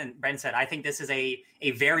what Brandon said. I think this is a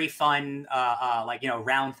very fun,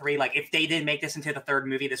 round 3. Like if they did make this into the third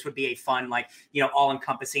movie, this would be a fun, all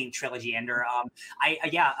encompassing trilogy ender.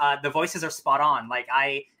 The voices are spot on. Like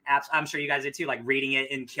I'm sure you guys did too. Like reading it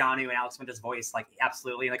in Keanu and Alex Winter's voice, like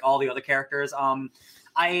absolutely. Like all the other characters.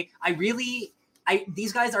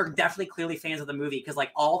 These guys are definitely clearly fans of the movie because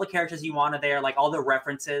like all the characters you want are there, like all the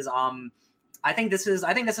references. I think this is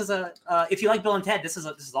if you like Bill and Ted, this is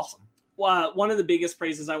awesome. One of the biggest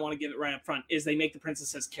praises I want to give it right up front is they make the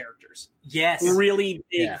princesses characters. Yes. Really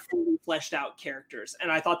big, fully fleshed out characters.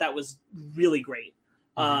 And I thought that was really great.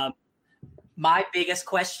 My biggest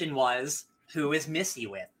question was, who is Missy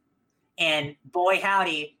with? And boy,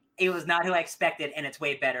 howdy, it was not who I expected, and it's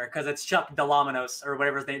way better because it's Chuck Domino's or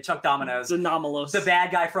whatever his name, Chuck Domino's, the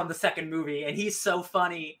bad guy from the second movie, and he's so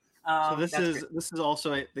funny. So this is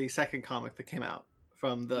also the second comic that came out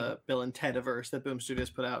from the Bill and Ted-averse that Boom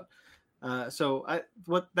Studios put out.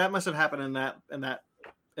 What that must have happened in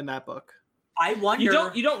that book. I wonder.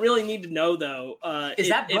 You don't really need to know though.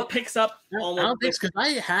 It picks up? I don't think because I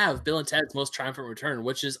have Bill and Ted's Most Triumphant Return,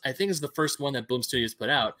 which I think is the first one that Boom Studios put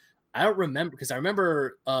out. I don't remember because I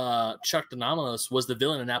remember Chuck Domino's was the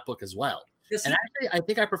villain in that book as well. And actually, I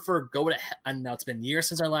think I prefer Go to Hell. And now it's been years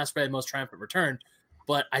since I last read Most Triumphant Return,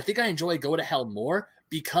 but I think I enjoy Go to Hell more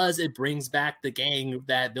because it brings back the gang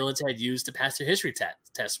that Bill and Ted used to pass their history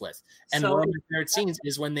test with. And one of my favorite scenes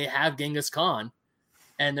is when they have Genghis Khan,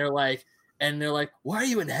 and they're like, "Why are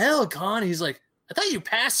you in hell, Khan?" He's like, "I thought you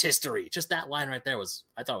passed history." Just that line right there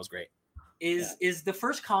I thought was great. Is the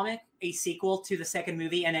first comic a sequel to the second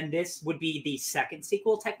movie, and then this would be the second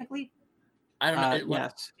sequel technically? I don't know.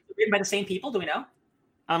 Yes. Written by the same people? Do we know?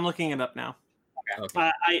 I'm looking it up now.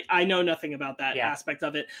 Okay. I know nothing about that aspect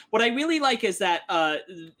of it. What I really like is that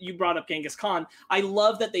you brought up Genghis Khan. I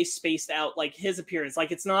love that they spaced out like his appearance.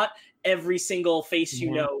 Like it's not every single face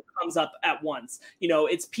comes up at once.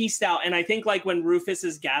 It's pieced out. And I think like when Rufus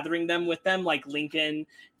is gathering them with them, like Lincoln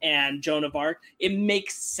and Joan of Arc, it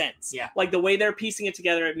makes sense. Yeah. Like the way they're piecing it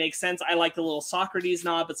together, it makes sense. I like the little Socrates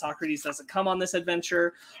nod, but Socrates doesn't come on this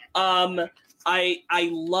adventure. I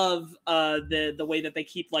love the way that they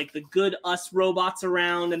keep like the good us robots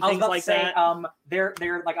around and things like that.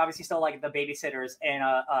 They're like obviously still like the babysitters, and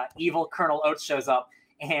evil Colonel Oates shows up,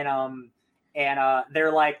 and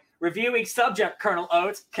they're like reviewing subject Colonel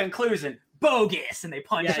Oates, conclusion bogus, and they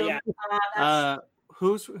punch him.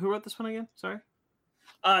 Who wrote this one again? Sorry.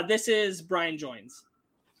 This is Brian Joines.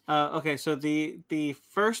 Okay, so the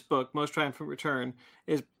first book, Most Triumphant Return,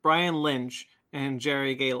 is Brian Lynch and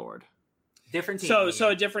Jerry Gaylord. Different team. So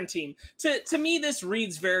a different team. To me, this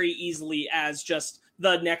reads very easily as just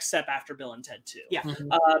the next step after Bill and Ted 2. Yeah.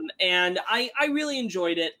 And I really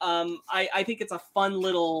enjoyed it. I think it's a fun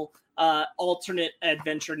little alternate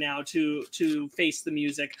adventure now to face the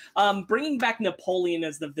music. Bringing back Napoleon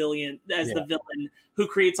as the villain who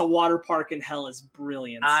creates a water park in hell is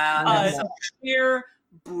brilliant. Sheer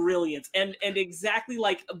brilliance. And exactly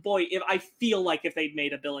like, boy, I feel like if they'd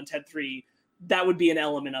made a Bill and Ted 3, that would be an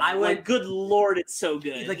element of it. Like, good Lord, it's so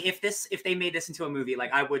good. Like if they made this into a movie,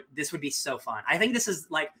 like this would be so fun. I think this is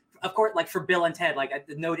like, of course, like for Bill and Ted, like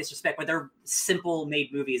no disrespect, but they're simple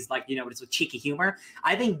made movies, like, it's with cheeky humor.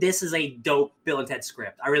 I think this is a dope Bill and Ted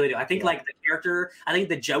script. I really do. I think like the character, I think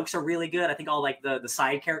the jokes are really good. I think all like the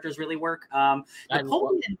side characters really work.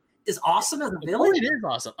 Napoleon is awesome as a villain. Napoleon is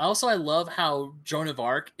awesome. Also, I love how Joan of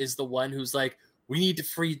Arc is the one who's like, we need to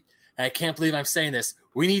free and I can't believe I'm saying this,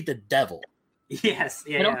 we need the devil. Yes,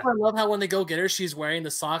 yeah. And also, I love how when they go get her, she's wearing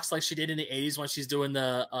the socks like she did in the 80s when she's doing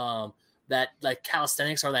the that like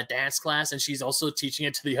calisthenics or that dance class, and she's also teaching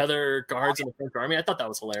it to the other guards in the French army. I thought that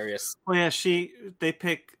was hilarious. Oh yeah, they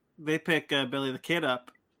pick Billy the Kid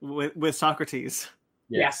up with Socrates.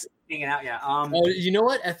 Yes, hanging out. Yeah. Oh, you know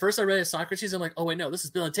what? At first, I read it as Socrates. I'm like, oh wait, no, this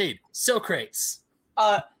is Bill and Tate. Socrates.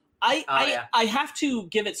 I have to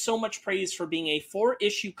give it so much praise for being a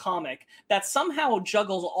 4-issue comic that somehow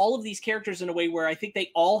juggles all of these characters in a way where I think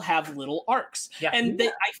they all have little arcs. Yeah. And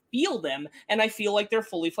I feel them, and I feel like they're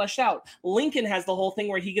fully fleshed out. Lincoln has the whole thing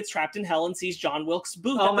where he gets trapped in hell and sees John Wilkes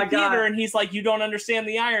Booth at the theater, and he's like, you don't understand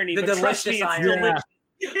the irony. The but trust me, delicious it's irony. delicious.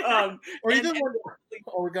 Or even when,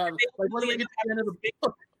 oh my god, like when we get to the end of the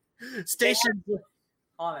book, Station.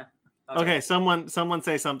 On it. Okay, someone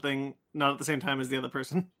say something not at the same time as the other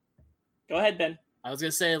person. Go ahead, Ben. I was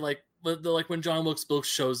gonna say like when John Wilkes Booth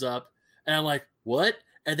shows up, and I'm like, what?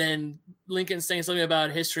 And then Lincoln's saying something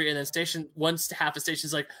about history, and then Station, one half of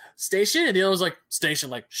Station's like, Station, and the other was like,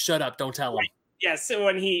 Station, like, shut up, don't tell him. Yeah, so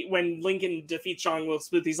when Lincoln defeats John Wilkes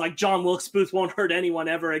Booth, he's like, John Wilkes Booth won't hurt anyone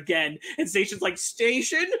ever again. And Station's like,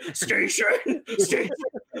 Station.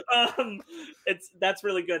 That's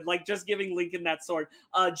really good. Like, just giving Lincoln that sword.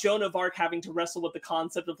 Joan of Arc having to wrestle with the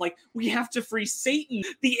concept of like, we have to free Satan.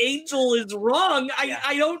 The angel is wrong.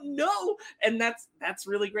 I don't know. And that's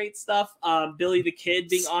really great stuff. Billy the Kid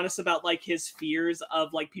being honest about like his fears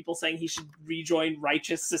of like people saying he should rejoin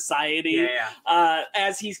righteous society.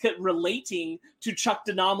 As he's relating to Chuck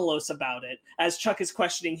Denomalos about it, as Chuck is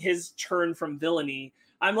questioning his turn from villainy.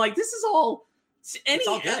 I'm like, this is all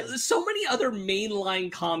so many other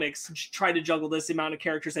mainline comics try to juggle this amount of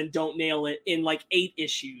characters and don't nail it in like 8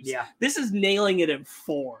 issues. Yeah, this is nailing it in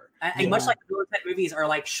 4. And much like the type movies are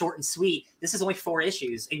like short and sweet, this is only 4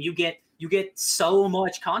 issues, and you get so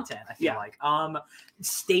much content. I feel like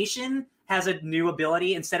Station has a new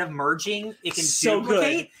ability. Instead of merging, it can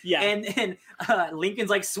duplicate. Good. Yeah, and Lincoln's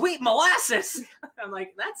like, sweet molasses. I'm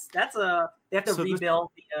like, that's they have to rebuild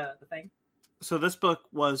the thing. So this book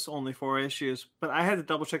was only 4 issues, but I had to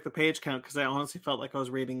double check the page count because I honestly felt like I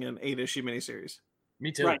was reading an 8-issue miniseries.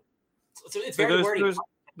 Me too. Right. So it's very wordy.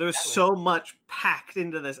 There's so much packed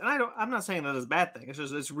into this, and I'm not saying that is a bad thing. It's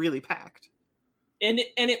just it's really packed, and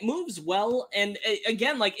it moves well. And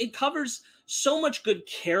again, like it covers so much good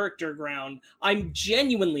character ground. I'm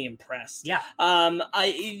genuinely impressed. Yeah.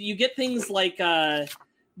 You get things like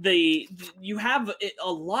you have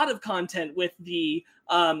a lot of content with the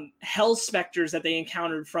hell specters that they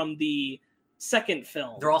encountered from the second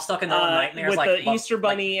film. They're all stuck in their own nightmares with like the Easter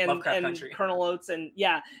Bunny and Country. Colonel Oates and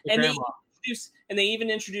they even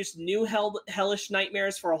introduced new hellish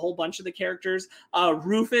nightmares for a whole bunch of the characters.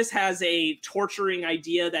 Rufus has a torturing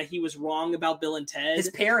idea that he was wrong about Bill and Ted, his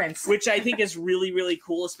parents, which I think is really, really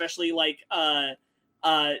cool, especially like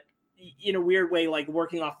in a weird way, like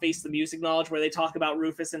working off Face the Music knowledge, where they talk about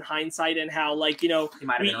Rufus in hindsight and how, like, you know,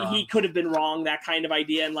 he could have been wrong, that kind of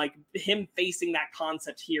idea, and like him facing that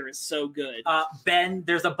concept here is so good. Ben,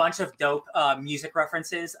 there's a bunch of dope music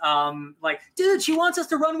references. Like, dude, she wants us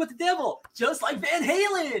to run with the devil, just like Van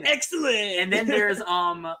Halen. Excellent. And then there's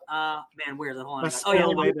man, where's the whole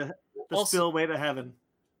the spillway to heaven.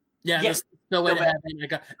 Yeah, yes. No way to heaven.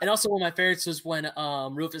 And also one of my favorites was when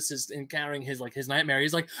Rufus is encountering his nightmare.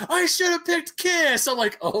 He's like, I should have picked Kiss. I'm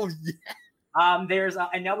like, oh yeah. There's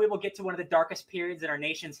and now we will get to one of the darkest periods in our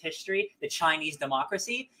nation's history, the Chinese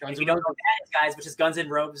democracy. If you don't know what that is, guys, which is Guns N'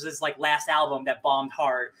 Roses' like last album that bombed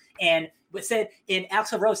hard. And what said in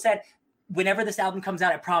Axl Rose said, whenever this album comes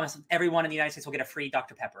out, I promise everyone in the United States will get a free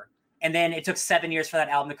Dr. Pepper. And then it took 7 years for that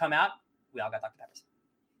album to come out. We all got Dr. Peppers.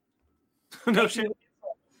 No shit.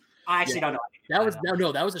 I actually don't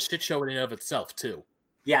know. That was a shit show in and of itself too.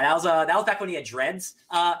 Yeah, that was back when he had dreads.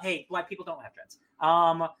 Hey, black people don't have dreads.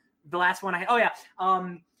 The last one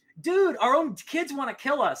dude, our own kids want to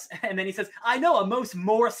kill us. And then he says, I know a most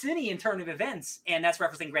Morrisonian turn of events. And that's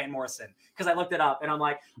referencing Grant Morrison. Because I looked it up and I'm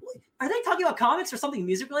like, are they talking about comics or something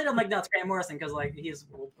music related? I'm like, no, it's Grant Morrison because like he is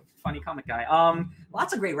a funny comic guy.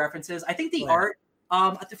 Lots of great references. I think the art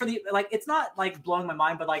for the it's not like blowing my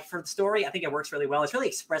mind, but like for the story, I think it works really well. It's really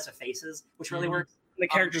expressive faces, which really works. The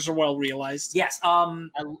characters are well realized. Yes. I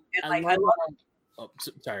love. Oh,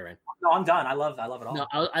 sorry, Ryan. No, I'm done. I love it all. No,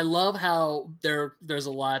 I love how there's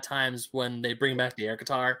a lot of times when they bring back the air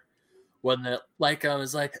guitar, when the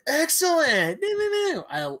is like excellent.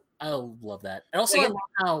 I love that. And also I love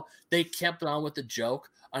how they kept on with the joke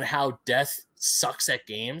on how Death sucks at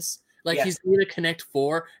games. Like he's going to Connect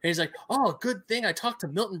 4, and he's like, "Oh, good thing I talked to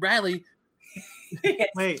Milton Bradley."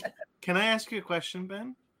 Wait, can I ask you a question,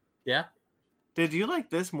 Ben? Yeah. Did you like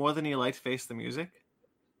this more than you liked Face the Music?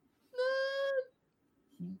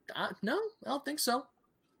 No, I don't think so.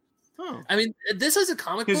 Oh, I mean, this is a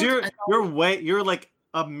comic book. because you're like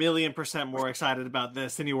 1,000,000% more excited about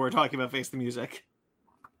this than you were talking about Face the Music.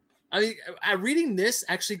 I mean, reading this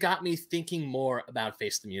actually got me thinking more about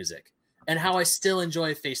Face the Music and how I still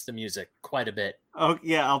enjoy Face the Music quite a bit. Oh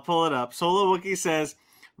yeah, I'll pull it up. Solo Wookie says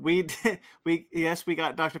we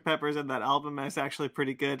got Dr. Pepper's and that album is actually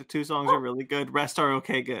pretty good. 2 songs are really good. Rest are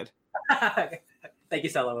okay good. Thank you,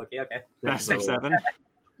 Solo Wookie. Okay. Best 6-7.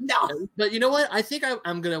 No. But you know what? I think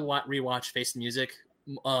I'm gonna rewatch Face the Music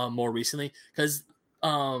more recently because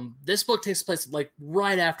this book takes place like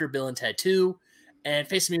right after Bill and Ted 2, and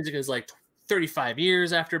Face the Music is like 35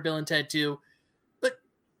 years after Bill and Ted 2. But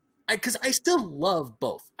because I still love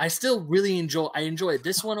both, I still really enjoy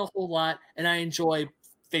this one a whole lot, and I enjoy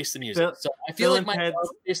Face the Music. So I feel like my love of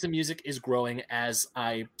Face the Music is growing as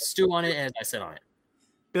I stew on it and as I sit on it.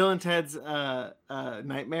 Bill and Ted's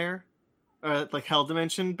nightmare, or like hell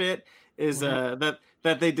dimension bit is that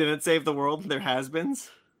they didn't save the world. They're has-beens.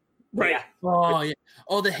 Right. Yeah. Oh yeah.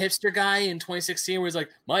 Oh, the hipster guy in 2016 where he's like,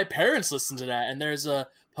 my parents listened to that, and there's a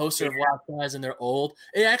poster of wild guys and they're old.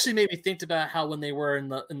 It actually made me think about how when they were in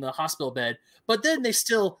the hospital bed, but then they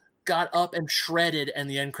still got up and shredded in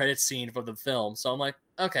the end credits scene for the film. So I'm like,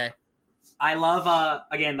 okay. I love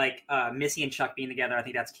again like Missy and Chuck being together. I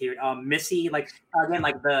think that's cute. Missy like again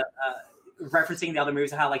like the referencing the other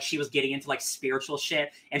movies and how like she was getting into like spiritual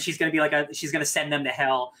shit and she's gonna be like she's gonna send them to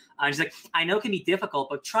hell. She's like, I know it can be difficult,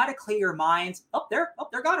 but try to clear your minds. They're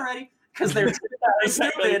gone already because they're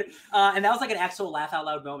stupid. And that was like an actual laugh out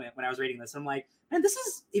loud moment when I was reading this. I'm like, man, this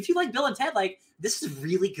is if you like Bill and Ted, like this is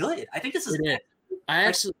really good. I think this is I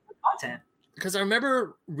actually content because I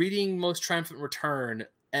remember reading Most Triumphant Return.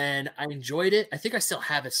 And I enjoyed it. I think I still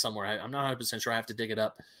have it somewhere. I'm not 100% sure. I have to dig it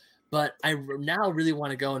up. But I now really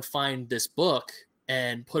want to go and find this book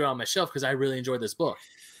and put it on my shelf because I really enjoyed this book.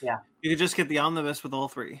 Yeah. You could just get the omnibus with all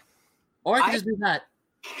 3. Or I could just do that.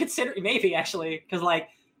 Consider maybe actually because like,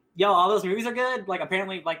 yo, all those movies are good. Like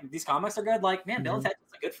apparently, like these comics are good. Like, man, Bill and Ted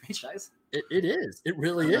is a good franchise. It is. It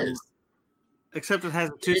really is. Except it has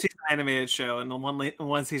a 2-season animated show and a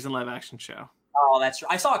 1-season live action show. Oh, that's true.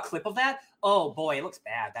 I saw a clip of that. Oh boy, it looks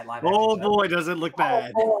bad. That live. Oh action show. boy, does it look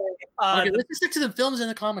bad! Okay, let's just stick to the films and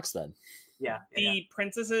the comics then. Yeah. The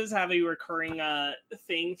princesses have a recurring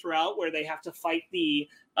thing throughout where they have to fight the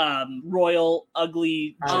royal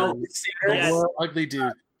ugly Royal ugly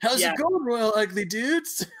dude. How's it going, royal ugly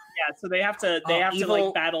dudes? Yeah, so they have to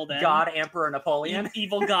like battle them. God Emperor Napoleon.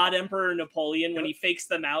 Evil God Emperor Napoleon when he fakes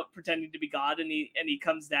them out pretending to be God and he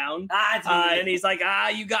comes down. And he's like,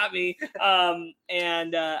 you got me.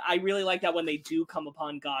 I really like that when they do come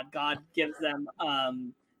upon God gives them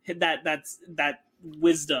that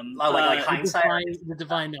wisdom. Like hindsight. The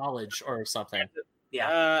divine knowledge or something.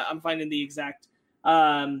 Yeah. I'm finding the exact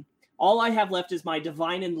all I have left is my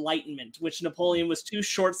divine enlightenment, which Napoleon was too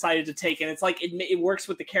short-sighted to take. And it's like, it works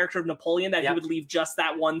with the character of Napoleon that he would leave just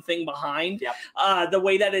that one thing behind. Yep. The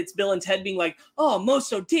way that it's Bill and Ted being like, oh,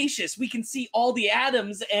 most audacious. We can see all the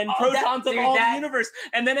atoms and protons of all the universe.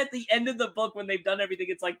 And then at the end of the book, when they've done everything,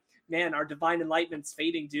 it's like, man, our divine enlightenment's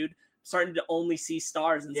fading, dude. Starting to only see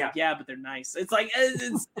stars. And it's like, yeah, but they're nice. It's like,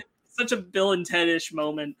 it's such a Bill and Ted-ish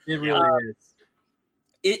moment. It really is.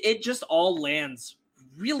 It just all lands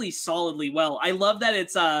really solidly well. I love that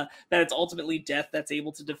it's ultimately Death that's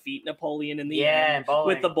able to defeat Napoleon in the end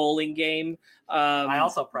with the bowling game. I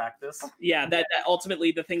also practice. Yeah, that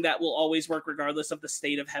ultimately the thing that will always work regardless of the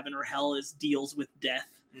state of heaven or hell is deals with death.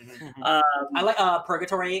 Mm-hmm. I like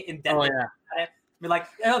Purgatory in Death. Oh yeah. I mean, like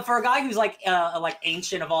for a guy who's like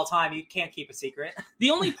ancient of all time, you can't keep a secret.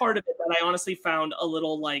 The only part of it that I honestly found a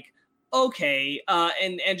little like okay,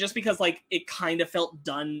 and just because like it kind of felt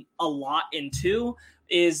done a lot into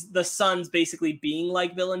is the sons basically being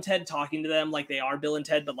like Bill and Ted, talking to them like they are Bill and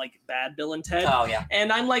Ted, but like bad Bill and Ted. Oh, yeah.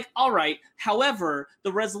 And I'm like, all right. However,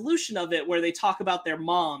 the resolution of it where they talk about their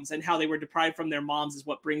moms and how they were deprived from their moms is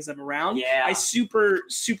what brings them around. Yeah. I super,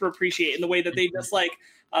 super appreciate in the way that they just like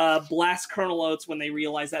blast Colonel Oates when they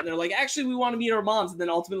realize that. And they're like, actually, we want to meet our moms. And then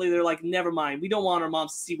ultimately they're like, never mind. We don't want our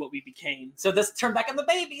moms to see what we became. So this turned back on the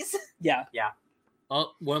babies. Yeah. Yeah.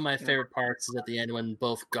 One of my favorite parts is at the end when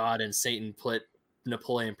both God and Satan put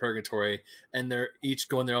Napoleon in purgatory and they're each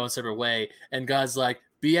going their own separate way, and God's like,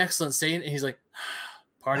 be excellent, Satan, and he's like,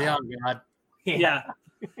 party on, God. Yeah.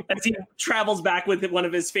 As he travels back with one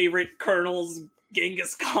of his favorite colonels,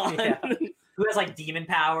 Genghis Khan. Yeah. Who has like demon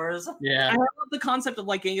powers. Yeah. I love the concept of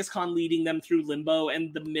like Genghis Khan leading them through limbo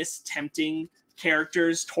and the mist tempting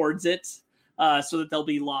characters towards it so that they'll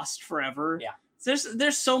be lost forever. Yeah.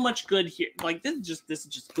 There's so much good here. Like this is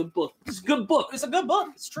just a good book. It's a good book. It's a good book.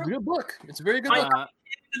 It's true. It's a good book. It's a very good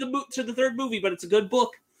book. To the third movie, but it's a good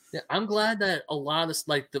book. Yeah, I'm glad that a lot of this,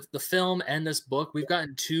 like the film and this book, we've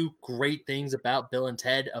gotten two great things about Bill and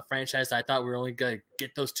Ted, a franchise that I thought we were only going to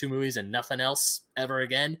get those two movies and nothing else ever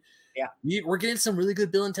again. Yeah, we're getting some really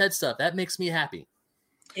good Bill and Ted stuff. That makes me happy.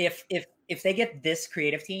 If they get this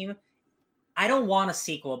creative team, I don't want a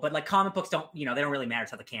sequel, but like comic books don't, they don't really matter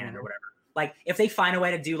to the canon or whatever. Like if they find a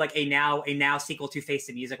way to do like a now sequel to Face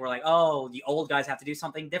the Music, where like, oh, the old guys have to do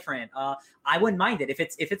something different. I wouldn't mind it. If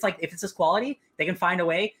it's this quality, they can find a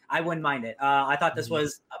way. I wouldn't mind it. I thought this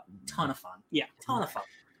was a ton of fun. Yeah, ton of fun.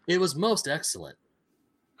 It was most excellent.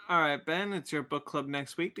 All right, Ben, it's your book club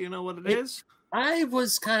next week. Do you know what it is? I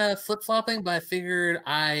was kind of flip-flopping, but I figured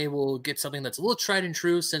I will get something that's a little tried and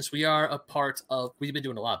true since we are a part of, we've been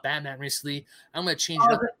doing a lot of Batman recently. I'm going to change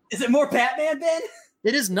it up. Is it more Batman, Ben?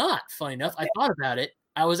 It is not, funny enough. I thought about it.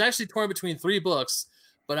 I was actually torn between three books,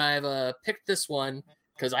 but I've picked this one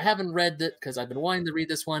because I haven't read it, because I've been wanting to read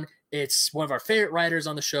this one. It's one of our favorite writers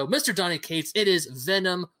on the show, Mr. Donny Cates. It is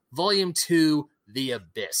Venom, Volume 2, The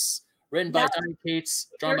Abyss. Written by Donny Cates,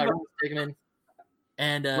 drawn by Ron Stigman.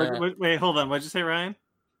 And wait, hold on. What'd you say, Ryan?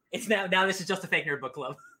 It's now this is just a fake nerd book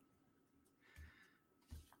club.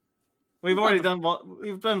 We've already done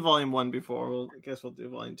volume 1 before. I guess we'll do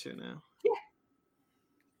volume 2 now. Yeah.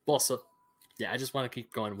 Well, so yeah, I just want to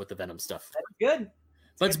keep going with the Venom stuff. That's good.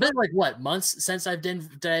 But it's been like what, months since I did.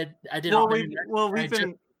 I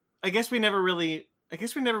guess we never really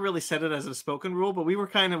said it as a spoken rule, but we were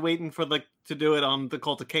kind of waiting for to do it on the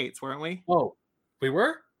Cult of Cates, weren't we? Oh, we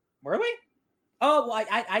were? Were we? Oh, well,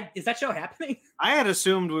 I is that show happening? I had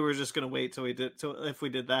assumed we were just gonna wait till if we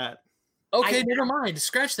did that. Okay, never mind.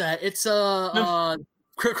 Scratch that. It's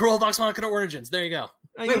Critical Role Vox Machina Origins. There you go.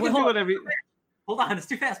 Hold on, it's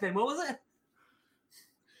too fast, man. What was it?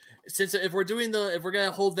 Since if we're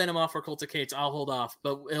gonna hold Venom off for Cult of Cates, I'll hold off,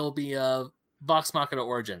 but it'll be Vox Machina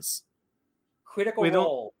Origins. Critical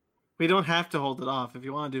Role. We don't have to hold it off. If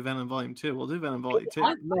you want to do Venom Volume 2, we'll do Venom Volume 2.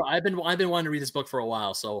 No, I've been wanting to read this book for a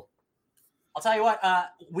while, so I'll tell you what,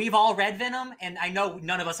 we've all read Venom, and I know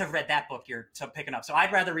none of us have read that book you're picking up, so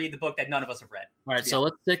I'd rather read the book that none of us have read. All right, so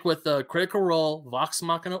let's stick with the Critical Role, Vox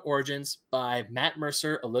Machina Origins by Matt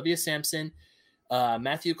Mercer, Olivia Sampson,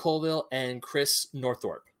 Matthew Colville, and Chris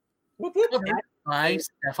Northorpe. Whoop, whoop. By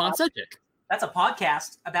Stefan Sejic. That's a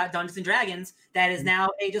podcast about Dungeons and Dragons that is now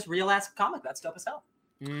a just real-ass comic. That's dope as hell.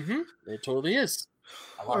 Mm-hmm. It totally is.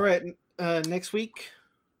 All right, next week,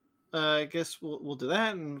 I guess we'll do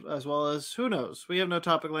that, and as well as who knows. We have no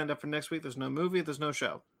topic lined up for next week. There's no movie. There's no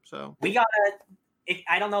show. So we gotta.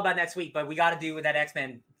 I don't know about next week, but we got to do with that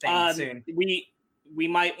X-Men thing soon. We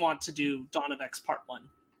might want to do Dawn of X Part 1.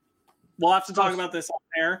 We'll have to talk about this on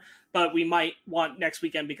air, but we might want next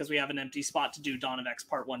weekend because we have an empty spot to do Dawn of X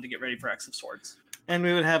Part 1 to get ready for X of Swords. And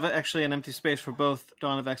we would have actually an empty space for both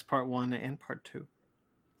Dawn of X Part 1 and Part 2.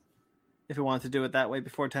 If we wanted to do it that way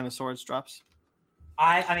before Ten of Swords drops.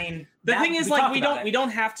 I mean, the thing is, like, we don't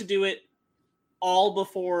have to do it all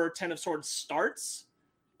before Ten of Swords starts,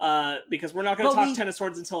 because we're not going to talk Ten of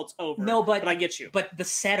Swords until it's over. No, but I get you. But the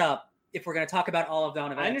setup, if we're going to talk about all of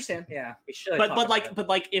Dawn of X, I understand. Yeah, we should. But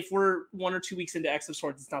if we're 1 or 2 weeks into X of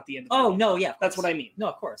Swords, it's not the end. Of no, yeah, that's what I mean. No,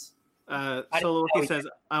 of course. So Loki says,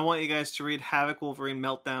 I want you guys to read Havoc Wolverine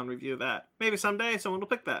Meltdown. Review that. Maybe someday someone will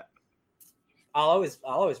pick that. I'll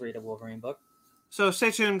always read a Wolverine book. So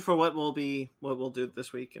stay tuned for what we'll do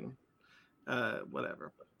this week and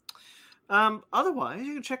whatever. Otherwise,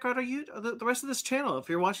 you can check out the rest of this channel. If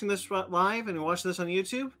you're watching this live and you're watching this on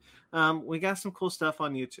YouTube, we got some cool stuff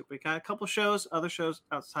on YouTube. We got a couple shows, other shows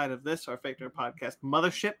outside of this, our Fake Nerd Podcast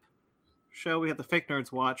Mothership show. We have the Fake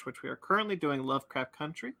Nerds Watch, which we are currently doing Lovecraft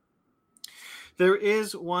Country. There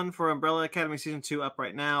is one for Umbrella Academy Season 2 up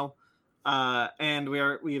right now. And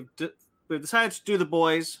we've decided to do The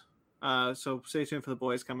Boys. So stay tuned for The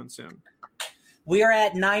Boys coming soon. We are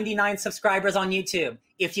at 99 subscribers on YouTube.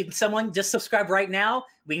 If someone just subscribe right now,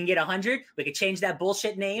 we can get 100. We can change that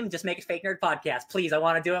bullshit name, just make it Fake Nerd Podcast. Please, I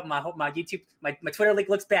want to do it. My YouTube, my Twitter link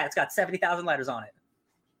looks bad. It's got 70,000 letters on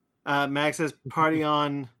it. Max says, party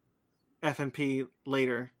on FNP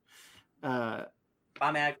later. Bye,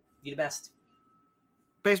 Mag. You the best.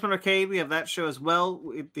 Basement Arcade, we have that show as well.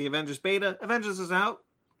 The Avengers beta. Avengers is out.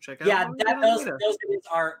 Check out. Yeah, those videos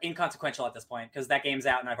are inconsequential at this point because that game's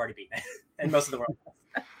out and I've already beaten it and most of the world.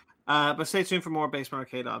 But stay tuned for more Basement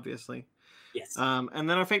Arcade, obviously. Yes. And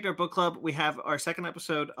then our Fake Nerd Book Club, we have our second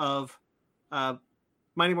episode of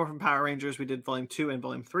Mighty Morphin Power Rangers. We did Volume 2 and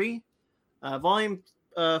Volume 3. Volume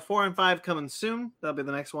 4 and 5 coming soon. That'll be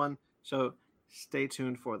the next one. So stay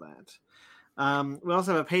tuned for that. We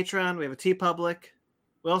also have a Patreon. We have a TeePublic.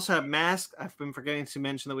 We also have masks. I've been forgetting to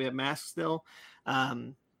mention that we have masks still.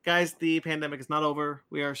 Guys, the pandemic is not over.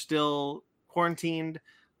 We are still quarantined.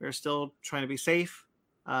 We're still trying to be safe.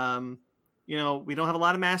 We don't have a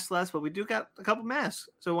lot of masks left, but we do got a couple masks.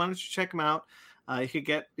 So why don't you check them out? You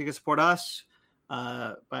can support us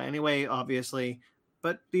by any way, obviously.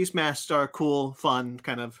 But these masks are cool, fun,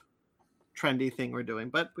 kind of trendy thing we're doing.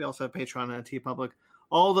 But we also have Patreon and a TeePublic.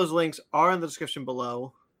 All those links are in the description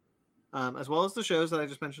below, as well as the shows that I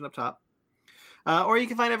just mentioned up top. Or you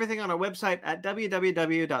can find everything on our website at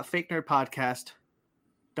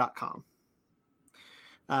www.fakenerdpodcast.com.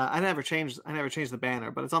 I never changed the banner,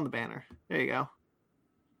 but it's on the banner. There you go.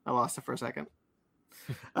 I lost it for a second.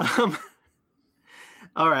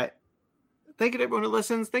 All right. Thank you to everyone who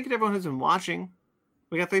listens. Thank you to everyone who's been watching.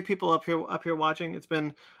 We got 3 people up here watching. It's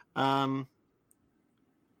been bored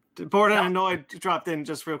and annoyed dropped in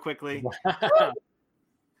just real quickly.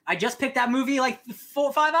 I just picked that movie like 4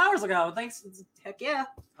 or 5 hours ago. Thanks. Heck yeah.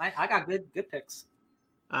 I got good picks.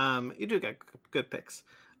 You do get good picks.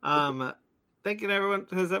 Thank you to everyone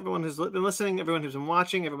who's been listening, everyone who's been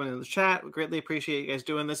watching, everyone in the chat. We greatly appreciate you guys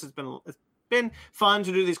doing this. It's been fun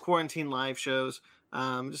to do these quarantine live shows.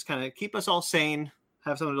 Just kind of keep us all sane,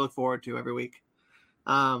 have something to look forward to every week.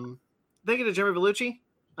 Thank you to Jeremy Vellucci.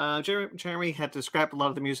 Jeremy had to scrap a lot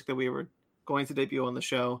of the music that we were going to debut on the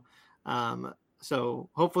show. So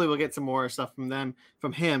hopefully we'll get some more stuff from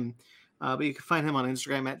him. But you can find him on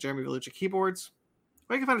Instagram at Jeremy Vellucci Keyboards.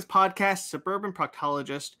 Or you can find his podcast, Suburban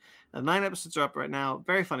Proctologist. 9 episodes are up right now.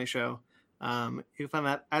 Very funny show. You can find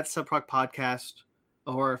that at Subproc Podcast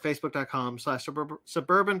or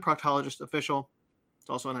Facebook.com/Suburban Proctologist Official. It's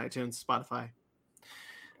also on iTunes, Spotify.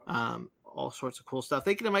 All sorts of cool stuff.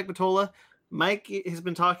 Thank you to Mike Matola. Mike has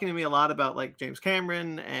been talking to me a lot about like James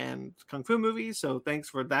Cameron and Kung Fu movies. So thanks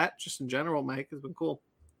for that. Just in general, Mike has been cool.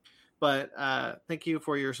 But thank you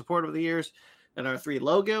for your support over the years. And our 3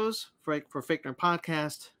 logos for Fake Nerd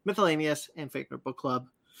Podcast, Miscellaneous, and Fake Nerd Book Club.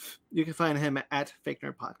 You can find him at Fake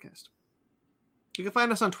Nerd Podcast. You can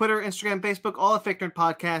find us on Twitter, Instagram, Facebook, all at Fake Nerd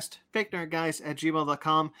Podcast,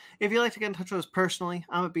 fakenerdguys@gmail.com. If you'd like to get in touch with us personally,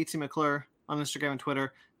 I'm at BT McClure on Instagram and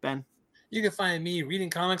Twitter. Ben? You can find me reading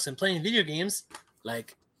comics and playing video games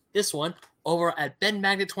like this one over at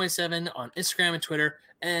BenMagnet27 on Instagram and Twitter.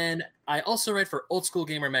 And I also write for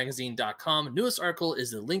oldschoolgamermagazine.com. Newest article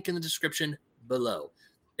is the link in the description below.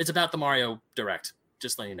 It's about the Mario Direct.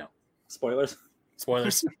 Just letting you know. Spoilers.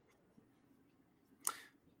 Sparks?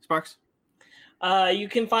 You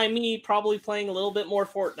can find me probably playing a little bit more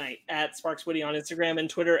Fortnite at SparksWitty on Instagram and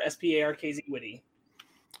Twitter, SPARKZWitty.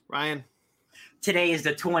 Ryan? Today is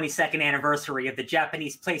the 22nd anniversary of the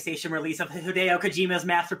Japanese PlayStation release of Hideo Kojima's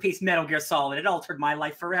masterpiece Metal Gear Solid. It altered my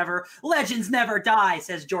life forever. Legends never die,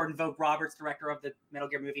 says Jordan Vogt Roberts, director of the Metal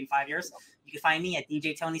Gear movie in 5 years. You can find me at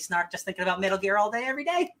DJ Tony Snark, just thinking about Metal Gear all day, every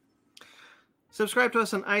day. Subscribe to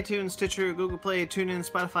us on iTunes, Stitcher, Google Play, TuneIn,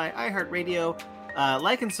 Spotify, iHeartRadio.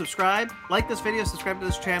 Like and subscribe. Like this video, subscribe to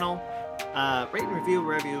this channel. Rate and review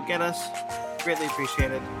wherever you get us. Greatly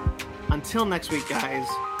appreciated. Until next week, guys,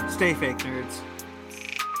 stay fake nerds.